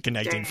wasn't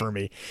connecting for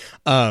me.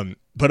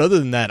 But other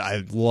than that,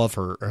 I love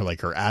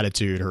her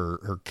attitude.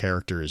 Her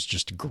character is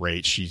just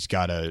great. She's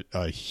got a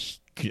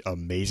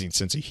amazing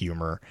sense of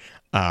humor.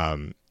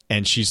 And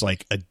and she's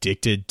like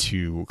addicted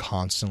to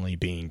constantly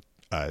being.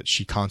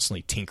 She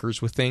constantly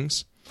tinkers with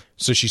things,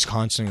 so she's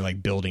constantly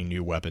like building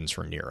new weapons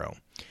for Nero.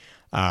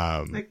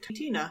 Like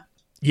Tina.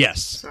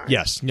 Yes. Sorry.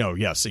 Yes. No.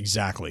 Yes.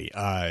 Exactly.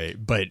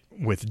 But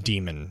with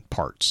demon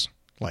parts,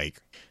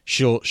 like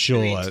she'll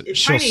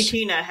if Tiny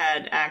Tina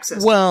had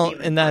access, well, to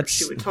demon and parts,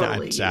 she would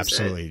totally that's use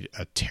absolutely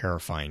a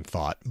terrifying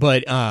thought.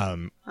 But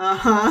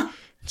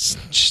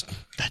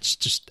that's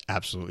just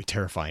absolutely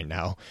terrifying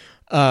now.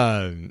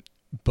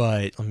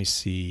 But let me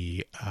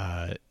see.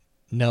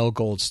 Nell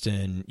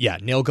Goldston. Yeah,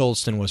 Nell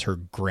Goldston was her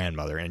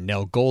grandmother, and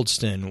Nell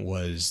Goldston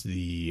was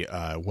the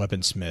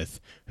weaponsmith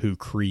who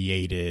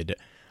created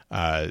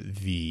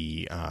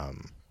the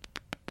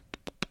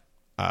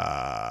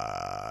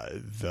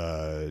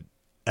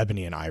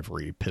ebony and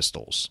ivory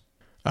pistols.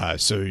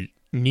 So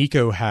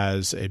Nico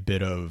has a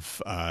bit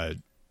of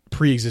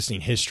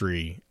pre-existing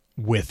history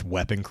with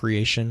weapon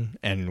creation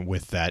and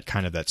with that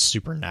kind of that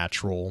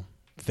supernatural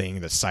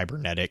thing, the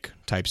cybernetic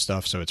type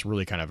stuff. So it's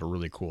really kind of a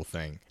really cool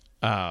thing.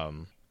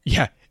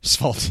 Yeah, his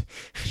fault.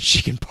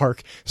 She can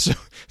park. So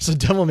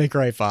Devil May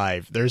Cry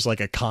 5, there's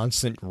like a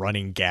constant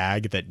running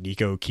gag that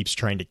Nico keeps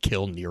trying to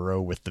kill Nero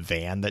with the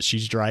van that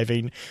she's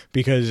driving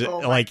because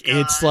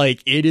it's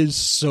like, it is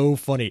so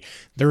funny.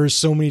 There are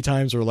so many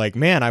times where like,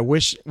 man, I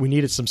wish we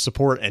needed some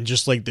support, and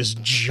just like this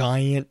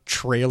giant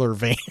trailer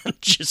van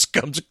just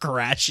comes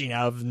crashing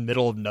out of the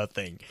middle of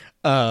nothing.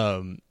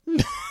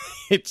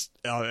 It's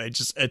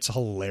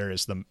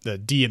hilarious. The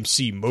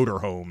DMC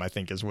motorhome, I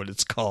think, is what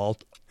it's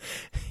called.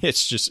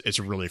 It's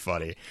really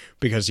funny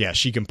because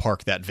she can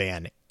park that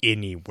van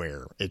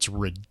anywhere. It's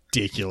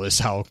ridiculous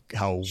how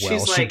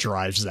well she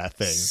drives that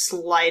thing,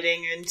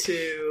 sliding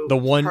into the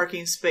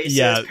parking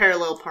spaces,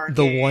 parallel parking.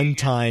 The one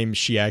time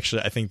I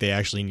think they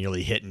actually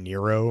nearly hit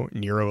Nero.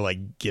 Nero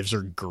like gives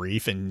her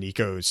grief, and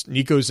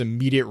Nico's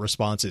immediate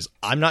response is,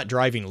 "I'm not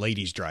driving,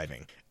 Lady's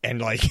driving," and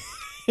like.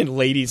 And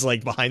Lady's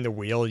like behind the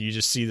wheel, and you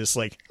just see this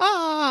like,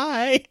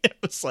 hi. It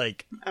was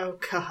like, oh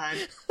god.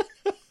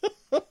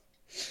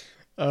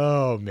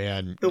 Oh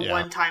man. The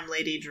one time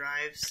Lady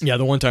drives. Yeah,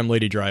 the one time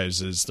Lady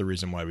drives is the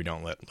reason why we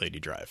don't let Lady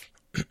drive.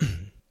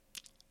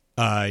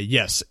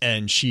 Yes,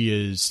 and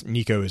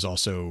Nico is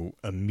also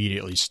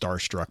immediately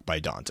starstruck by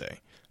Dante,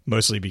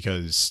 mostly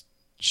because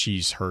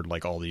she's heard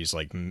like all these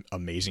like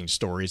amazing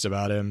stories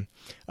about him.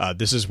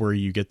 This is where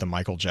you get the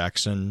Michael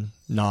Jackson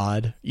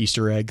nod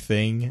Easter egg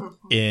thing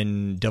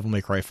in Devil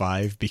May Cry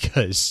 5,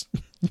 because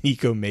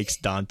Nico makes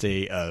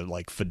Dante a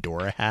like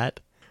fedora hat.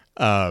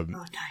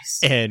 Nice.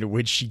 And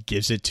when she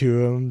gives it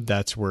to him,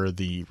 that's where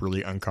the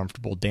really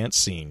uncomfortable dance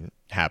scene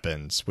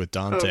happens with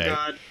Dante. Oh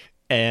god.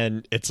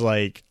 And it's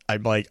like,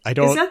 I'm like, I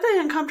don't... Is that the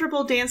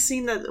uncomfortable dance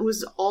scene that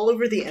was all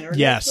over the internet?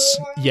 Yes.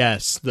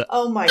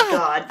 Oh my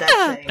god,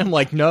 that thing. I'm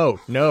like, no,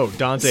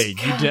 Dante,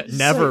 you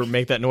never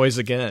make that noise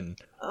again.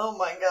 Oh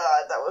my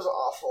god, that was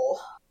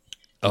awful.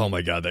 Oh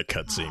my god, that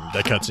cutscene.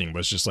 That cutscene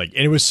was just like...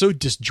 And it was so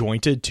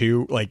disjointed,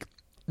 too. Like,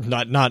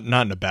 not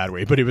in a bad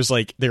way, but it was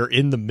like they're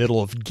in the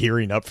middle of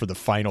gearing up for the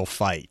final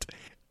fight.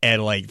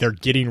 And like they're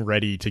getting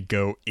ready to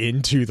go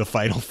into the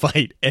final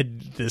fight, and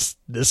this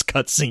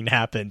cutscene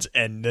happens,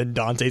 and then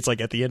Dante's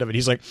like at the end of it,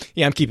 he's like,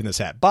 "Yeah, I'm keeping this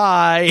hat.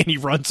 Bye," and he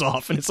runs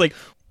off, and it's like,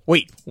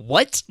 "Wait,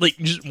 what? Like,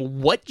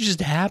 what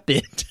just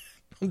happened?"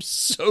 I'm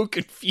so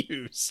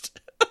confused.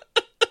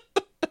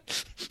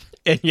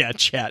 And yeah,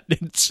 chat.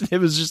 It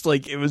was just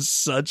like it was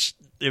so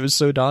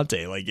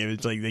Dante. Like it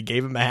was like they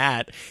gave him a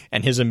hat,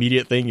 and his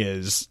immediate thing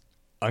is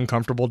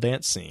uncomfortable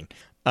dance scene.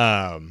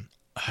 Yeah,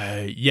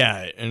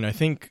 and I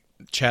think.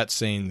 Chat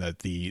saying that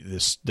the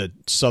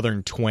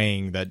southern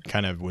twang that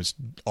kind of was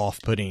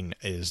off-putting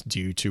is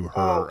due to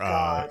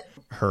her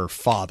her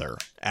father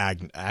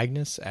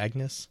Agnes,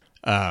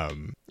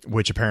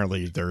 which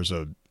apparently there's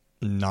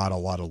not a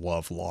lot of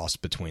love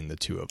lost between the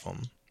two of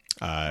them,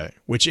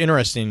 which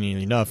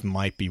interestingly enough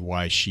might be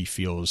why she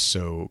feels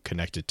so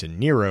connected to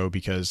Nero,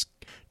 because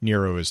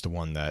Nero is the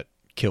one that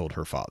killed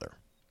her father.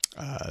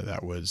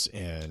 That was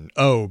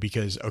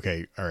because all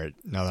right,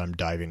 now that I'm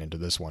diving into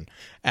this one,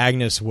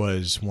 Agnes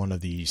was one of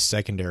the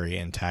secondary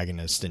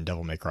antagonists in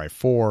Devil May Cry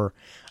 4,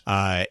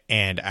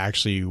 and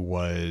actually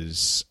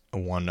was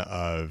one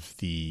of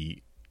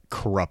the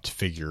corrupt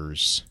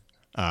figures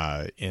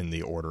in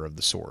the Order of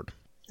the Sword.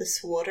 The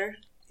Sworder?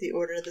 The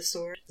Order of the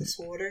Sword? The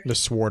Sworder? The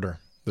Sworder.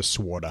 The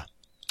Sworda.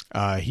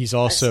 He's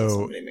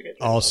also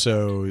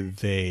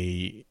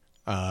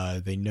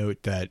they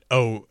note that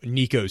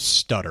Nico's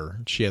stutter.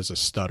 She has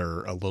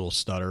a little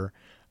stutter.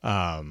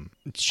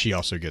 She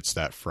also gets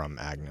that from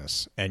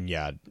Agnes. And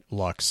yeah,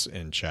 Lux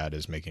in chat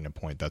is making a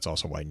point. That's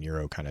also why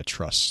Nero kind of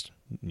trusts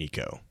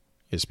Nico,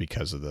 is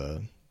because of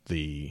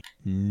the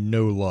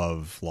no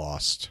love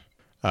lost.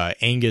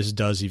 Angus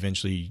does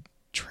eventually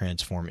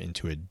transform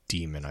into a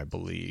demon, I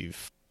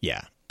believe.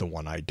 Yeah, the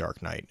one-eyed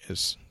Dark Knight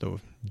is the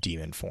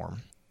demon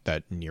form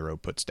that Nero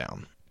puts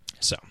down.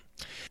 So,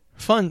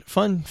 fun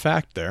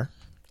fact there.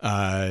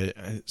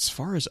 As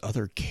far as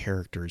other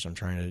characters, I'm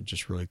trying to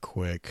just really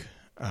quick.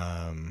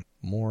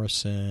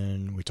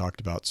 Morrison, we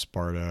talked about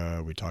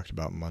Sparta, we talked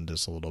about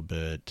Mundus a little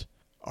bit.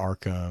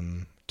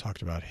 Arkham,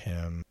 talked about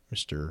him.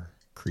 Mr.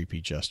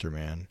 Creepy Jester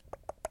Man.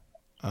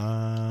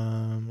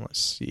 Let's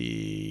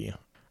see.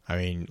 I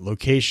mean,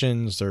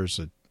 locations, there's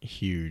a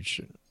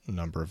huge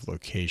number of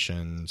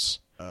locations.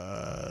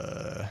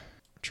 Trying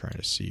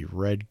to see.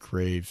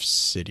 Redgrave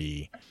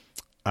City.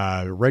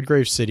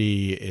 Redgrave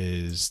City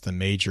is the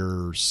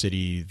major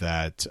city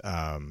that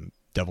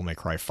Devil May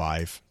Cry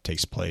 5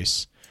 takes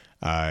place.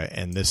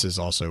 And this is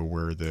also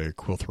where the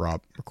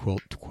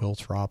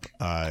Quiltrop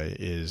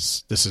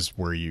is. This is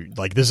where you,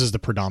 like, this is the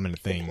predominant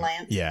thing.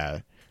 Yeah.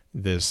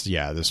 This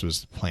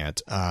was the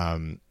plant.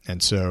 And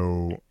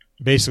so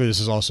basically this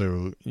is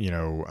also,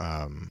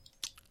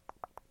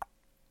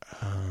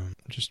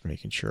 just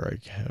making sure I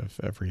have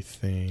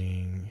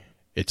everything.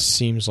 It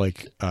seems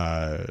like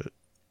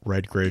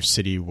Redgrave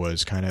City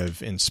was kind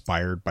of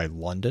inspired by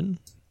London,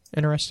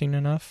 interesting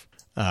enough.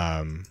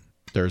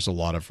 There's a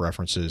lot of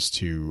references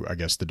to, I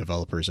guess the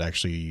developers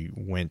actually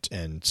went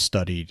and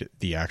studied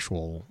the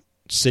actual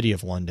city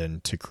of London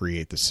to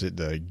create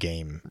the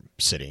game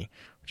city,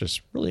 which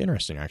is really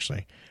interesting,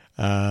 actually.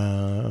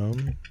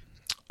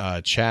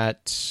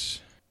 Chat.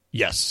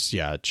 Yes.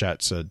 Yeah.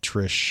 Chat said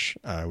Trish.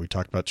 We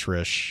talked about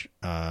Trish.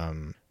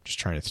 Just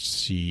trying to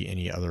see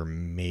any other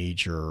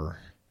major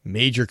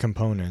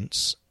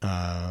components.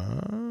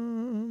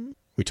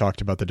 We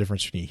talked about the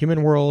difference between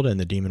human world and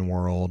the demon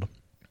world.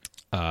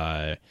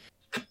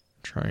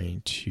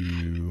 Trying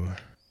to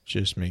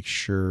just make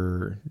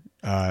sure,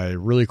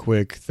 really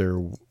quick, there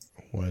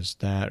was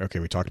that. Okay,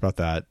 we talked about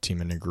that.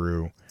 Team and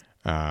Negru.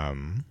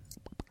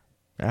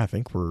 I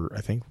think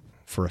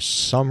for a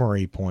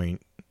summary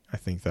point, I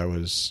think that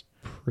was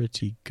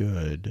pretty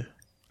good.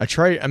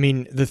 I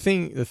mean, the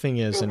thing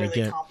is, and really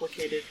again,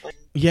 complicated.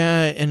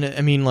 yeah, and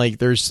I mean, like,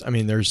 there's,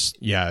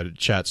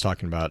 chat's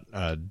talking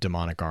about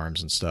demonic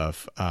arms and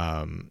stuff,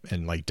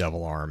 and like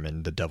devil arm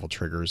and the devil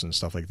triggers and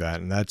stuff like that,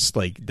 and that's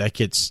like that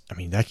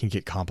can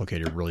get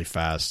complicated really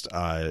fast.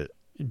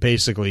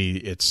 Basically,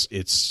 it's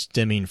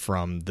stemming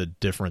from the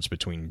difference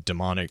between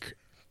demonic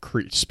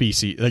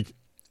species. Like,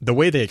 the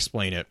way they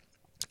explain it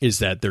is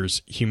that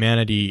there's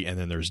humanity and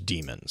then there's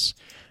demons.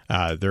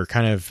 They're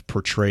kind of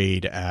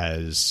portrayed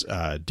as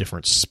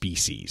different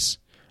species.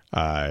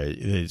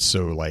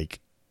 So, like,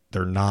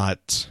 they're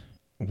not,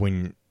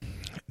 when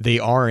they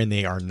are and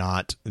they are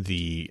not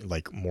the,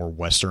 like, more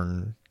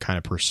Western kind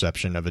of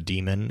perception of a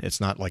demon.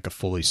 It's not like a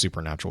fully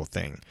supernatural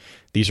thing.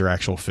 These are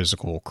actual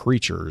physical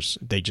creatures.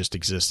 They just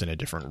exist in a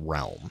different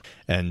realm.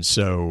 And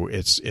so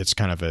it's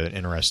kind of an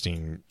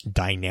interesting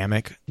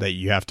dynamic that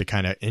you have to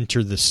kind of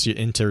enter the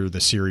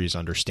series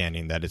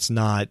understanding that it's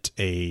not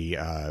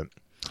a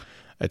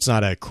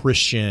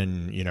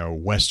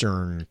Christian,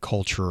 Western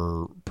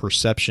culture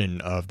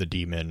perception of the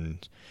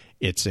demon.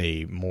 It's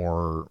a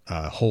more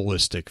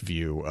holistic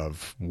view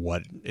of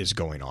what is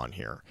going on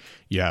here.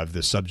 You have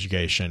the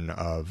subjugation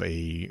of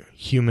a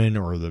human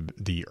or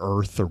the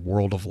earth or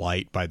world of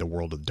light by the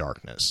world of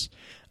darkness.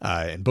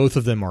 And both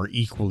of them are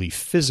equally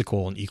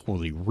physical and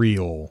equally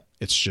real.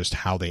 It's just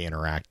how they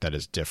interact that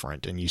is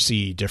different. And you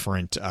see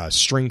different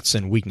strengths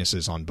and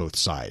weaknesses on both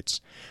sides.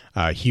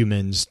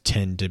 Humans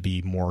tend to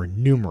be more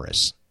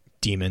numerous.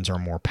 Demons are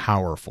more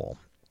powerful.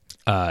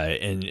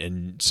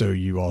 And so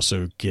you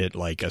also get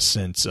like a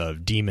sense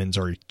of demons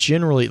are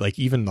generally, like,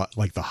 even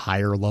like the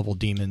higher level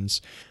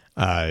demons,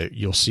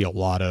 you'll see a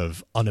lot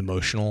of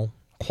unemotional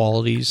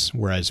qualities,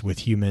 whereas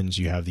with humans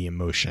you have the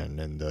emotion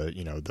and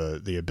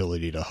the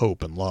ability to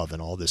hope and love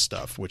and all this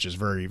stuff, which is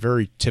very,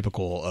 very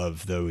typical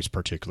of those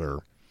particular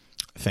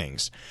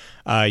things.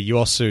 You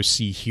also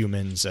see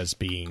humans as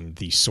being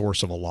the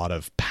source of a lot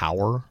of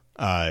power,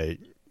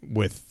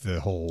 with the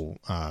whole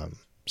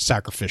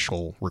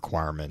sacrificial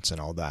requirements and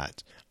all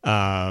that.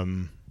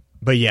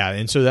 But yeah,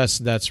 and so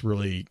that's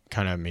really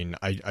kind of,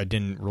 I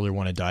didn't really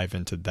want to dive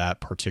into that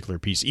particular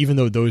piece, even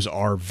though those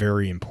are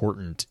very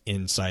important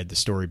inside the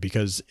story,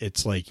 because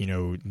it's like,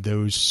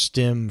 those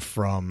stem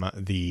from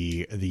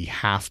the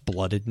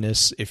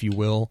half-bloodedness, if you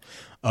will,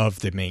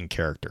 of the main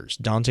characters.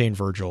 Dante and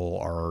Virgil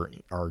are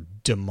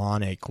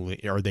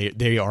demonically, or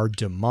they are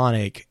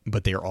demonic,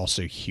 but they are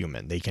also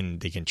human. They can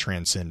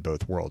transcend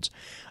both worlds.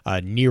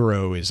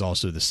 Nero is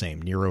also the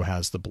same. Nero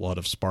has the blood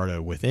of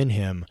Sparta within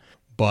him,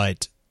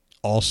 but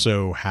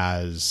also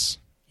has,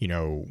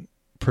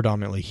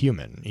 predominantly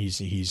human.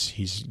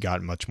 He's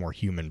got much more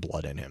human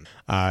blood in him.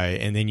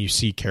 And then you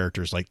see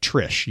characters like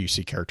Trish. You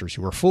see characters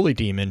who are fully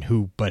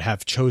demon but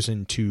have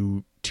chosen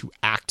to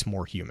act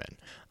more human.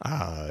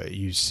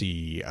 You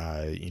see,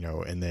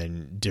 and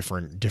then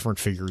different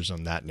figures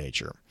on that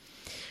nature.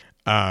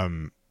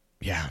 I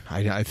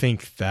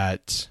think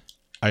that,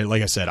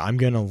 like I said, I'm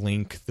going to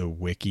link the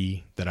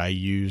wiki that I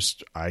use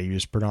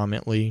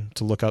predominantly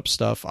to look up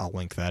stuff. I'll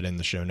link that in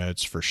the show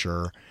notes for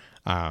sure.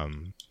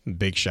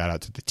 Big shout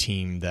out to the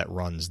team that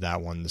runs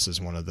that one. This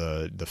is one of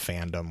the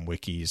fandom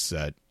wikis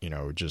that,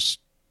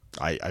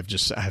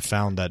 I've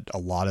found that a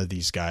lot of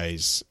these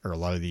guys, or a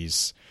lot of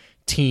these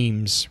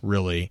teams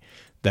really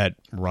that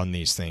run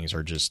these things,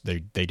 are just,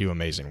 they do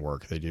amazing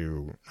work. They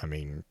do,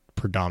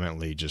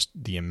 predominantly just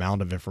the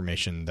amount of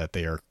information that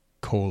they are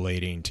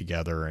collating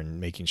together and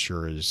making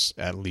sure is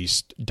at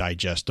least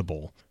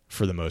digestible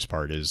for the most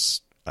part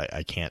is,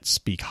 I can't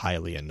speak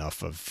highly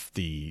enough of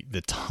the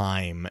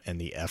time and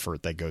the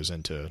effort that goes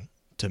into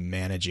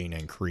managing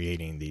and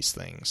creating these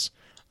things.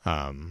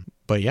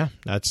 But yeah,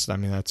 I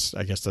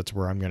guess that's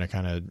where I'm going to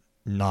kind of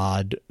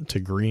nod to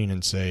Green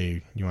and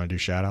say, you want to do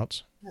shout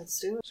outs? Let's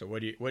do it. So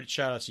what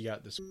shout outs you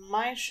got this?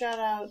 My shout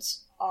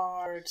outs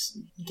are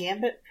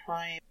Gambit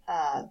Prime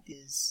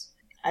is,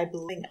 I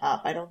believe,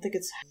 up. I don't think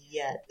it's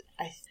yet.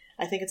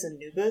 I think it's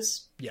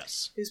Anubis.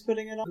 Yes. Who's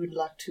putting it on. Good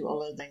luck to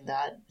all of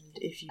that. And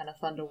if you kind of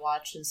fun to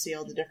watch and see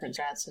all the different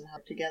strats and how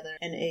together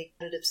in a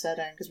competitive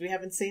setting, because we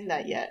haven't seen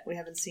that yet. We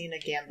haven't seen a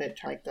Gambit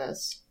like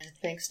this. And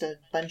thanks to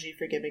Bungie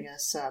for giving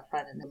us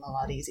private them a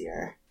lot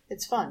easier.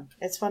 It's fun.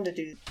 It's fun to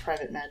do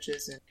private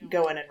matches and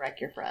go in and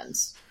wreck your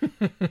friends.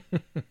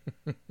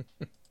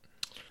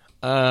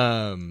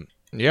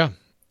 Yeah.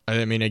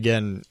 I mean,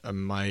 again,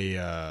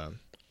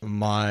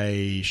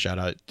 my shout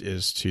out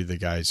is to the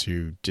guys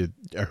who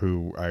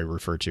I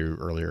referred to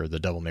earlier, the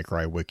Devil May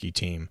Cry wiki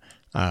team.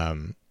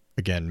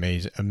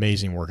 Again,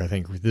 amazing work. I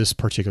think this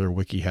particular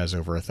wiki has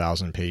over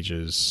 1,000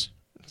 pages.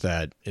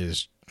 That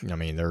is, I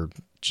mean, they're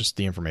just,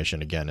 the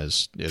information again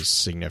is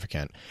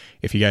significant.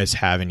 If you guys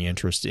have any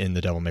interest in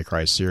the Devil May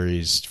Cry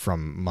series,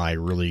 from my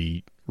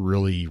really,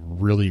 really,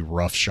 really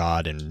rough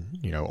shot and,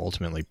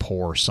 ultimately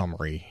poor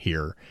summary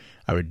here,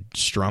 I would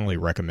strongly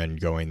recommend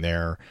going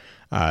there.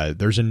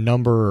 There's a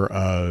number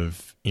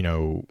of,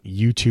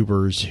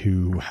 YouTubers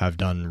who have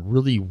done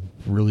really,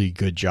 really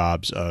good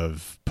jobs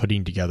of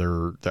putting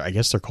together, I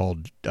guess they're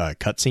called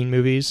cutscene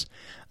movies,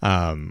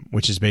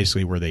 which is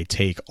basically where they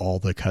take all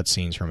the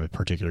cutscenes from a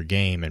particular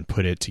game and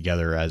put it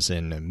together as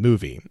in a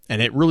movie.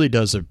 And it really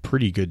does a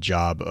pretty good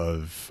job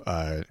of,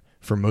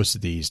 for most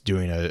of these,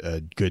 doing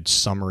a good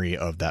summary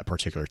of that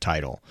particular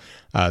title.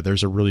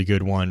 There's a really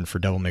good one for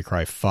Devil May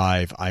Cry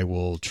 5.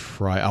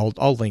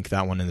 I'll link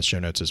that one in the show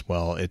notes as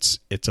well. It's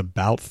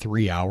about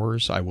 3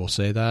 hours, I will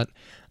say that,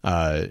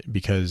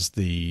 because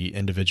the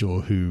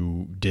individual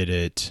who did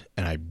it,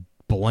 and I'm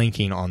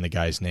blanking on the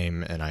guy's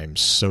name, and I'm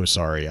so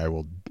sorry. I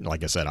will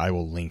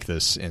link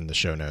this in the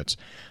show notes.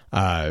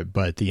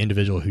 But the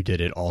individual who did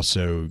it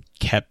also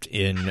kept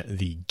in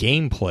the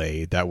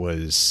gameplay that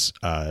was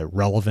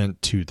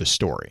relevant to the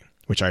story,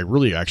 which I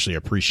really actually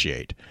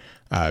appreciate,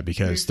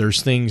 because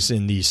there's things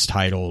in these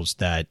titles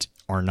that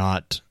are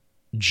not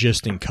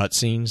just in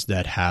cutscenes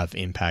that have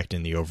impact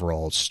in the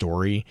overall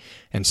story,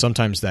 and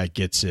sometimes that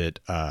gets it.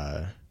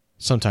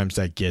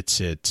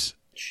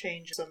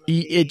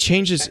 It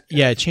changes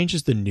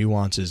the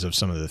nuances of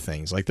some of the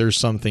things. Like, there's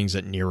some things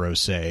that Nero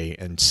say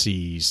and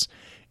sees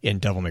in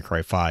Devil May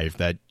Cry 5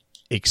 that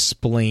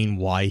explain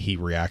why he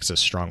reacts as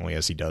strongly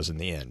as he does in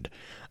the end.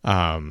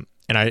 And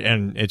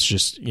it's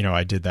just,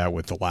 I did that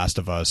with The Last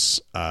of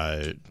Us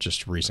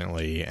just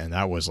recently, and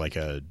that was like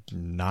a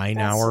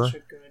 9-hour.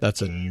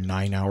 That's a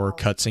 9-hour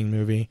cutscene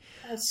movie.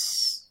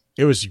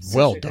 It was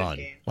well done.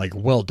 Like,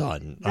 well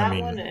done. That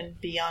one and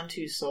Beyond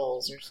Two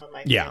Souls are some of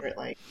my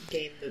favorite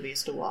game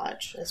movies to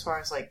watch, as far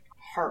as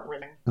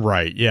heart-wrenching.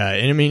 Right, yeah.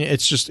 And I mean,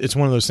 it's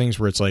one of those things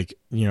where it's like,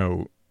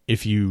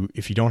 if you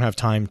don't have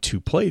time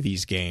to play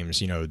these games,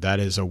 that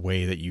is a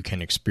way that you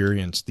can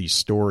experience these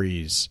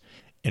stories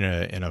in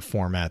a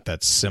format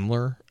that's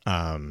similar.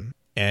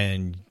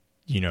 And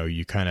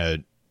you kind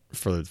of,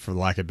 for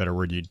lack of a better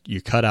word,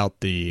 you cut out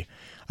the,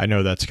 I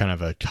know that's kind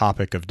of a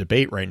topic of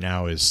debate right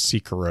now, is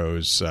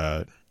Sekiro's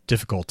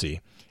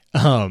difficulty.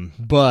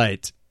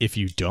 But if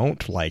you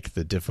don't like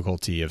the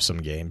difficulty of some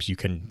games, you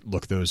can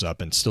look those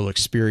up and still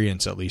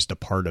experience at least a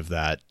part of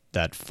that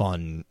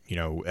fun,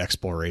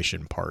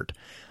 exploration part.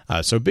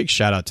 So big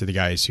shout out to the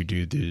guys who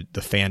do the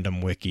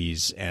fandom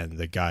wikis, and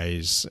the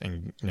guys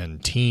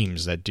and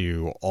teams that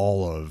do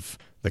all of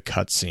the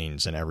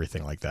cutscenes and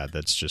everything like that.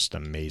 That's just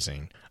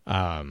amazing.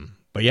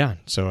 But yeah,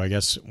 so I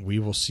guess we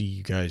will see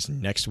you guys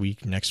next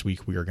week. Next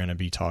week we are going to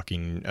be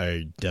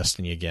talking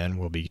Destiny again.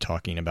 We'll be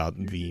talking about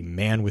the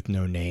Man with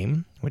No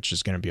Name, which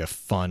is going to be a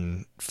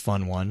fun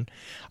one.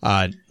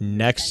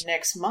 Next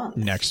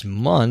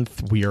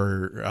month we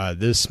are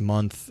this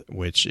month,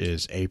 which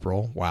is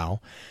April.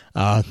 Wow,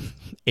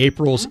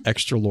 April's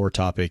extra lore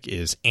topic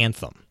is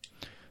Anthem.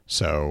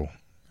 So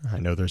I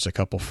know there's a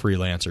couple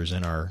freelancers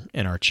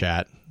in our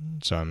chat,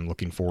 so I'm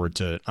looking forward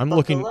to. I'm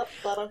looking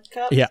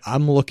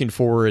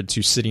forward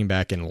to sitting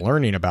back and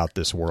learning about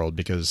this world,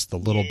 because the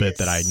little bit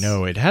that I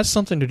know, it has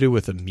something to do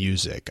with the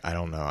music. I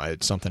don't know.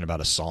 It's something about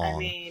a song. I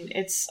mean,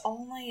 it's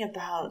only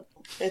about.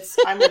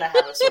 I'm gonna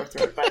have a sore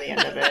throat by the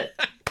end of it.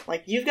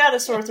 Like, you've got a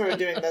sore throat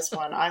doing this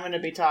one. I'm going to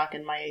be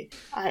talking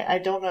I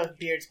don't know if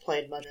Beard's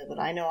played much of it, but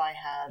I know I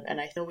have, and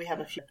I know we have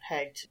a few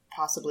pegged to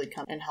possibly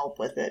come and help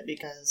with it,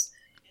 because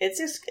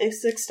it's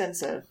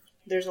extensive.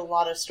 There's a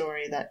lot of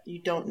story that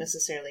you don't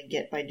necessarily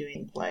get by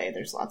doing play.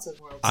 There's lots of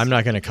worlds. I'm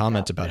not going to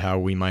comment about how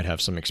we might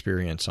have some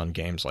experience on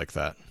games like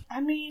that. I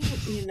mean,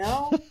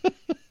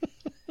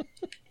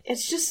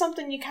 it's just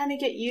something you kind of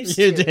get used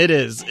to. It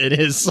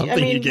is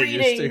something you get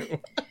used to.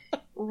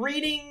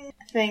 Reading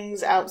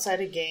things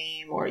outside a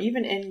game or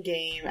even in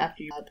game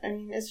after you. I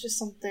mean, it's just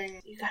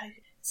something you gotta.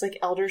 It's like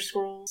Elder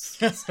Scrolls.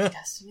 It's like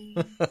Destiny.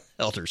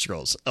 Elder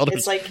Scrolls.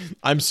 It's like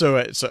I'm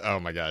so. Oh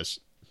my gosh.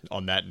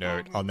 On that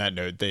note,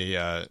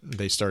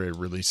 they started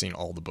releasing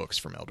all the books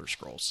from Elder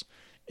Scrolls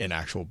in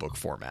actual book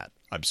format.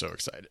 I'm so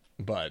excited.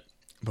 But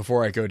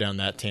before I go down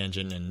that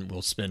tangent, and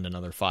we'll spend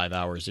another 5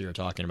 hours here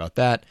talking about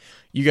that,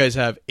 you guys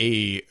have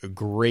a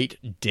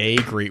great day,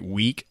 great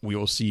week. We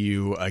will see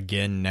you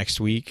again next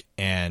week.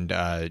 And,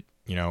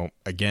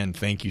 again,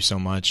 thank you so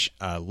much.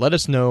 Let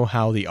us know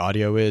how the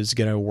audio is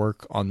going to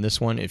work on this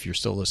one if you're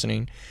still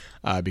listening,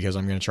 because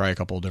I'm going to try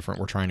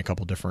we're trying a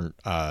couple different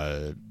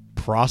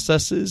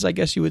processes, I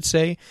guess you would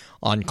say,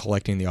 on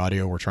collecting the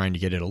audio. We're trying to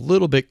get it a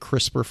little bit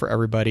crisper for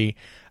everybody.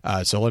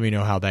 So let me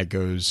know how that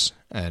goes,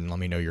 and let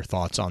me know your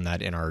thoughts on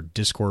that in our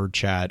Discord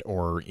chat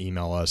or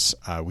email us.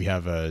 We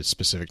have a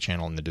specific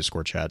channel in the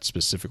Discord chat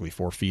specifically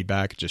for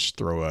feedback. Just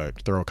throw a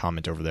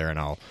comment over there, and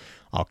I'll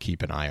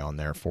keep an eye on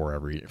there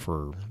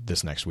for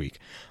this next week.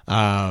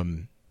 But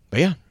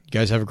yeah, you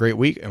guys have a great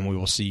week, and we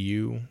will see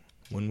you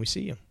when we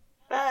see you.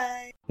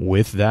 bye.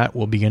 With that,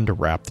 we'll begin to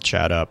wrap the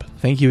chat up.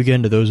 Thank you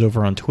again to those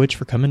over on Twitch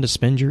for coming to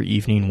spend your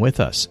evening with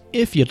us.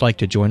 If you'd like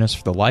to join us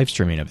for the live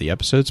streaming of the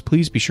episodes,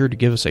 please be sure to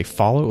give us a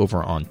follow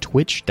over on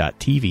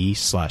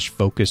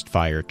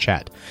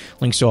twitch.tv/focusedfirechat.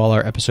 Links to all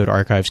our episode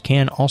archives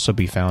can also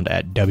be found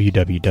at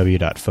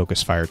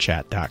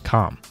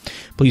www.focusedfirechat.com.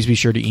 Please be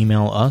sure to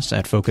email us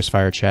at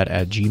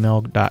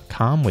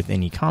focusedfirechat@gmail.com with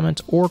any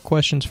comments or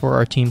questions for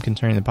our team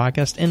concerning the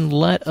podcast, and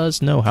let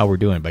us know how we're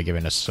doing by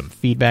giving us some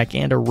feedback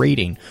and a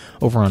rating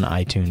over on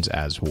iTunes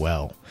as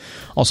well.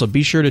 Also,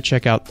 be sure to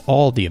check out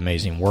all the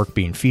amazing work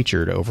being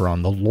featured over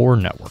on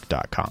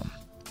thelorenetwork.com.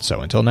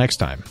 So until next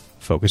time,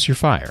 focus your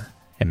fire,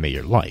 and may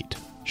your light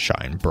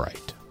shine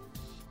bright.